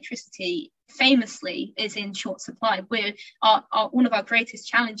electricity famously is in short supply. One of our greatest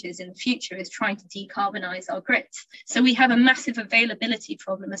challenges in the future is trying to decarbonize our grids. So we have a massive availability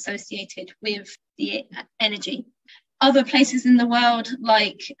problem associated with the energy. Other places in the world,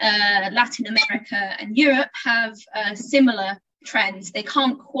 like Latin America and Europe, have similar trends. They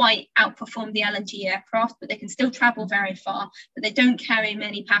can't quite outperform the LNG aircraft, but they can still travel very far, but they don't carry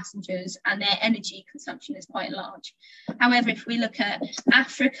many passengers and their energy consumption is quite large. However, if we look at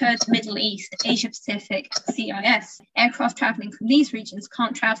Africa, the Middle East, Asia Pacific, CIS, aircraft traveling from these regions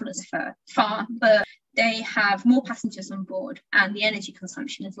can't travel as far, but they have more passengers on board and the energy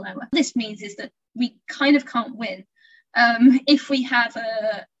consumption is lower. What this means is that we kind of can't win. If we have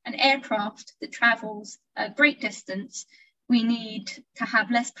an aircraft that travels a great distance, we need to have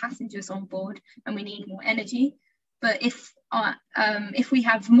less passengers on board and we need more energy. But if we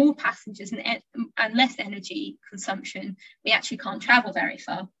have more passengers and less energy consumption, we actually can't travel very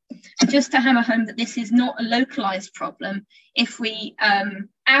far. Just to hammer home that this is not a localized problem, if we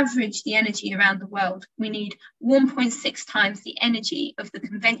average the energy around the world, we need 1.6 times the energy of the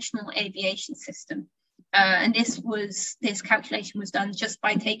conventional aviation system. And this calculation was done just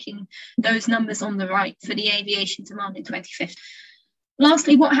by taking those numbers on the right for the aviation demand in 2050.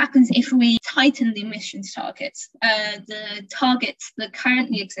 Lastly, what happens if we tighten the emissions targets? The targets that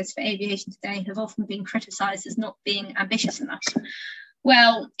currently exist for aviation today have often been criticised as not being ambitious enough.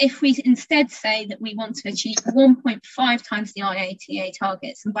 Well, if we instead say that we want to achieve 1.5 times the IATA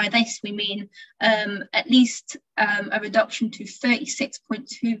targets, and by this we mean at least a reduction to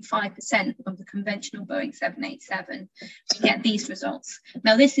 36.25% of the conventional Boeing 787, we get these results.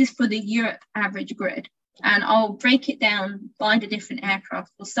 Now, this is for the Europe average grid, and I'll break it down by the different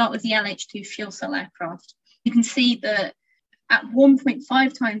aircraft. We'll start with the LH2 fuel cell aircraft. You can see that at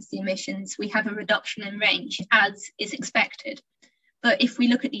 1.5 times the emissions, we have a reduction in range, as is expected. But if we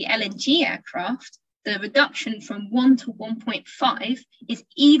look at the LNG aircraft, the reduction from 1 to 1.5 is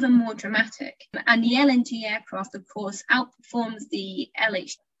even more dramatic. And the LNG aircraft, of course, outperforms the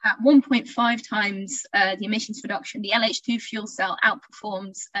LH. At 1.5 times the emissions reduction, the LH2 fuel cell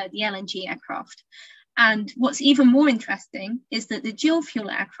outperforms the LNG aircraft. And what's even more interesting is that the dual fuel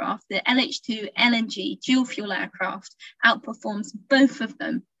aircraft, the LH2 LNG dual fuel aircraft, outperforms both of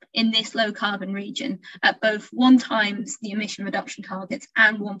them in this low carbon region at both 1 times the emission reduction targets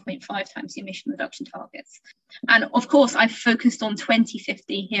and 1.5 times the emission reduction targets. And of course, I've focused on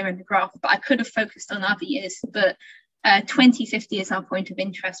 2050 here in the graph, but I could have focused on other years. But 2050 is our point of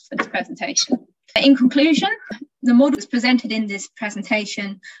interest for this presentation. In conclusion, the model that's presented in this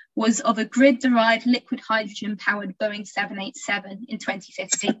presentation was of a grid-derived liquid hydrogen-powered Boeing 787 in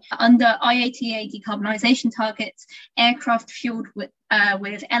 2050. Under IATA decarbonisation targets, aircraft fueled with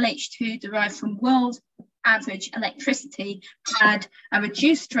LH2 derived from world average electricity had a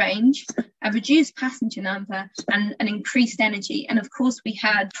reduced range, a reduced passenger number, and an increased energy. And of course, we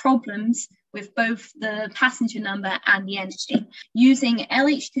had problems with both the passenger number and the energy. Using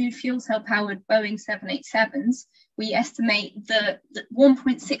LH2 fuel cell powered Boeing 787s, we estimate that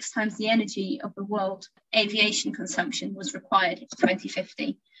 1.6 times the energy of the world aviation consumption was required in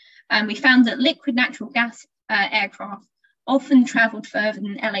 2050. And we found that liquid natural gas aircraft often traveled further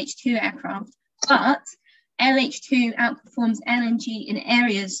than LH2 aircraft, but LH2 outperforms LNG in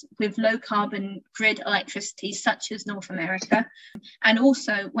areas with low carbon grid electricity, such as North America, and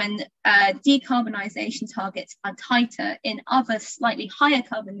also when decarbonisation targets are tighter in other slightly higher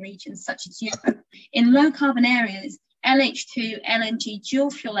carbon regions, such as Europe. In low carbon areas, LH2 LNG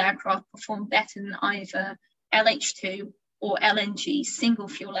dual fuel aircraft perform better than either LH2 or LNG single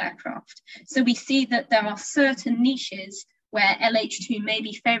fuel aircraft. So we see that there are certain niches where LH2 may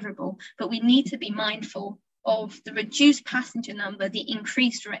be favourable, but we need to be mindful of the reduced passenger number, the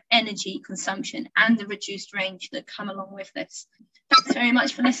increased energy consumption, and the reduced range that come along with this. Thanks very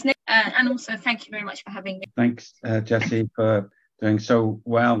much for listening, and also thank you very much for having me. Thanks, Jessie, for doing so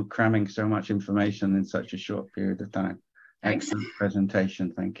well, cramming so much information in such a short period of time. Thanks. Excellent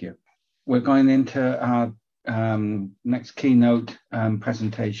presentation, thank you. We're going into our next keynote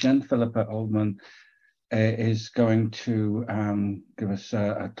presentation. Philippa Oldham is going to give us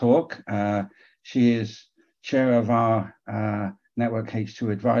a talk. She is chair of our Network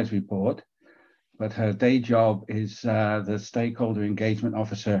H2 Advisory Board, but her day job is the Stakeholder Engagement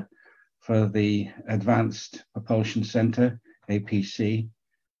Officer for the Advanced Propulsion Center, APC,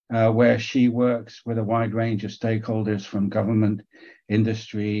 where she works with a wide range of stakeholders from government,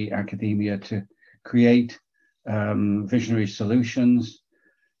 industry, academia to create visionary solutions,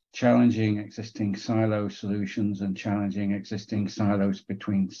 challenging existing silo solutions and challenging existing silos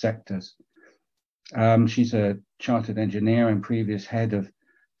between sectors. She's a chartered engineer and previous head of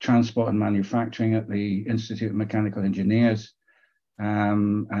transport and manufacturing at the Institute of Mechanical Engineers.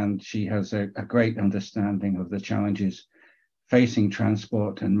 And she has a great understanding of the challenges facing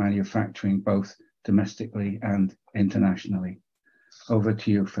transport and manufacturing, both domestically and internationally. Over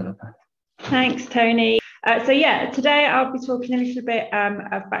to you, Philippa. Thanks, Tony. Today I'll be talking a little bit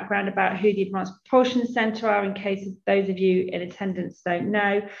of background about who the Advanced Propulsion Centre are, in case those of you in attendance don't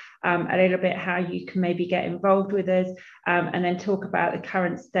know, a little bit how you can maybe get involved with us, and then talk about the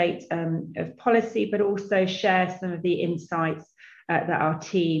current state of policy, but also share some of the insights that our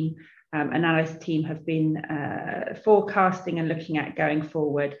team, analyst team, have been forecasting and looking at going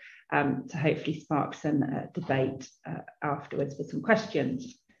forward, to hopefully spark some debate afterwards with some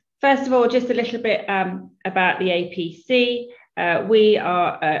questions. First of all, just a little bit about the APC. We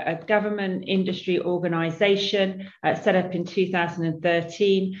are a government industry organisation set up in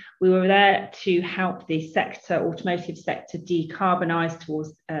 2013. We were there to help the sector, automotive sector, decarbonise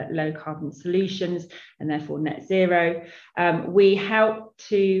towards low carbon solutions and therefore net zero. We help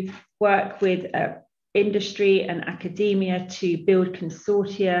to work with industry and academia to build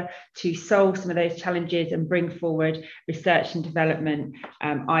consortia to solve some of those challenges and bring forward research and development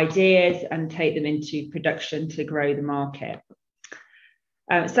ideas and take them into production to grow the market.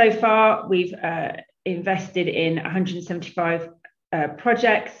 So far, we've invested in 175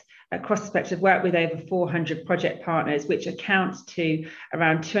 projects across the spectrum of work with over 400 project partners, which accounts to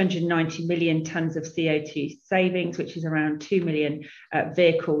around 290 million tonnes of CO2 savings, which is around 2 million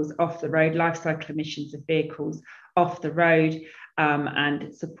vehicles off the road, life cycle emissions of vehicles off the road,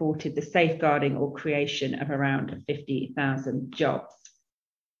 and supported the safeguarding or creation of around 50,000 jobs.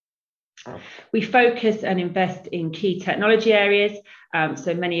 We focus and invest in key technology areas.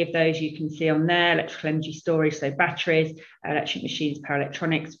 So many of those you can see on there: electrical energy storage, so batteries, electric machines, power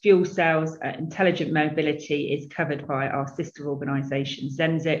electronics, fuel cells, intelligent mobility is covered by our sister organisation,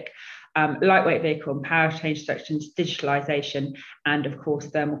 Zenzik, lightweight vehicle and powertrain instructions, digitalisation, and of course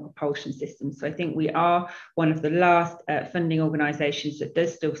thermal propulsion systems. So I think we are one of the last funding organisations that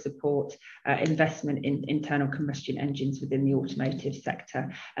does still support investment in internal combustion engines within the automotive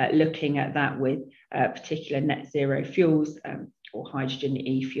sector, looking at that with particular net zero fuels or hydrogen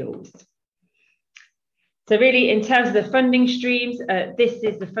e-fuels. So really, in terms of the funding streams, this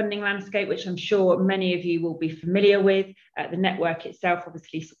is the funding landscape, which I'm sure many of you will be familiar with. The network itself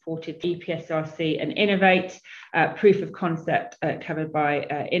obviously supported EPSRC and Innovate, proof of concept covered by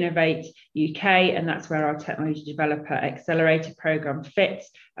Innovate UK, and that's where our Technology Developer Accelerator Programme fits,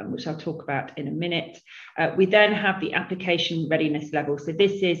 which I'll talk about in a minute. We then have the application readiness level. So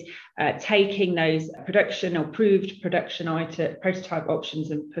this is taking those production or proved production prototype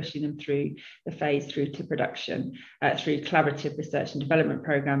options and pushing them through the phase through to production through collaborative research and development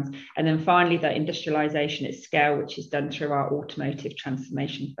programs. And then finally, the industrialization at scale, which is done through our Automotive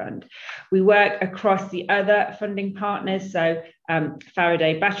Transformation Fund. We work across the other funding partners, so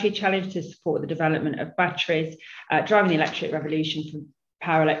Faraday Battery Challenge to support the development of batteries, driving the electric revolution from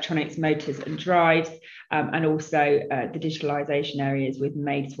power electronics, motors and drives, and also the digitalisation areas with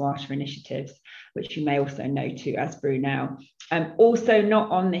Made Smarter initiatives, which you may also know too as Brunel. Also not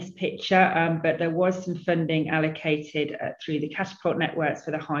on this picture, but there was some funding allocated through the Catapult networks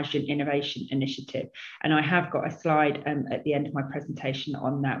for the Hydrogen Innovation Initiative. And I have got a slide at the end of my presentation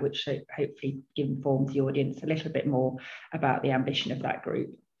on that, which hopefully informs the audience a little bit more about the ambition of that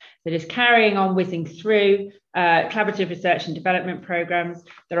group. So just carrying on whizzing through collaborative research and development programs.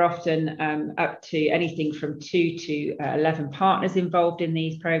 They're often up to anything from 2 to 11 partners involved in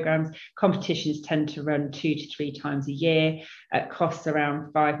these programs. Competitions tend to run 2 to 3 times a year, costs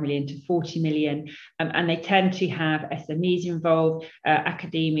around 5 million to 40 million, and they tend to have SMEs involved,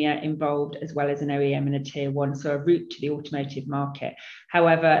 academia involved, as well as an OEM and a tier 1, so a route to the automotive market.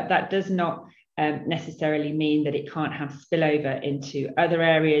 However, that does not necessarily mean that it can't have spillover into other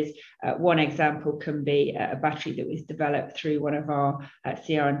areas. One example can be a battery that was developed through one of our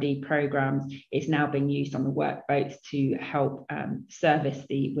CR&D programs is now being used on the workboats to help service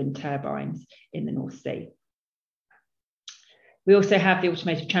the wind turbines in the North Sea. We also have the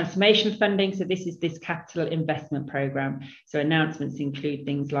Automotive Transformation Funding. So this is this capital investment programme. So announcements include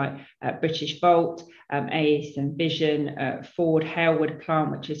things like British Volt, ACE and Vision, Ford Halewood plant,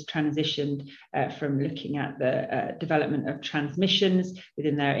 which has transitioned from looking at the development of transmissions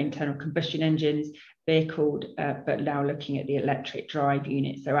within their internal combustion engines, vehicle, but now looking at the electric drive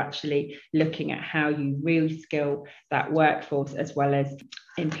unit. So actually looking at how you reskill that workforce as well as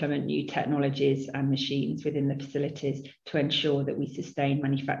implement new technologies and machines within the facilities to ensure that we sustain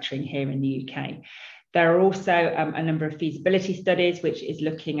manufacturing here in the UK. There are also a number of feasibility studies, which is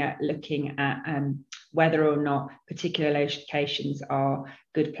looking at whether or not particular locations are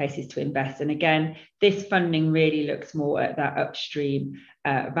good places to invest. And again, this funding really looks more at that upstream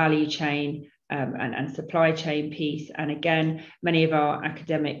value chain and supply chain piece. And again, many of our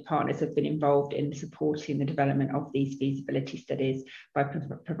academic partners have been involved in supporting the development of these feasibility studies by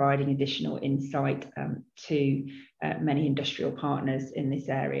providing additional insight to many industrial partners in this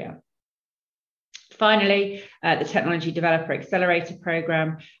area. Finally, the Technology Developer Accelerator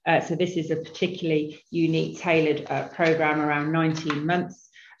Programme. So this is a particularly unique, tailored programme around 19 months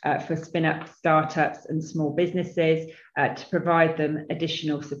for spin-up startups and small businesses to provide them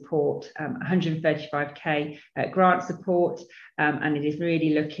additional support, 135k grant support, and it is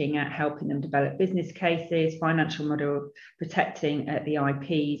really looking at helping them develop business cases, financial model, protecting the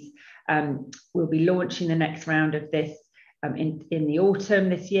IPs. We'll be launching the next round of this in the autumn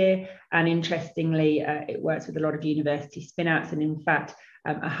this year, and interestingly it works with a lot of university spin-outs, and in fact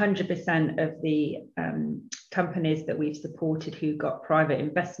 100% of the companies that we've supported who got private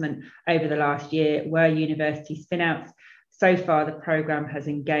investment over the last year were university spin-outs. So far the programme has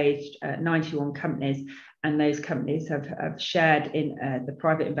engaged 91 companies, and those companies have shared in the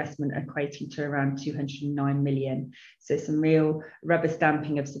private investment equating to around 209 million. So some real rubber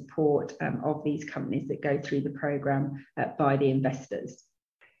stamping of support of these companies that go through the programme by the investors.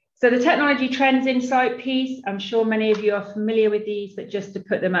 So the technology trends insight piece, I'm sure many of you are familiar with these, but just to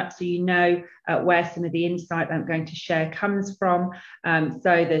put them up so you know where some of the insight that I'm going to share comes from. So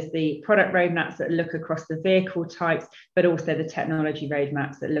there's the product roadmaps that look across the vehicle types, but also the technology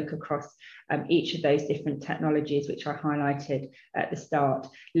roadmaps that look across each of those different technologies, which I highlighted at the start,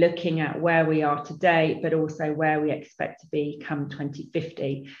 looking at where we are today, but also where we expect to be come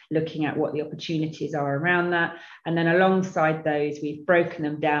 2050, looking at what the opportunities are around that. And then alongside those, we've broken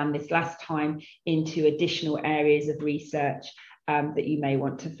them down this last time into additional areas of research that you may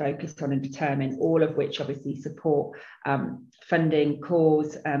want to focus on and determine, all of which obviously support funding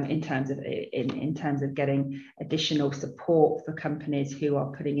cause in terms of getting additional support for companies who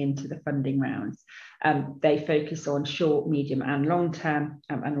are putting into the funding rounds. They focus on short, medium and long term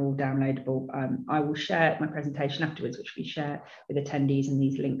and are all downloadable. I will share my presentation afterwards, which we share with attendees, and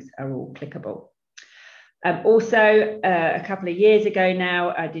these links are all clickable. Also, a couple of years ago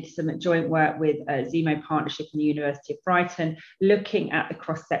now, I did some joint work with Zemo Partnership and the University of Brighton, looking at the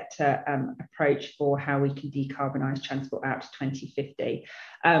cross-sector approach for how we can decarbonise transport out to 2050.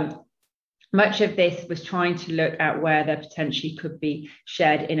 Much of this was trying to look at where there potentially could be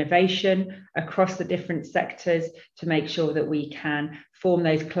shared innovation across the different sectors to make sure that we can form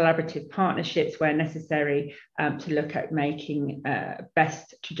those collaborative partnerships where necessary to look at making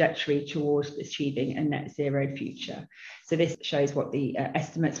best trajectory towards achieving a net zero future. So this shows what the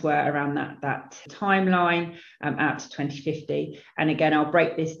estimates were around that timeline out to 2050. And again, I'll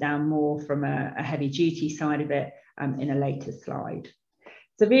break this down more from a heavy duty side of it in a later slide.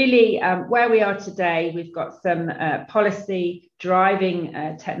 So really, where we are today, we've got some policy driving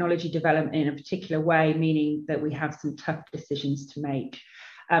technology development in a particular way, meaning that we have some tough decisions to make.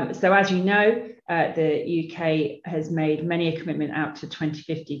 So as you know, the UK has made many a commitment out to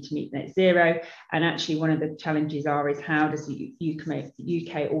 2050 to meet net zero. And actually one of the challenges is how does the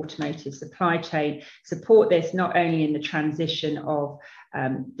UK automotive supply chain support this, not only in the transition of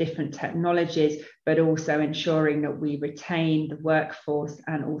different technologies, but also ensuring that we retain the workforce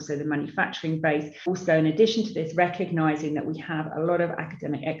and also the manufacturing base. Also, in addition to this, recognising that we have a lot of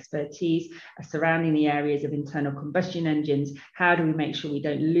academic expertise surrounding the areas of internal combustion engines, how do we make sure we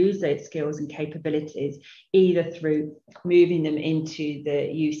don't lose those skills and capabilities, either through moving them into the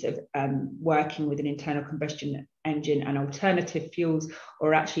use of working with an internal combustion engine and alternative fuels,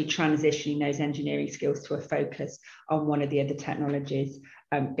 or actually transitioning those engineering skills to a focus on one of the other technologies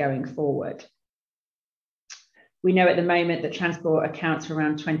going forward. We know at the moment that transport accounts for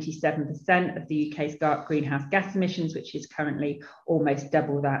around 27% of the UK's dark greenhouse gas emissions, which is currently almost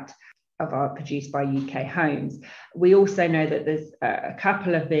double that are produced by UK homes. We also know that there's a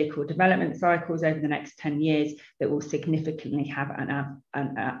couple of vehicle development cycles over the next 10 years that will significantly have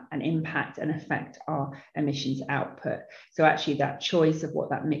an impact and affect our emissions output. So actually that choice of what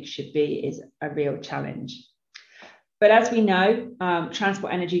that mix should be is a real challenge. But as we know,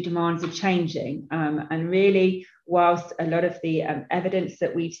 transport energy demands are changing, and really, whilst a lot of the evidence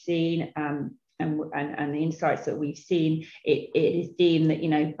that we've seen and the insights that we've seen, it is deemed that, you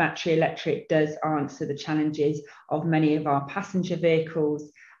know, battery electric does answer the challenges of many of our passenger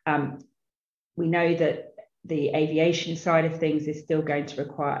vehicles. We know that the aviation side of things is still going to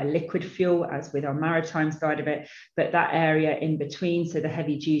require a liquid fuel, as with our maritime side of it, but that area in between, so the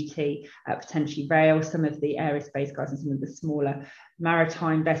heavy duty, potentially rail, some of the aerospace guys and some of the smaller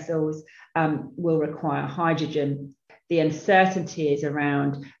maritime vessels will require hydrogen. The uncertainty is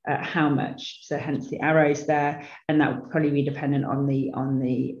around how much, so hence the arrows there, and that will probably be dependent on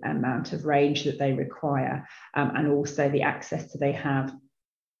the amount of range that they require, and also the access that they have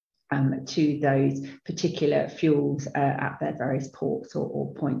to those particular fuels at their various ports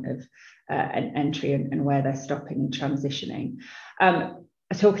or point of an entry and where they're stopping and transitioning.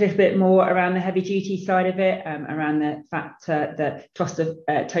 I talk a little bit more around the heavy duty side of it, around the fact that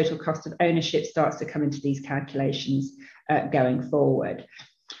total cost of ownership starts to come into these calculations going forward.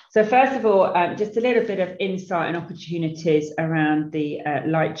 So first of all, just a little bit of insight and opportunities around the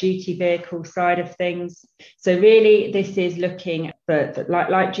light duty vehicle side of things. So really, this is looking for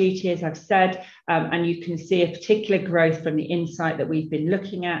light duty, as I've said, and you can see a particular growth from the insight that we've been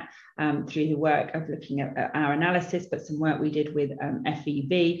looking at through the work of looking at our analysis, but some work we did with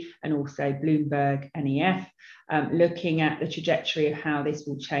FEV and also Bloomberg NEF, looking at the trajectory of how this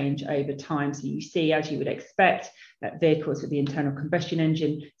will change over time. So you see, as you would expect, that vehicles with the internal combustion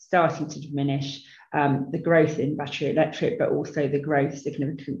engine starting to diminish, the growth in battery electric, but also the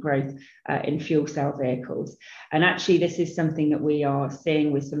significant growth in fuel cell vehicles. And actually, this is something that we are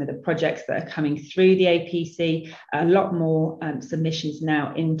seeing with some of the projects that are coming through the APC, a lot more submissions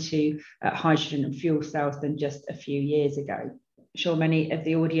now into hydrogen and fuel cells than just a few years ago. I'm sure many of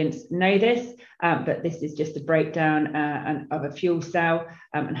the audience know this, but this is just a breakdown of a fuel cell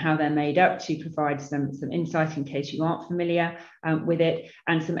and how they're made up to provide some insight in case you aren't familiar with it.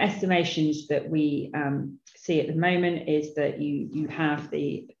 And some estimations that we see at the moment is that you have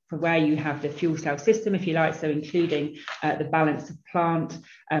where you have the fuel cell system, if you like, so including the balance of plant,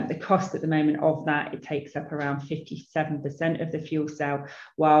 the cost at the moment of that, it takes up around 57% of the fuel cell,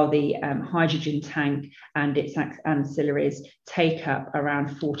 while the hydrogen tank and its ancillaries take up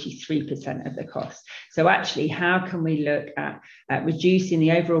around 43% of the cost. So actually, how can we look at reducing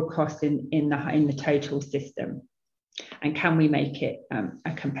the overall cost in the total system, and can we make it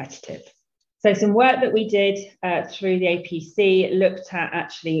competitive? So some work that we did through the APC looked at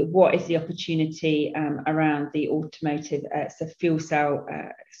actually what is the opportunity around the automotive fuel cell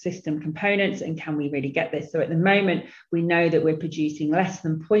system components, and can we really get this? So at the moment, we know that we're producing less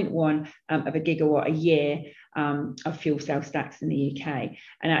than 0.1 of a gigawatt a year of fuel cell stacks in the UK.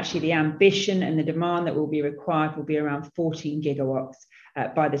 And actually the ambition and the demand that will be required will be around 14 gigawatts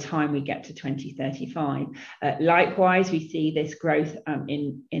by the time we get to 2035. Likewise, we see this growth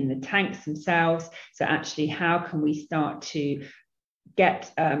in the tanks themselves. So actually, how can we start to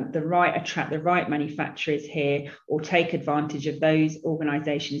attract the right manufacturers here, or take advantage of those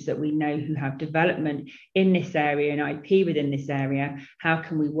organisations that we know who have development in this area and IP within this area? How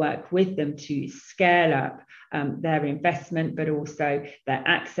can we work with them to scale up their investment, but also their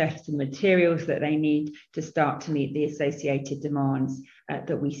access to materials that they need to start to meet the associated demands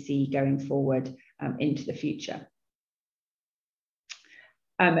that we see going forward into the future?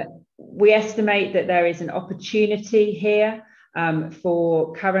 We estimate that there is an opportunity here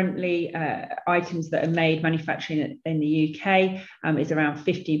for currently items that are made manufacturing in the UK is around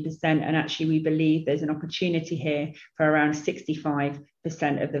 15%, and actually we believe there's an opportunity here for around 65%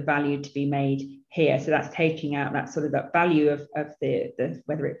 of the value to be made here. So that's taking out that sort of that value of the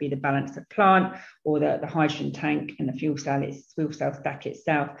whether it be the balance of plant or the hydrogen tank and the fuel cell stack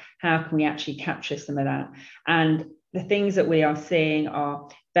itself. How can we actually capture some of that? And the things that we are seeing are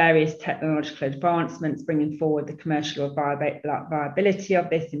various technological advancements bringing forward the commercial viability of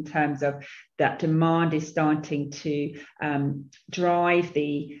this, in terms of that demand is starting to drive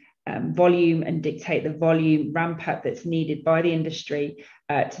the volume and dictate the volume ramp up that's needed by the industry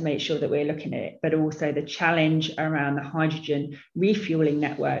to make sure that we're looking at it. But also the challenge around the hydrogen refueling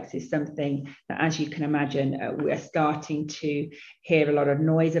networks is something that, as you can imagine, we're starting to hear a lot of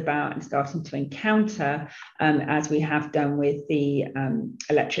noise about and starting to encounter, as we have done with the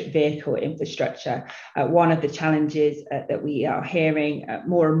electric vehicle infrastructure. One of the challenges that we are hearing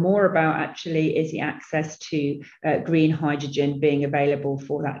more and more about actually is the access to green hydrogen being available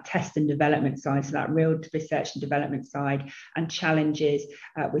for that test and development side, so that real research and development side, and challenges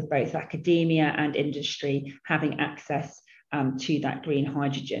with both academia and industry having access to that green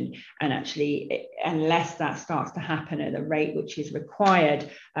hydrogen. And actually, unless that starts to happen at the rate which is required,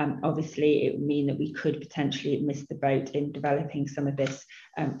 obviously it would mean that we could potentially miss the boat in developing some of this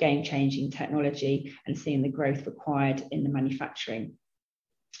game-changing technology and seeing the growth required in the manufacturing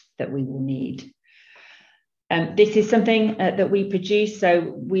that we will need. This is something that we produce.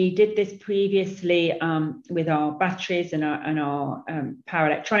 So we did this previously with our batteries and our power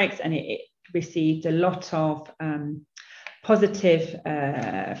electronics, and it received a lot of positive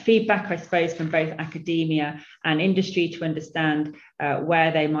feedback, I suppose, from both academia and industry to understand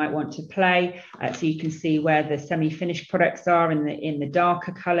where they might want to play. So you can see where the semi-finished products are in the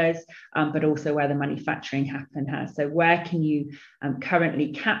darker colours, but also where the manufacturing has. So where can you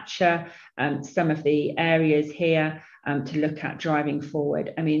currently capture some of the areas here to look at driving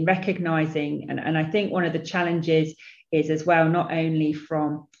forward? I mean, recognising, and I think one of the challenges is as well, not only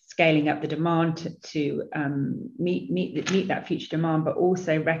from scaling up the demand to meet that future demand, but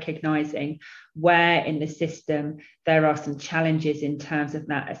also recognising where in the system there are some challenges in terms of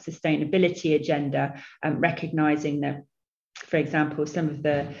that sustainability agenda, recognising that, for example, some of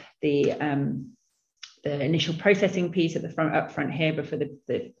the initial processing piece at the up front here, but for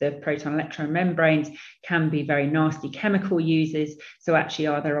the proton electron membranes, can be very nasty chemical uses. So actually,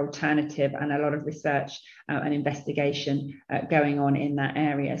 are there alternative, and a lot of research and investigation going on in that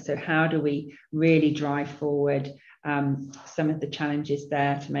area. So how do we really drive forward some of the challenges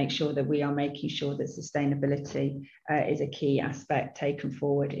there to make sure that we are making sure that sustainability is a key aspect taken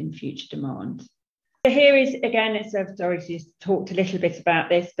forward in future demand? So here is, again, as I've already talked a little bit about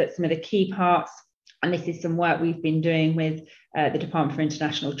this, but some of the key parts. And this is some work we've been doing with the Department for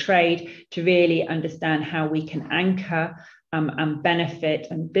International Trade to really understand how we can anchor and benefit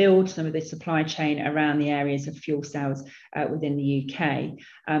and build some of the supply chain around the areas of fuel cells within the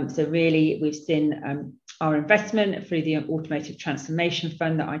UK. So really, we've seen our investment through the Automotive Transformation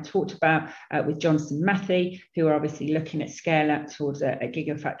Fund that I talked about with Johnson Matthey, who are obviously looking at scale up towards a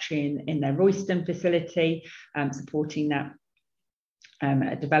gigafactory in their Royston facility, supporting that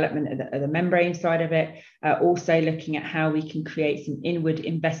development of the membrane side of it, also looking at how we can create some inward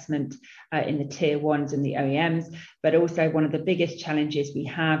investment in the tier ones and the OEMs, but also one of the biggest challenges we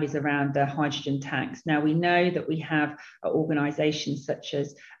have is around the hydrogen tanks. Now, we know that we have organisations such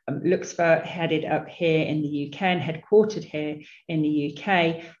as Luxfer, headed up here in the UK and headquartered here in the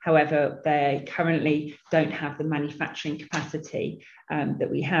UK. However, they currently don't have the manufacturing capacity that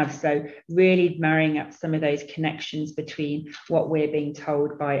we have. So really marrying up some of those connections between what we're being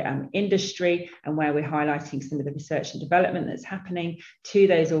told by industry and where we're highlighting some of the research and development that's happening to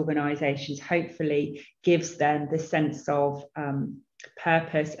those organisations, hopefully gives them the sense of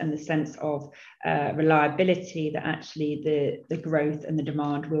purpose and the sense of reliability that actually the growth and the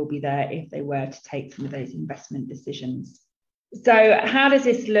demand will be there if they were to take some of those investment decisions. So how does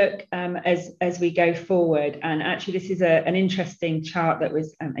this look as we go forward? And actually this is an interesting chart that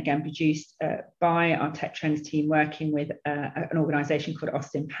was again produced by our Tech Trends team working with an organisation called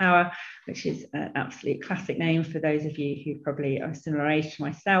Austin Power, which is an absolute classic name for those of you who probably are similar age to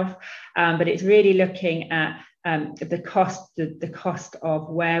myself. But it's really looking at the cost of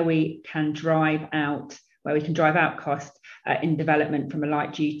where we can drive out cost in development from a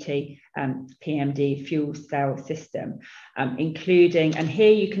light duty PMD fuel cell system, including, and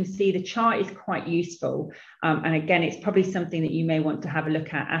here you can see the chart is quite useful, and again it's probably something that you may want to have a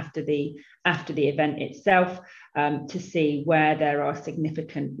look at after the event itself, to see where there are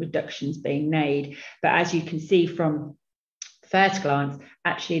significant reductions being made. But as you can see from first glance,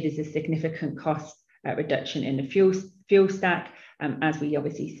 actually there's a significant cost reduction in the fuel stack, as we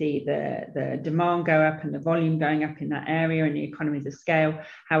obviously see the demand go up and the volume going up in that area and the economies of scale.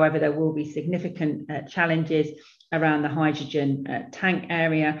 However, there will be significant challenges around the hydrogen tank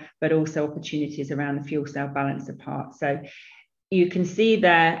area, but also opportunities around the fuel cell balance of parts. So you can see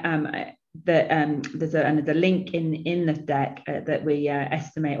there there's a link in the deck that we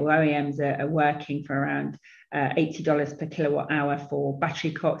estimate, or OEMs are working for around $80 per kilowatt hour for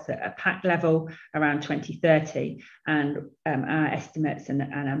battery costs at a pack level around 2030. And our estimates and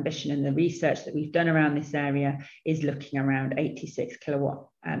ambition and the research that we've done around this area is looking around $86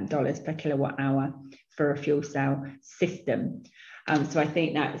 dollars per kilowatt hour for a fuel cell system. So I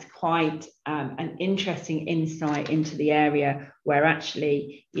think that is quite an interesting insight into the area where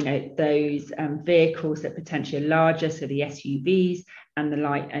actually, you know, those vehicles that potentially are larger, so the SUVs and the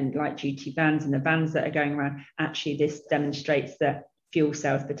light duty vans and the vans that are going around, actually this demonstrates that fuel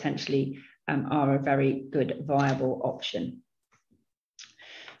cells potentially are a very good viable option.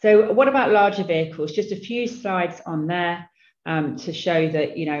 So what about larger vehicles? Just a few slides on there. To show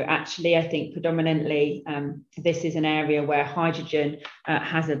that, you know, actually, I think predominantly this is an area where hydrogen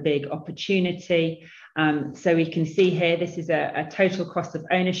has a big opportunity. So we can see here, this is a total cost of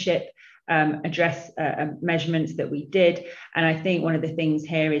ownership address measurements that we did. And I think one of the things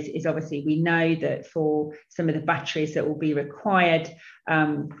here is obviously we know that for some of the batteries that will be required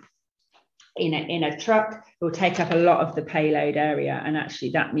in a truck, it will take up a lot of the payload area, and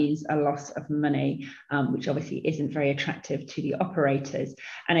actually that means a loss of money, which obviously isn't very attractive to the operators.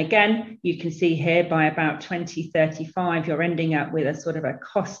 And again, you can see here by about 2035 you're ending up with a sort of a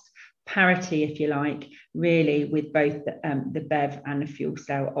cost parity, if you like, really, with both the BEV and the fuel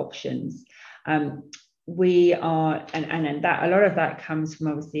cell options. We are, and that a lot of that comes from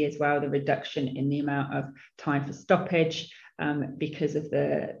obviously as well the reduction in the amount of time for stoppage, because of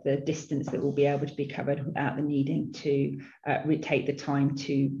the distance that will be able to be covered without the needing to take the time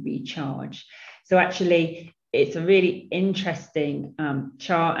to recharge. So actually, it's a really interesting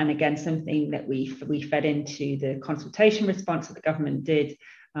chart, and again, something that we fed into the consultation response that the government did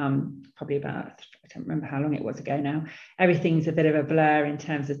probably about, I don't remember how long it was ago now. Everything's a bit of a blur in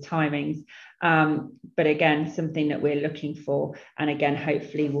terms of timings, but again, something that we're looking for, and again,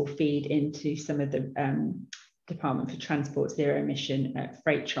 hopefully will feed into some of the Department for Transport zero emission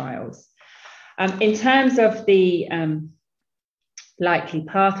freight trials. In terms of the likely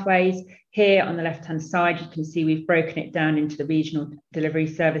pathways, here on the left-hand side, you can see we've broken it down into the regional delivery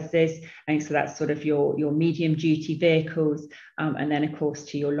services. And so that's sort of your medium duty vehicles, and then of course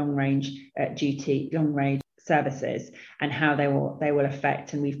to your long range services and how they will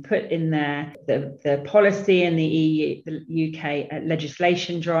affect. And we've put in there the policy and the EU, the UK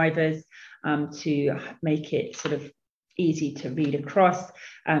legislation drivers, to make it sort of easy to read across.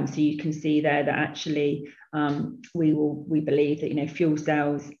 So you can see there that actually we believe that, you know, fuel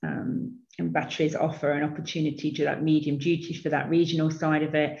cells and batteries offer an opportunity to that medium duty for that regional side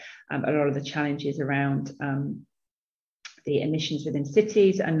of it. A lot of the challenges around the emissions within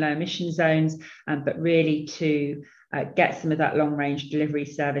cities and low emission zones, but really to get some of that long range delivery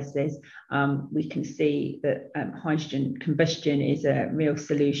services. We can see that hydrogen combustion is a real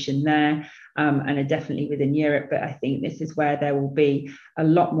solution there, and are definitely within Europe, but I think this is where there will be a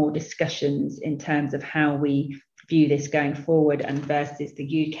lot more discussions in terms of how we view this going forward, and versus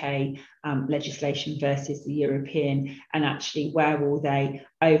the UK legislation versus the European, and actually where will they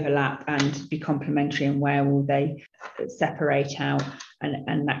overlap and be complementary, and where will they separate out,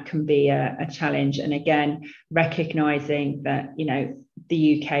 and that can be a challenge. And again, recognising that, you know,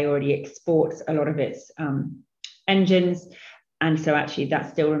 the UK already exports a lot of its engines, and so actually that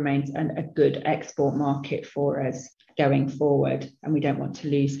still remains a good export market for us going forward, and we don't want to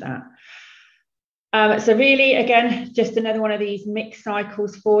lose that. So really, again, just another one of these mixed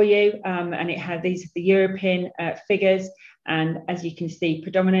cycles for you, and it has these are the European figures, and as you can see,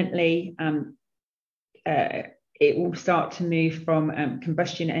 predominantly it will start to move from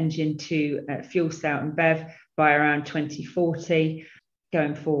combustion engine to fuel cell and BEV by around 2040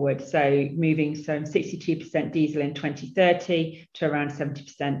 going forward. So moving from 62% diesel in 2030 to around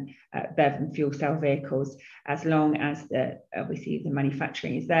 70% BEV and fuel cell vehicles, as long as obviously the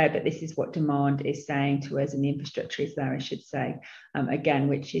manufacturing is there, but this is what demand is saying to us, and the infrastructure is there, I should say, again,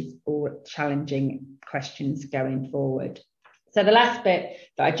 which is all challenging questions going forward. So the last bit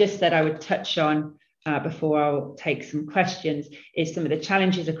that I just said I would touch on before I'll take some questions is some of the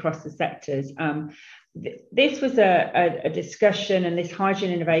challenges across the sectors. This was a discussion, and this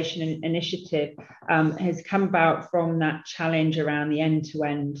hydrogen innovation initiative has come about from that challenge around the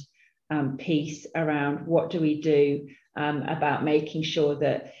end-to-end piece around what do we do about making sure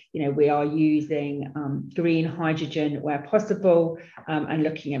that, you know, we are using green hydrogen where possible, and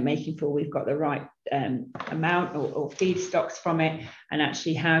looking at making sure we've got the right amount or feedstocks from it, and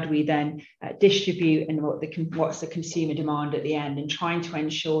actually how do we then distribute, and what's the consumer demand at the end, and trying to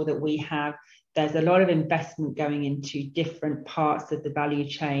ensure that we have. There's a lot of investment going into different parts of the value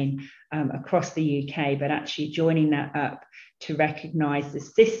chain across the UK, but actually joining that up to recognise the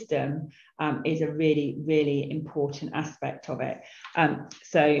system is a really, really important aspect of it.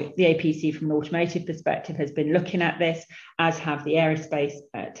 So the APC from an automotive perspective has been looking at this, as have the aerospace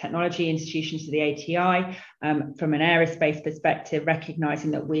technology institutions to the ATI. From an aerospace perspective,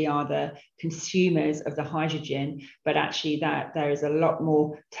 recognising that we are the consumers of the hydrogen, but actually that there is a lot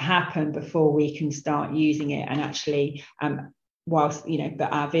more to happen before we can start using it, and actually whilst, you know,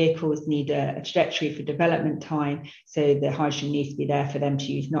 but our vehicles need a trajectory for development time, so the hydrogen needs to be there for them to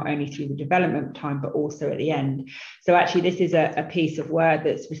use not only through the development time but also at the end. So actually this is a piece of work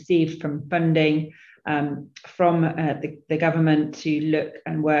that's received from funding from the government to look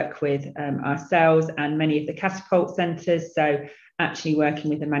and work with ourselves and many of the catapult centres, so actually working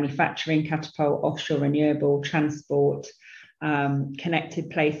with the manufacturing catapult, offshore renewable, transport,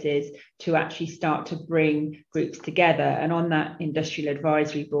 connected places, to actually start to bring groups together. And on that industrial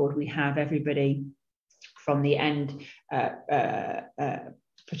advisory board, we have everybody from the end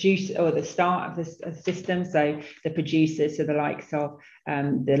producer, or the start of the system, so the producers, so the likes of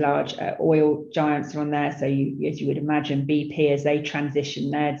the large oil giants are on there, so as you would imagine, BP as they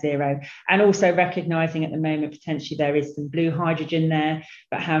transition their zero, and also recognising at the moment potentially there is some blue hydrogen there,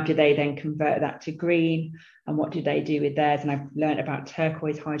 but how do they then convert that to green, and what do they do with theirs? And I've learned about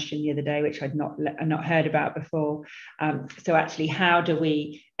turquoise hydrogen the other day, which I'd not heard about before. So actually, how do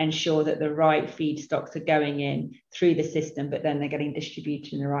we ensure that the right feedstocks are going in through the system, but then they're getting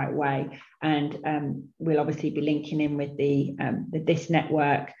distributed in the right way? And we'll obviously be linking in with the DIS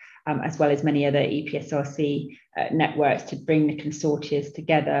network, as well as many other EPSRC networks, to bring the consortia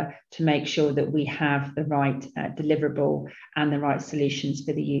together to make sure that we have the right deliverable and the right solutions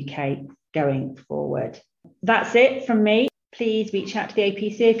for the UK going forward. That's it from me. Please reach out to the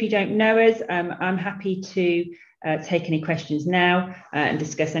APC if you don't know us. I'm happy to take any questions now and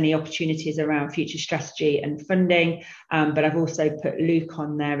discuss any opportunities around future strategy and funding. But I've also put Luke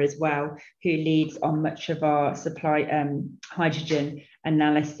on there as well, who leads on much of our supply hydrogen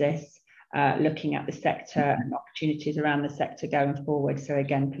analysis, looking at the sector and opportunities around the sector going forward. So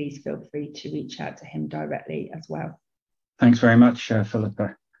again, please feel free to reach out to him directly as well. Thanks very much,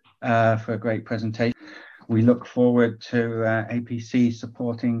 Philippa, for a great presentation. We look forward to APC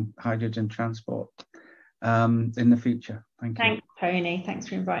supporting hydrogen transport in the future. Thank you. Thanks, Tony. Thanks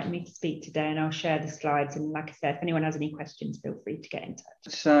for inviting me to speak today, and I'll share the slides. And like I said, if anyone has any questions, feel free to get in touch.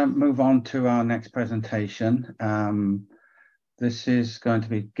 Let's move on to our next presentation. This is going to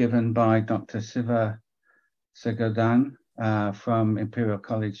be given by Dr. Sivaprakash Sengodan from Imperial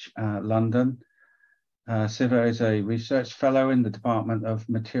College, London. Siva is a research fellow in the Department of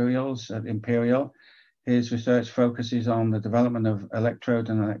Materials at Imperial. His research focuses on the development of electrode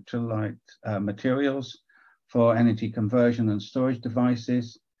and electrolyte materials for energy conversion and storage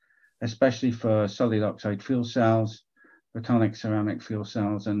devices, especially for solid oxide fuel cells, photonic ceramic fuel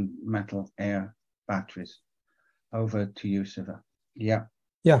cells, and metal air batteries. Over to you, Siva. Yeah.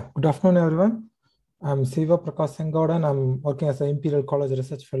 Yeah, good afternoon, everyone. I'm Sivaprakash Sengodan. I'm working as an Imperial College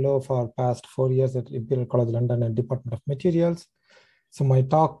Research Fellow for past 4 years at Imperial College London and Department of Materials. So my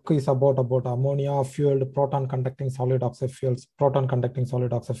talk is about ammonia fueled proton conducting solid oxide fuels, proton conducting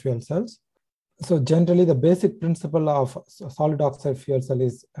solid oxide fuel cells. So generally the basic principle of solid oxide fuel cell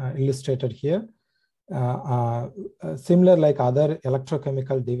is illustrated here. Similar like other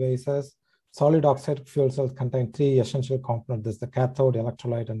electrochemical devices, solid oxide fuel cells contain three essential components. There's the cathode,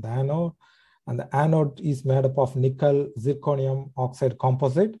 electrolyte, and the anode. And the anode is made up of nickel zirconium oxide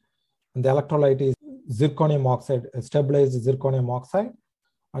composite. And the electrolyte is zirconium oxide, stabilized zirconium oxide.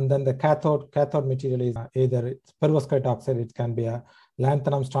 And then the cathode material is either it's perovskite oxide, it can be a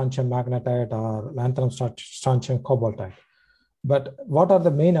lanthanum strontium magnetite or lanthanum strontium cobaltite. But what are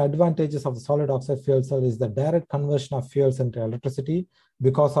the main advantages of the solid oxide fuel cell is the direct conversion of fuels into electricity.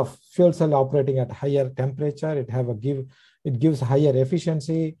 Because of fuel cell operating at higher temperature, it gives higher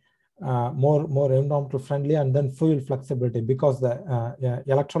efficiency, more environmental friendly, and then fuel flexibility. Because the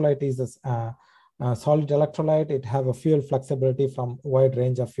electrolyte is solid electrolyte, it have a fuel flexibility from wide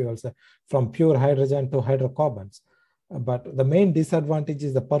range of fuels, from pure hydrogen to hydrocarbons. But the main disadvantage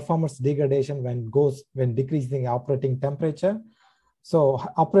is the performance degradation when decreasing operating temperature. So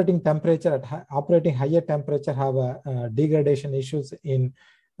operating higher temperature have degradation issues in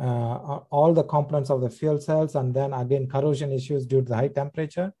all the components of the fuel cells, and then again corrosion issues due to the high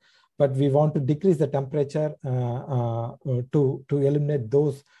temperature. But we want to decrease the temperature to eliminate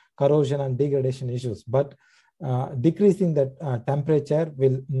those corrosion and degradation issues. But decreasing the temperature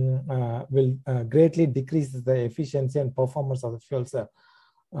will greatly decrease the efficiency and performance of the fuel cell.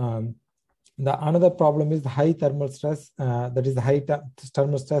 The another problem is the high thermal stress. That is the high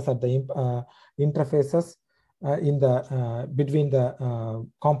thermal stress at the interfaces between the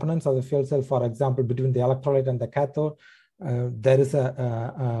components of the fuel cell. For example, between the electrolyte and the cathode, there is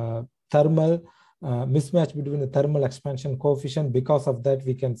a thermal mismatch between the thermal expansion coefficient. Because of that,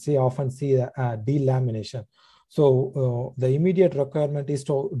 we can often see a delamination. So the immediate requirement is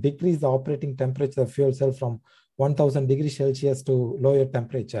to decrease the operating temperature of the fuel cell from 1000 degrees Celsius to lower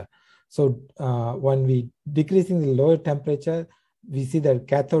temperature. So when we decreasing the lower temperature, we see the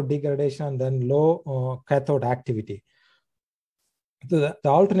cathode degradation and then low cathode activity. The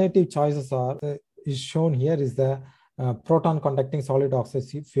alternative choices is shown here is the proton conducting solid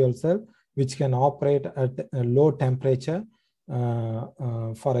oxide fuel cell, which can operate at a low temperature.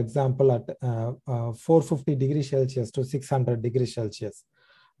 For example, at 450 degrees Celsius to 600 degrees Celsius.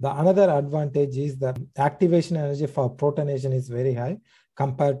 The another advantage is that activation energy for protonation is very high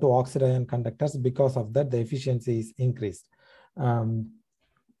compared to oxide ion conductors. Because of that, the efficiency is increased. So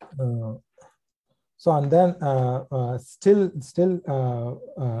and then still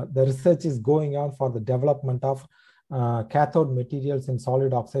the research is going on for the development of cathode materials in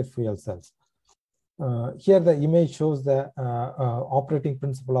solid oxide fuel cells. Here the image shows the operating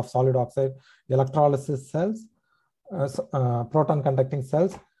principle of solid oxide electrolysis cells, proton conducting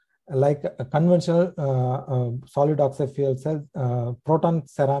cells. Like a conventional solid oxide fuel cell, proton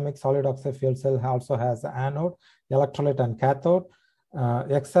ceramic solid oxide fuel cell also has the anode, electrolyte, and cathode.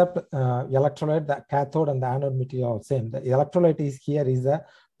 Except electrolyte, the cathode and the anode material are same. The electrolyte is the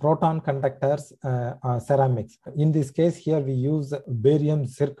proton conductors ceramics. In this case, here we use barium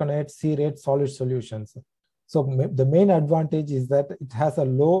zirconate C-rate solid solutions. So the main advantage is that it has a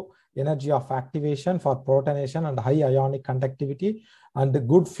low energy of activation for protonation and high ionic conductivity and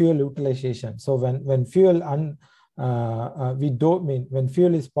good fuel utilization. So when fuel when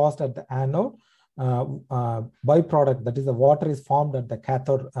fuel is passed at the anode, byproduct, that is the water, is formed at the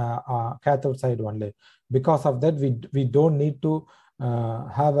cathode side only. Because of that, we don't need to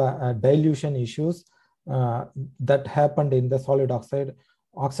have a dilution issues that happened in the solid oxide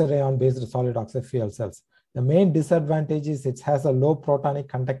ion based solid oxide fuel cells. The main disadvantage is it has a low protonic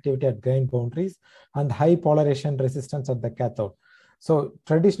conductivity at grain boundaries and high polarization resistance at the cathode. So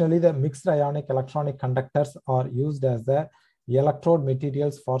traditionally, the mixed ionic electronic conductors are used as the electrode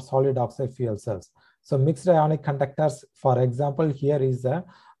materials for solid oxide fuel cells. So mixed ionic conductors, for example, here is the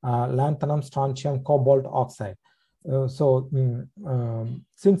lanthanum strontium cobalt oxide.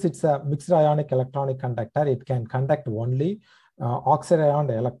 Since it's a mixed ionic electronic conductor, it can conduct only oxide ion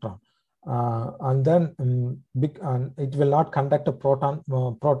electron. And then it will not conduct a proton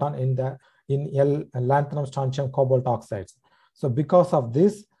in lanthanum strontium cobalt oxides. So because of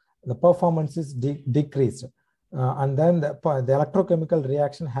this, the performance is decreased. And then the electrochemical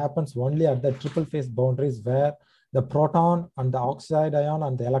reaction happens only at the triple phase boundaries where the proton and the oxide ion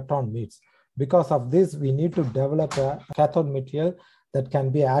and the electron meets. Because of this, we need to develop a cathode material that can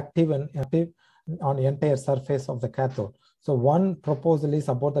be active on the entire surface of the cathode. So one proposal is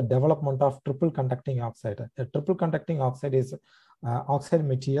about the development of triple conducting oxide. A triple conducting oxide is oxide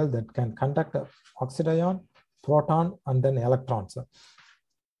material that can conduct oxide ion, proton, and then electrons.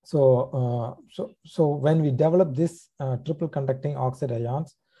 So when we develop this triple conducting oxide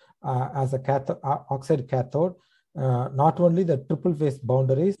ions as a oxide cathode, not only the triple phase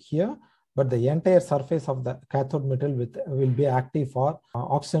boundaries here, but the entire surface of the cathode metal will be active for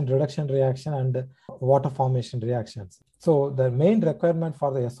oxygen reduction reaction and water formation reactions. So the main requirement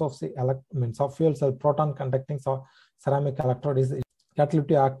for the SOFC soft fuel cell proton conducting ceramic electrode is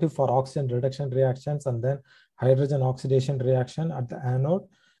catalytically active for oxygen reduction reactions and then hydrogen oxidation reaction at the anode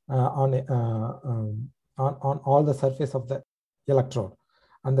on all the surface of the electrode.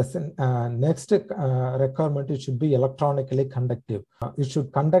 And the next requirement, it should be electronically conductive. It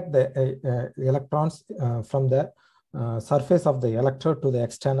should conduct the electrons from the surface of the electrode to the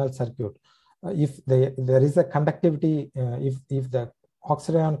external circuit. If there is a conductivity, if the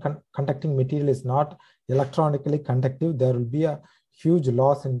oxide ion conducting material is not electronically conductive, there will be a huge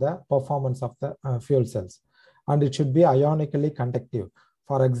loss in the performance of the fuel cells. And it should be ionically conductive.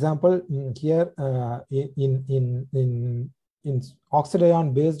 For example, here in oxide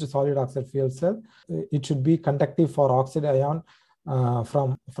ion based solid oxide fuel cell, it should be conductive for oxide ion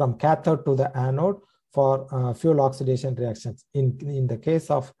from cathode to the anode for fuel oxidation reactions. In the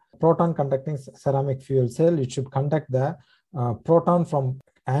case of proton conducting ceramic fuel cell, it should conduct the proton from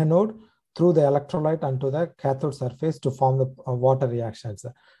anode through the electrolyte onto the cathode surface to form the water reactions.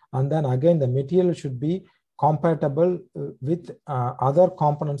 And then again, the material should be compatible with other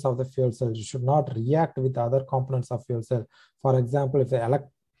components of the fuel cell. You should not react with other components of fuel cell. For example, if the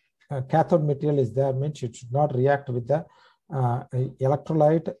cathode material is there, means it should not react with the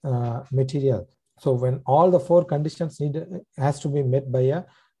electrolyte material. So when all the four conditions has to be met by a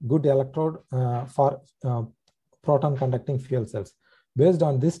good electrode for proton conducting fuel cells. Based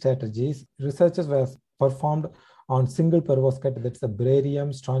on these strategies, researchers were performed on single perovskite, that's the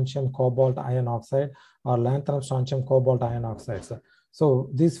barium, strontium, cobalt, iron oxide, or lanthanum, strontium, cobalt, iron oxides. So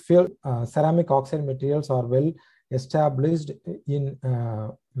these ceramic oxide materials are well established in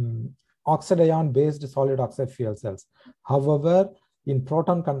oxide ion based solid oxide fuel cells. However, in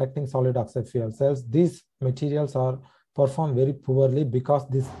proton conducting solid oxide fuel cells, these materials are performed very poorly because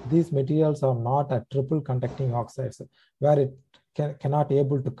these materials are not a triple conducting oxides, where it cannot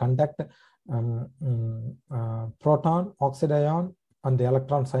able to conduct proton, oxide ion, and the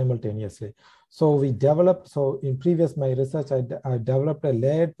electron simultaneously. So we developed, in previous my research, I developed a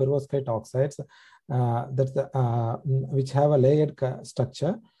layered perovskite oxides which have a layered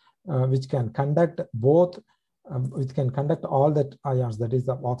structure, which can conduct both, which can conduct all the ions, that is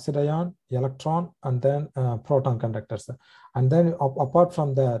the oxide ion, electron, and then proton conductors. And then apart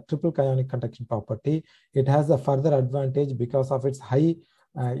from the triple ionic conduction property, it has a further advantage because of its high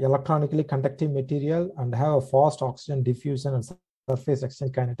electronically conductive material and have a fast oxygen diffusion and surface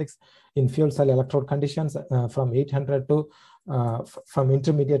exchange kinetics in fuel cell electrode conditions from 800 to from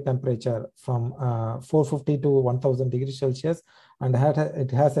intermediate temperature from 450 to 1000 degrees Celsius, and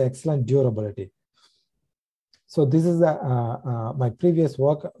it has an excellent durability. So this is my previous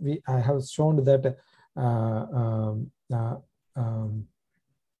work. I have shown that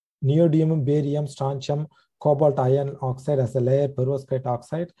neodymium, barium, strontium, cobalt iron oxide as a layered perovskite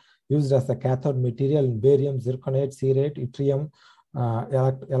oxide used as a cathode material in barium, zirconate, cerate, yttrium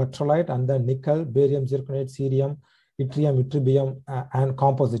electrolyte, and then nickel, barium, zirconate, cerium, yttrium, ytterbium, and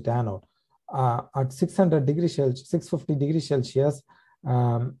composite anode. At 600 degrees Celsius, 650 degrees Celsius,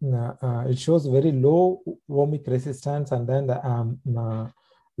 it shows very low ohmic resistance, and then the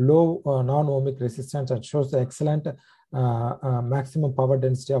low non-ohmic resistance, and shows the excellent maximum power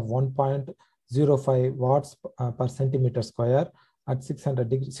density of 1.05 watts per centimeter square at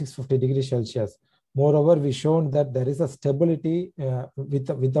 650 degrees Celsius. Moreover, we shown that there is a stability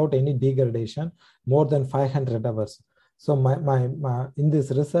without any degradation more than 500 hours. So in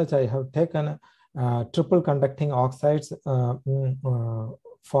this research, I have taken triple conducting oxides for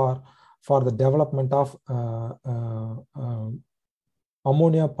the development of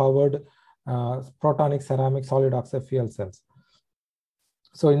ammonia powered protonic ceramic solid oxide fuel cells.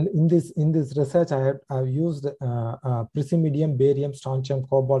 So in this research, I have used prismidium, barium, strontium,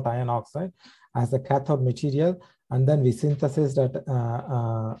 cobalt, iron oxide as a cathode material, and then we synthesized at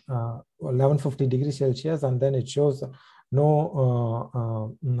 1150 degrees Celsius, and then it shows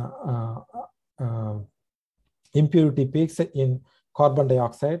no impurity peaks in carbon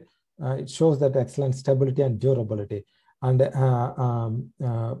dioxide. It shows that excellent stability and durability. And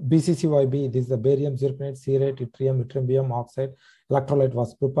BCCYB, this is the barium, zirconate, cerate, yttrium, ytterbium oxide electrolyte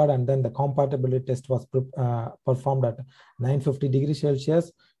was prepared, and then the compatibility test was performed at 950 degrees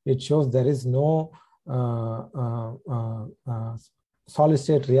Celsius. It shows there is no solid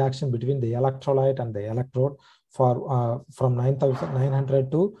state reaction between the electrolyte and the electrode for from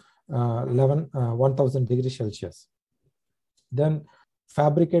 9,900 to 1,000 degrees Celsius. Then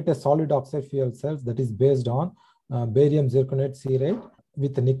fabricate a solid oxide fuel cells that is based on barium zirconate cerate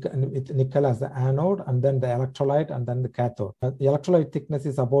with nickel as the anode, and then the electrolyte, and then the cathode. The electrolyte thickness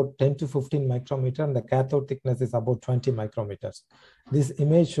is about 10 to 15 micrometer, and the cathode thickness is about 20 micrometers. This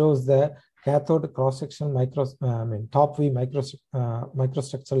image shows the cathode cross-section top view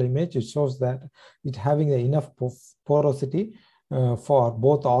microstructural image. It shows that it having enough porosity for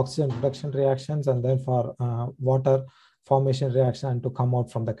both oxygen reduction reactions and then for water formation reaction and to come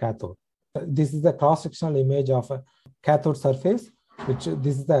out from the cathode. This is the cross-sectional image of a cathode surface, which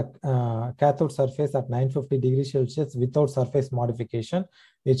this is the cathode surface at 950 degrees Celsius without surface modification.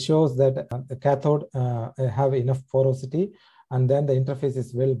 It shows that the cathode have enough porosity, and then the interface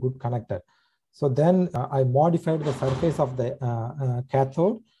is well good connected. So then I modified the surface of the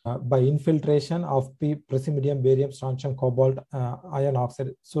cathode by infiltration of praseodymium barium strontium cobalt iron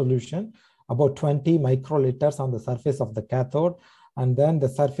oxide solution, about 20 microliters on the surface of the cathode, and then the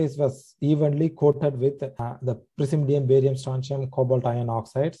surface was evenly coated with the praseodymium barium strontium cobalt iron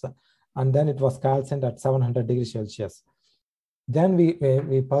oxides, and then it was calcined at 700 degrees Celsius. Then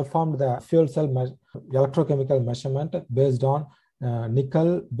we performed the fuel cell electrochemical measurement based on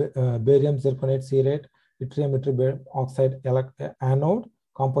nickel, barium zirconate cerate, yttrium oxide anode,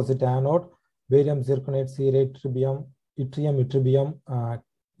 composite anode, barium zirconate cerate, yttrium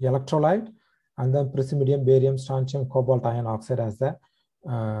electrolyte, and then praseodymium barium strontium cobalt iron oxide as the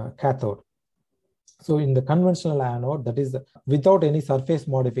cathode. So in the conventional anode, that is without any surface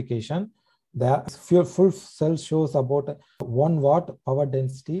modification, the full cell shows about 1 watt power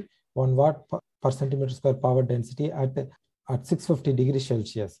density, 1 watt per centimeter square power density at 650 degrees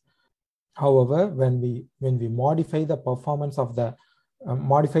Celsius. However, when we modify the performance of the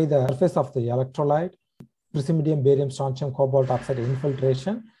modify the surface of the electrolyte, praseodymium barium strontium cobalt oxide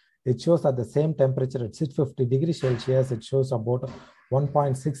infiltration, it shows at the same temperature at 650 degrees Celsius, it shows about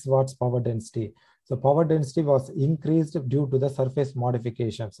 1.6 watts power density. So power density was increased due to the surface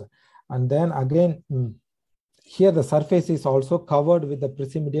modifications. And then again, here the surface is also covered with the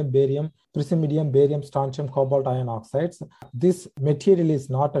praseodymium barium strontium cobalt iron oxides. This material is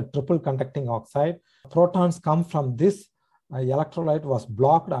not a triple conducting oxide. Protons come from this electrolyte was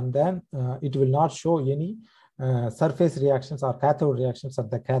blocked, and then it will not show any surface reactions or cathode reactions at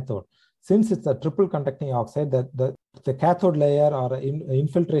the cathode. Since it's a triple conducting oxide, the cathode layer or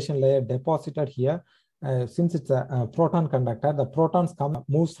infiltration layer deposited here, since it's a proton conductor, the protons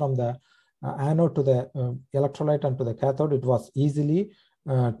moves from the anode to the electrolyte and to the cathode. It was easily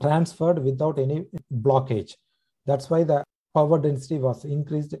transferred without any blockage. That's why the power density was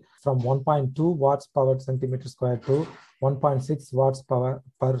increased from 1.2 watts per centimeter square to 1.6 watts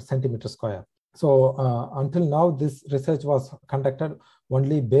per centimeter square. So until now, this research was conducted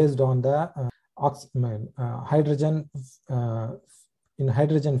only based on the hydrogen in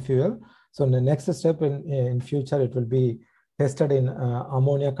hydrogen fuel. So in the next step in future, it will be tested in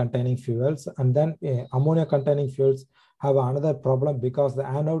ammonia containing fuels. And then ammonia containing fuels have another problem because the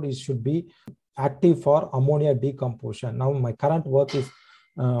anode should be active for ammonia decomposition. Now my current work is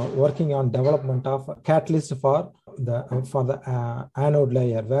working on development of catalyst for the anode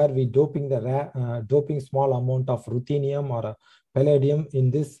layer, where we doping small amount of ruthenium or palladium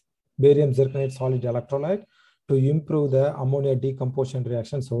in this barium zirconate solid electrolyte to improve the ammonia decomposition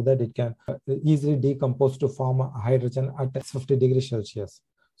reaction so that it can easily decompose to form hydrogen at 50 degrees Celsius.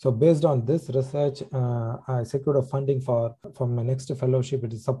 So based on this research, I secured a funding for my next fellowship.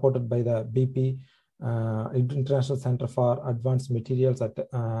 It is supported by the BP International Center for Advanced Materials at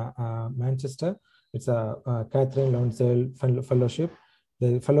Manchester. It's a Catherine Lonsdale Fellowship.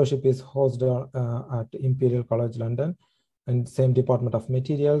 The fellowship is hosted at Imperial College, London, and same Department of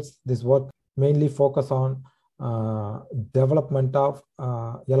Materials. This work mainly focus on development of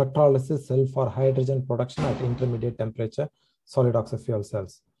electrolysis cell for hydrogen production at intermediate temperature solid oxide fuel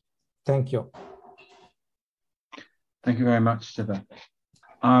cells. Thank you. Thank you very much, Siva.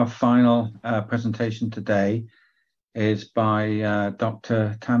 Our final presentation today is by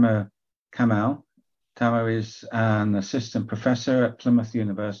Dr. Tamer Kamal. Tamer is an assistant professor at Plymouth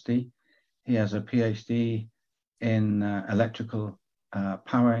University. He has a PhD in electrical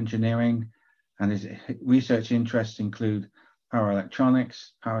power engineering, and his research interests include power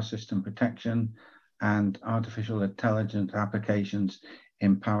electronics, power system protection, and artificial intelligence applications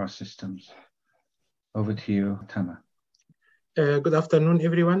in power systems. Over to you, Tamer. Good afternoon,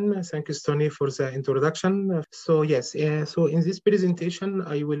 everyone. Thank you, Tony, for the introduction. So in this presentation,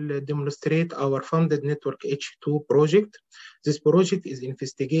 I will demonstrate our funded Network H2 project. This project is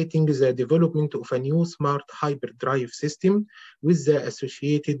investigating the development of a new smart hyperdrive system with the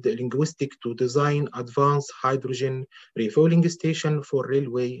associated linguistic to design advanced hydrogen refueling station for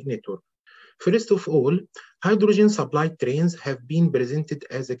railway network. First of all, hydrogen supply trains have been presented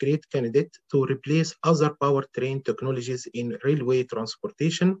as a great candidate to replace other powertrain technologies in railway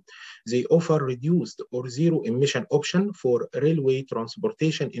transportation. They offer reduced or zero emission option for railway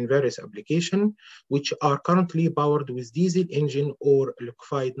transportation in various applications, which are currently powered with diesel engine or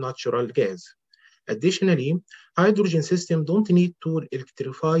liquefied natural gas. Additionally, hydrogen systems don't need to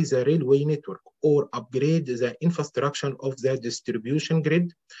electrify the railway network or upgrade the infrastructure of the distribution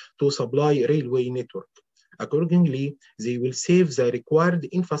grid to supply railway network. Accordingly, they will save the required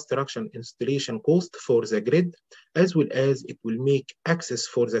infrastructure installation cost for the grid, as well as it will make access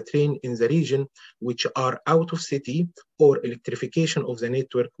for the train in the region which are out of city or electrification of the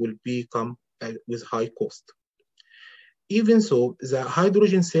network will become with high cost. Even so, the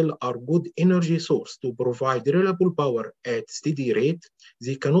hydrogen cells are good energy source to provide reliable power at steady rate.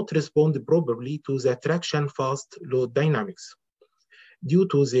 They cannot respond properly to the traction fast load dynamics due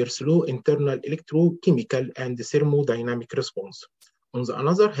to their slow internal electrochemical and thermodynamic response. On the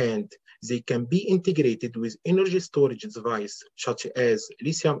other hand, they can be integrated with energy storage device such as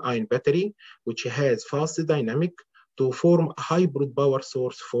lithium-ion battery, which has fast dynamic to form a hybrid power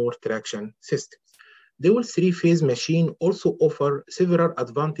source for traction systems. Dual three-phase machine also offer several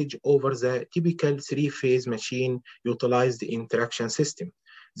advantages over the typical three-phase machine utilized in traction system.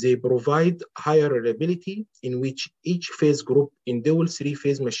 They provide higher reliability in which each phase group in dual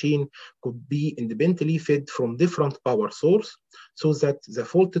three-phase machine could be independently fed from different power source so that the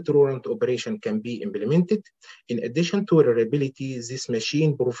fault-tolerant operation can be implemented. In addition to reliability, this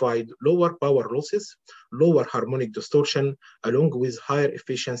machine provides lower power losses, lower harmonic distortion, along with higher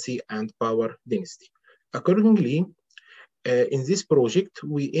efficiency and power density. Accordingly, in this project,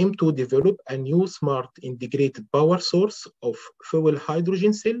 we aim to develop a new smart integrated power source of fuel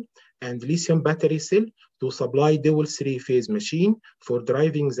hydrogen cell and lithium battery cell to supply dual three-phase machine for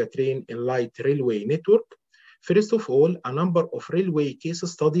driving the train in light railway network. First of all, a number of railway case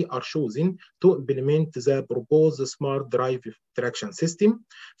studies are chosen to implement the proposed smart drive traction system.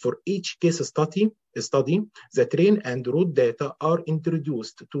 For each case study, the train and route data are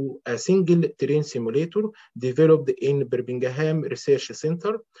introduced to a single train simulator developed in Birmingham Research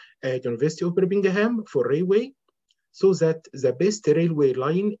Center at University of Birmingham for railway, so that the best railway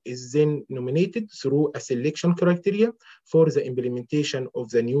line is then nominated through a selection criteria for the implementation of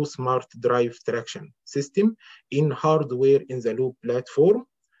the new smart drive traction system in hardware in the loop platform.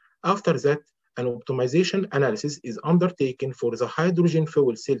 After that, an optimization analysis is undertaken for the hydrogen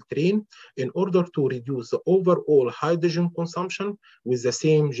fuel cell train in order to reduce the overall hydrogen consumption with the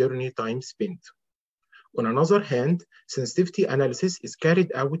same journey time spent. On another hand, sensitivity analysis is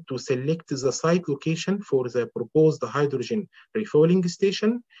carried out to select the site location for the proposed hydrogen refueling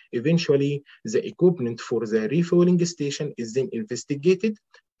station. Eventually, the equipment for the refueling station is then investigated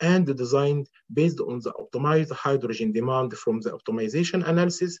and designed based on the optimized hydrogen demand from the optimization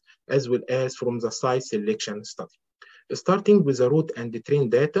analysis, as well as from the site selection study. Starting with the route and the train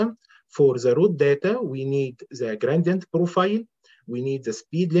data, for the route data, we need the gradient profile, we need the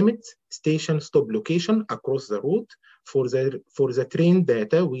speed limits, station stop location across the route. For the train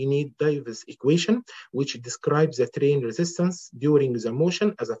data, we need Davis equation, which describes the train resistance during the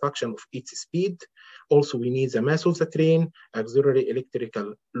motion as a function of its speed. Also, we need the mass of the train, auxiliary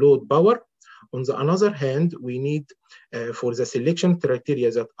electrical load power. On the other hand, we need for the selection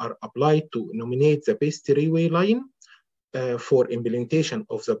criteria that are applied to nominate the best railway line for implementation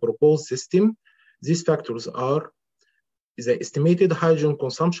of the proposed system. These factors are the estimated hydrogen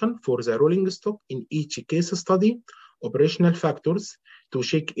consumption for the rolling stock in each case study, operational factors to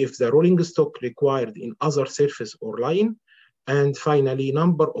check if the rolling stock required in other surface or line, and finally,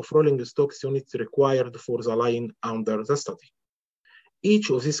 number of rolling stock units required for the line under the study.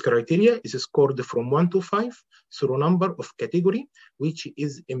 Each of these criteria is scored from 1 to 5 through a number of categories, which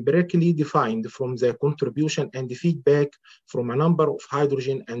is empirically defined from the contribution and the feedback from a number of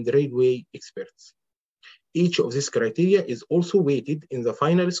hydrogen and railway experts. Each of these criteria is also weighted in the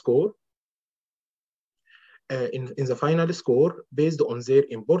final score, based on their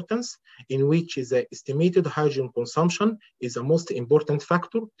importance, in which the estimated hydrogen consumption is the most important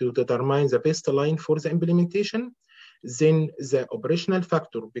factor to determine the best line for the implementation. then the operational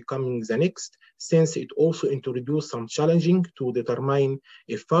factor becoming the next, since it also introduced some challenging to determine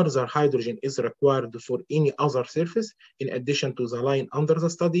if further hydrogen is required for any other surface in addition to the line under the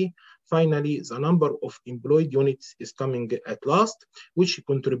study. Finally, the number of employed units is coming at last, which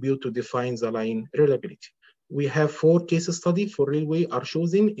contribute to define the line reliability. We have 4 case studies for railway are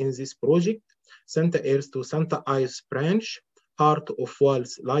chosen in this project: Santa Airs to Santa Ives branch, Heart of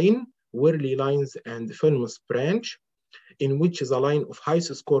Wales line, Worley lines, and Falmouth branch, in which the line of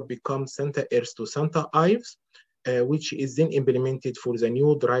highest score becomes Santa Airs to Santa Ives, which is then implemented for the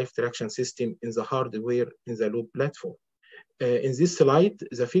new drive traction system in the hardware in the loop platform. In this slide,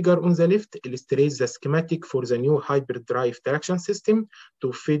 the figure on the left illustrates the schematic for the new hybrid drive traction system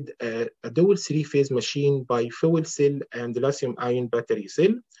to feed a dual 3-phase machine by fuel cell and lithium-ion battery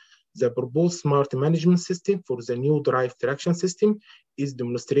cell. The proposed smart management system for the new drive traction system is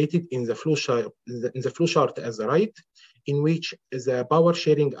demonstrated in the flowchart as the right, in which the power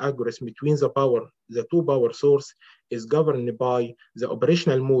sharing algorithm between the 2 power source is governed by the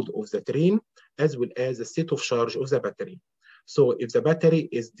operational mode of the train, as well as the state of charge of the battery. So if the battery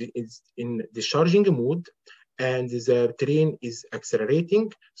is in discharging mode and the train is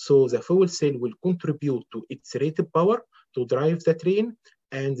accelerating, so the fuel cell will contribute to its rated power to drive the train,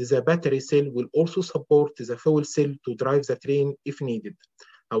 and the battery cell will also support the fuel cell to drive the train if needed.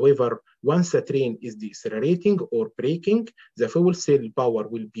 However, once the train is decelerating or braking, the fuel cell power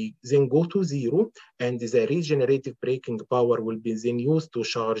will be then go to 0, and the regenerative braking power will be then used to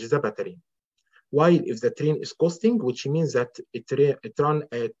charge the battery. While if the train is coasting, which means that it runs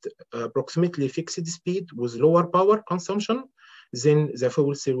at approximately fixed speed with lower power consumption, then the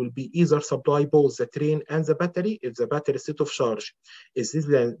fuel cell will be either supply both the train and the battery if the battery state of charge is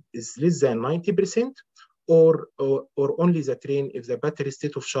less than 90%, or only the train if the battery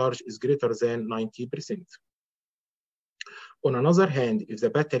state of charge is greater than 90%. On another hand, if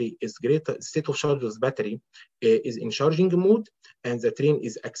the battery is greater, state of charge of the battery is in charging mode and the train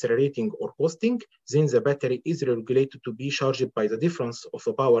is accelerating or coasting, then the battery is regulated to be charged by the difference of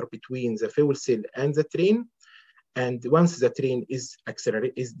the power between the fuel cell and the train. And once the train is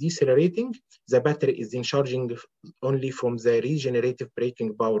decelerating, the battery is then charging only from the regenerative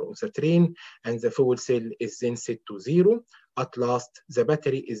braking power of the train, and the fuel cell is then set to 0. At last, the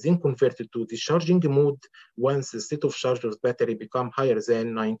battery is then converted to discharging mode once the state of charge of the battery becomes higher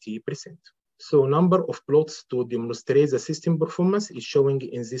than 90%. So number of plots to demonstrate the system performance is showing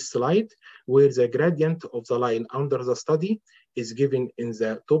in this slide, where the gradient of the line under the study is given in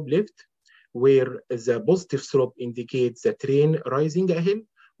the top left, where the positive slope indicates the train rising a hill,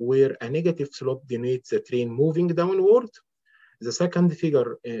 where a negative slope denotes the train moving downward. The second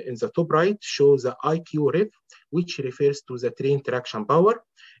figure in the top right shows the IQ ref, which refers to the train traction power.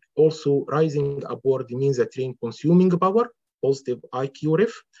 Also, rising upward means the train consuming power, positive IQ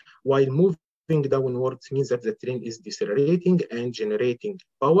ref, while moving downwards means that the train is decelerating and generating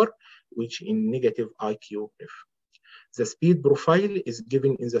power, which in negative IQ ref. The speed profile is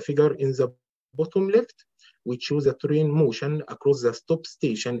given in the figure in the bottom left, which shows the train motion across the stop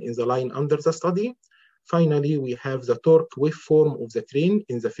station in the line under the study. Finally, we have the torque waveform of the train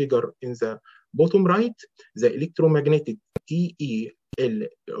in the figure in the bottom right. The electromagnetic TEL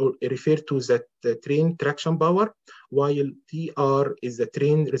refer to the train traction power, while TR is the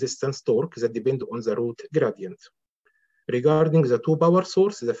train resistance torque that depend on the route gradient. Regarding the 2 power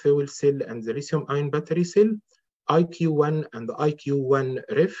sources, the fuel cell and the lithium-ion battery cell, IQ1 and IQ1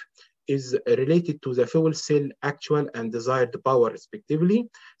 ref is related to the fuel cell actual and desired power respectively.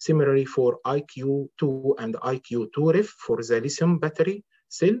 Similarly for IQ2 and IQ2 ref for the lithium battery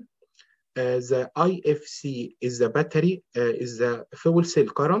cell. The IFC is the battery, is the fuel cell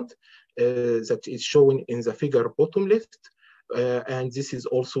current that is shown in the figure bottom left. And this is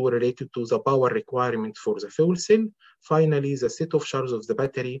also related to the power requirement for the fuel cell. Finally, the state of charge of the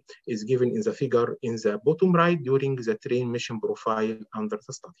battery is given in the figure in the bottom right during the train mission profile under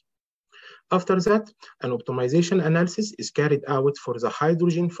the study. After that, an optimization analysis is carried out for the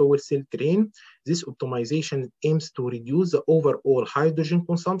hydrogen fuel cell train. This optimization aims to reduce the overall hydrogen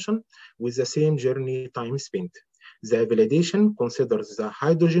consumption with the same journey time spent. The validation considers the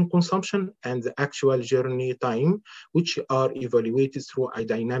hydrogen consumption and the actual journey time, which are evaluated through a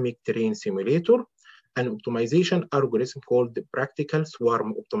dynamic train simulator. An optimization algorithm called the practical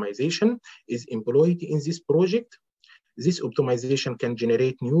swarm optimization is employed in this project. This optimization can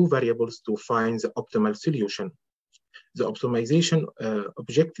generate new variables to find the optimal solution. The optimization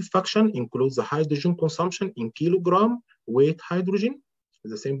objective function includes the hydrogen consumption in kilogram weight hydrogen.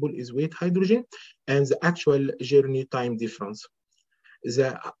 The symbol is weight hydrogen, and the actual journey time difference.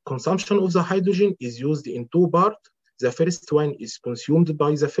 The consumption of the hydrogen is used in 2 parts. The first one is consumed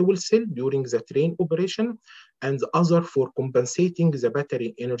by the fuel cell during the train operation, and the other for compensating the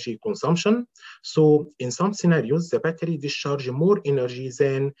battery energy consumption. So in some scenarios, the battery discharge more energy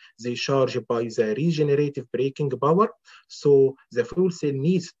than they charge by the regenerative braking power. So the fuel cell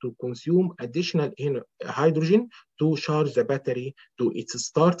needs to consume additional hydrogen to charge the battery to its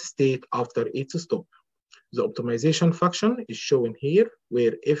start state after its stop. The optimization function is shown here,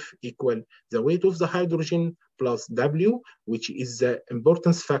 where F equal the weight of the hydrogen plus W, which is the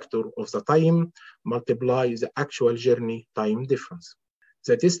importance factor of the time, multiply the actual journey time difference.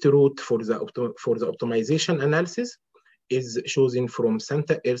 The test route for the optimization analysis is chosen from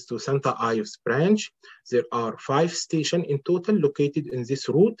Santa Ernst to Santa Ives branch. There are 5 stations in total located in this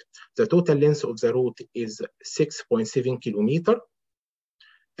route. The total length of the route is 6.7 kilometers.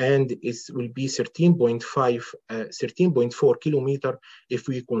 And it will be 13.4 kilometers if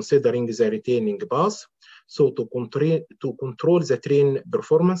we considering the returning path. So to control the train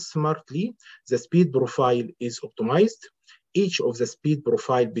performance smartly, the speed profile is optimized. Each of the speed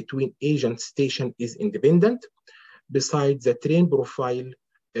profile between agent station is independent. Besides, the train profile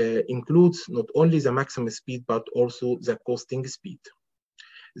includes not only the maximum speed, but also the coasting speed.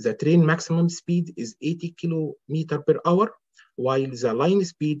 The train maximum speed is 80 kilometers per hour, while the line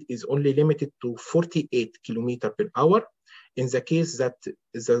speed is only limited to 48 kilometers per hour. In the case that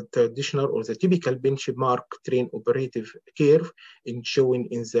the traditional or the typical benchmark train operative curve is shown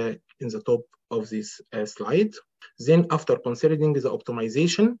in the top of this slide. Then after considering the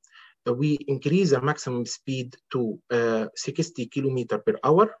optimization, we increase the maximum speed to 60 kilometers per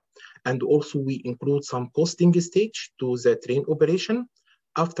hour. And also we include some costing stage to the train operation.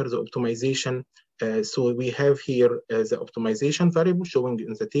 After the optimization, so we have here the optimization variable showing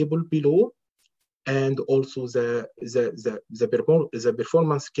in the table below, and also the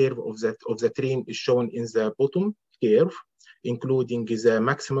performance curve of the train is shown in the bottom curve, including the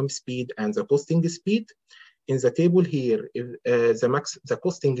maximum speed and the costing speed. In the table here, if the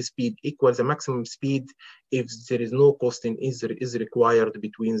costing speed equals the maximum speed if there is no costing is required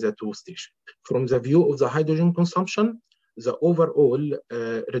between the 2 stations. From the view of the hydrogen consumption, the overall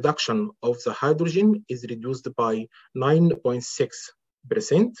reduction of the hydrogen is reduced by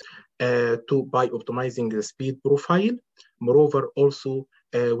 9.6% by optimizing the speed profile. Moreover, also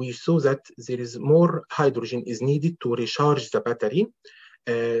we saw that there is more hydrogen is needed to recharge the battery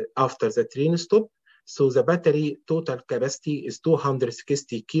after the train stop. So the battery total capacity is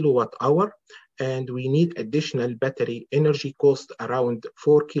 260 kilowatt hour, and we need additional battery energy cost around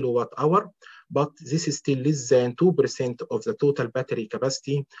 4 kilowatt hour, but this is still less than 2% of the total battery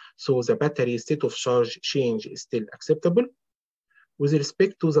capacity. So the battery state of charge change is still acceptable. With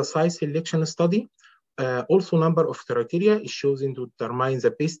respect to the site selection study, also number of criteria is chosen to determine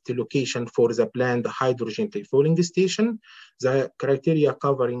the best location for the planned hydrogen refueling station. The criteria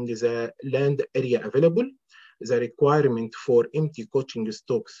covering the land area available, the requirement for empty coaching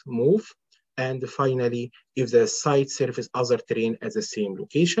stocks move, and finally, if the site serves other terrain at the same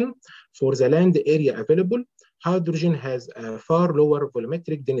location. For the land area available, hydrogen has a far lower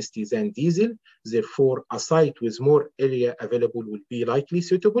volumetric density than diesel. Therefore, a site with more area available will be likely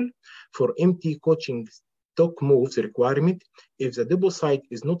suitable. For empty coaching stock moves requirement, if the depot site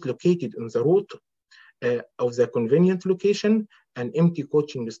is not located on the route of the convenient location, an empty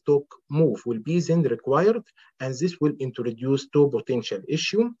coaching stock move will be then required, and this will introduce 2 potential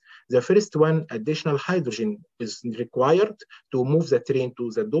issues. The first one, additional hydrogen is required to move the train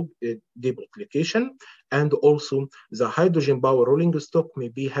to the depot location, and also the hydrogen power rolling stock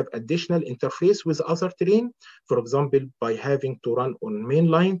maybe have additional interface with other terrain, for example, by having to run on main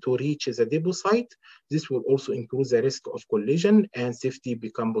line to reach the depot site. This will also increase the risk of collision and safety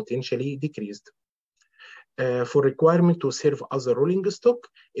become potentially decreased. For requirement to serve other rolling stock,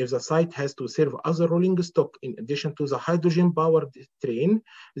 if the site has to serve other rolling stock in addition to the hydrogen powered train,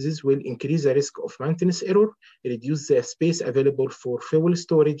 this will increase the risk of maintenance error, reduce the space available for fuel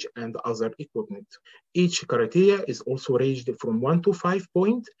storage and other equipment. Each criteria is also rated from 1 to 5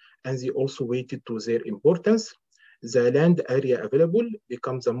 points, and they also weighted to their importance. The land area available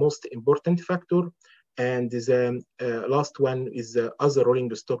becomes the most important factor, and the last one is the other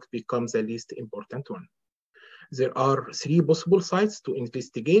rolling stock becomes the least important one. There are 3 possible sites to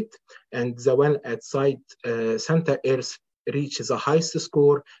investigate, and the one at site Santa Ernst reaches the highest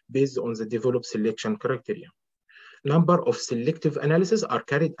score based on the developed selection criteria. Number of selective analyses are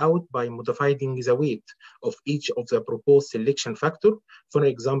carried out by modifying the weight of each of the proposed selection factor. For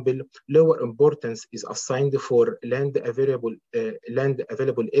example, lower importance is assigned for land available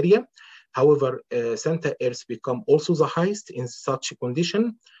area. However, Santa Ernst become also the highest in such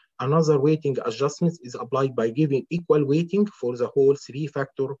condition. Another weighting adjustment is applied by giving equal weighting for the whole 3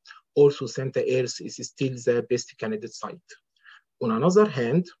 factor. Also, center Earth is still the best candidate site. On another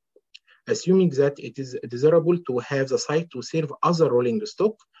hand, assuming that it is desirable to have the site to serve other rolling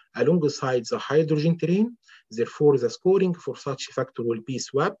stock alongside the hydrogen terrain, therefore the scoring for such factor will be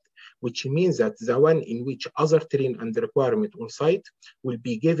swapped, which means that the one in which other terrain and requirement on site will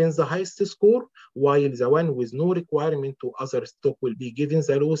be given the highest score, while the one with no requirement to other stock will be given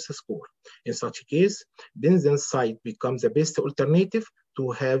the lowest score. In such a case, benzene site becomes the best alternative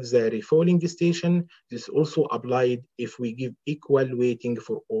to have the refueling station. This also applied if we give equal weighting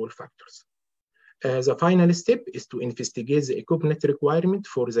for all factors. The final step is to investigate the equipment requirement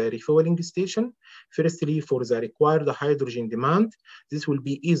for the refueling station. Firstly, for the required hydrogen demand, this will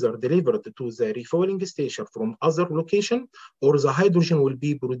be either delivered to the refueling station from other location, or the hydrogen will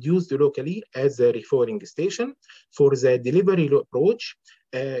be produced locally at the refueling station. For the delivery approach,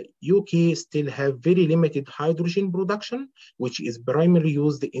 UK still have very limited hydrogen production, which is primarily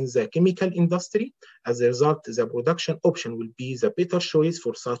used in the chemical industry. As a result, the production option will be the better choice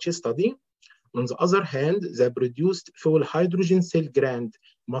for such a study. On the other hand, the produced fuel hydrogen cell grant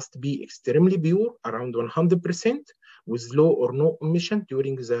must be extremely pure, around 100%, with low or no emission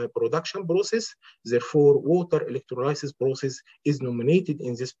during the production process. Therefore, water electrolysis process is nominated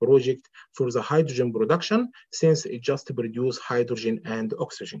in this project for the hydrogen production, since it just produces hydrogen and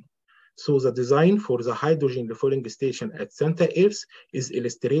oxygen. So the design for the hydrogen refueling station at center Earth is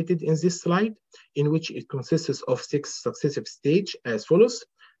illustrated in this slide, in which it consists of 6 successive stages as follows.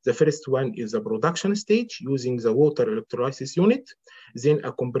 The first one is the production stage using the water electrolysis unit, then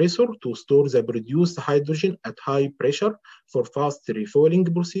a compressor to store the produced hydrogen at high pressure for fast refueling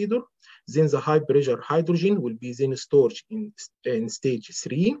procedure. Then the high pressure hydrogen will be then stored in stage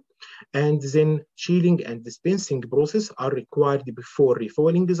 3, and then chilling and dispensing process are required before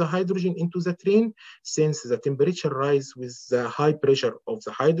refueling the hydrogen into the train, since the temperature rise with the high pressure of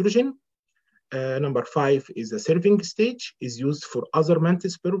the hydrogen. Number 5 is the serving stage, is used for other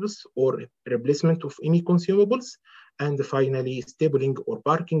maintenance purpose or replacement of any consumables. And finally, stabling or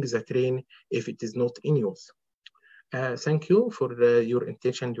parking the train if it is not in use. Thank you for your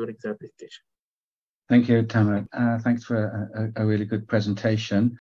attention during the presentation. Thank you, Tamer. Thanks for a really good presentation.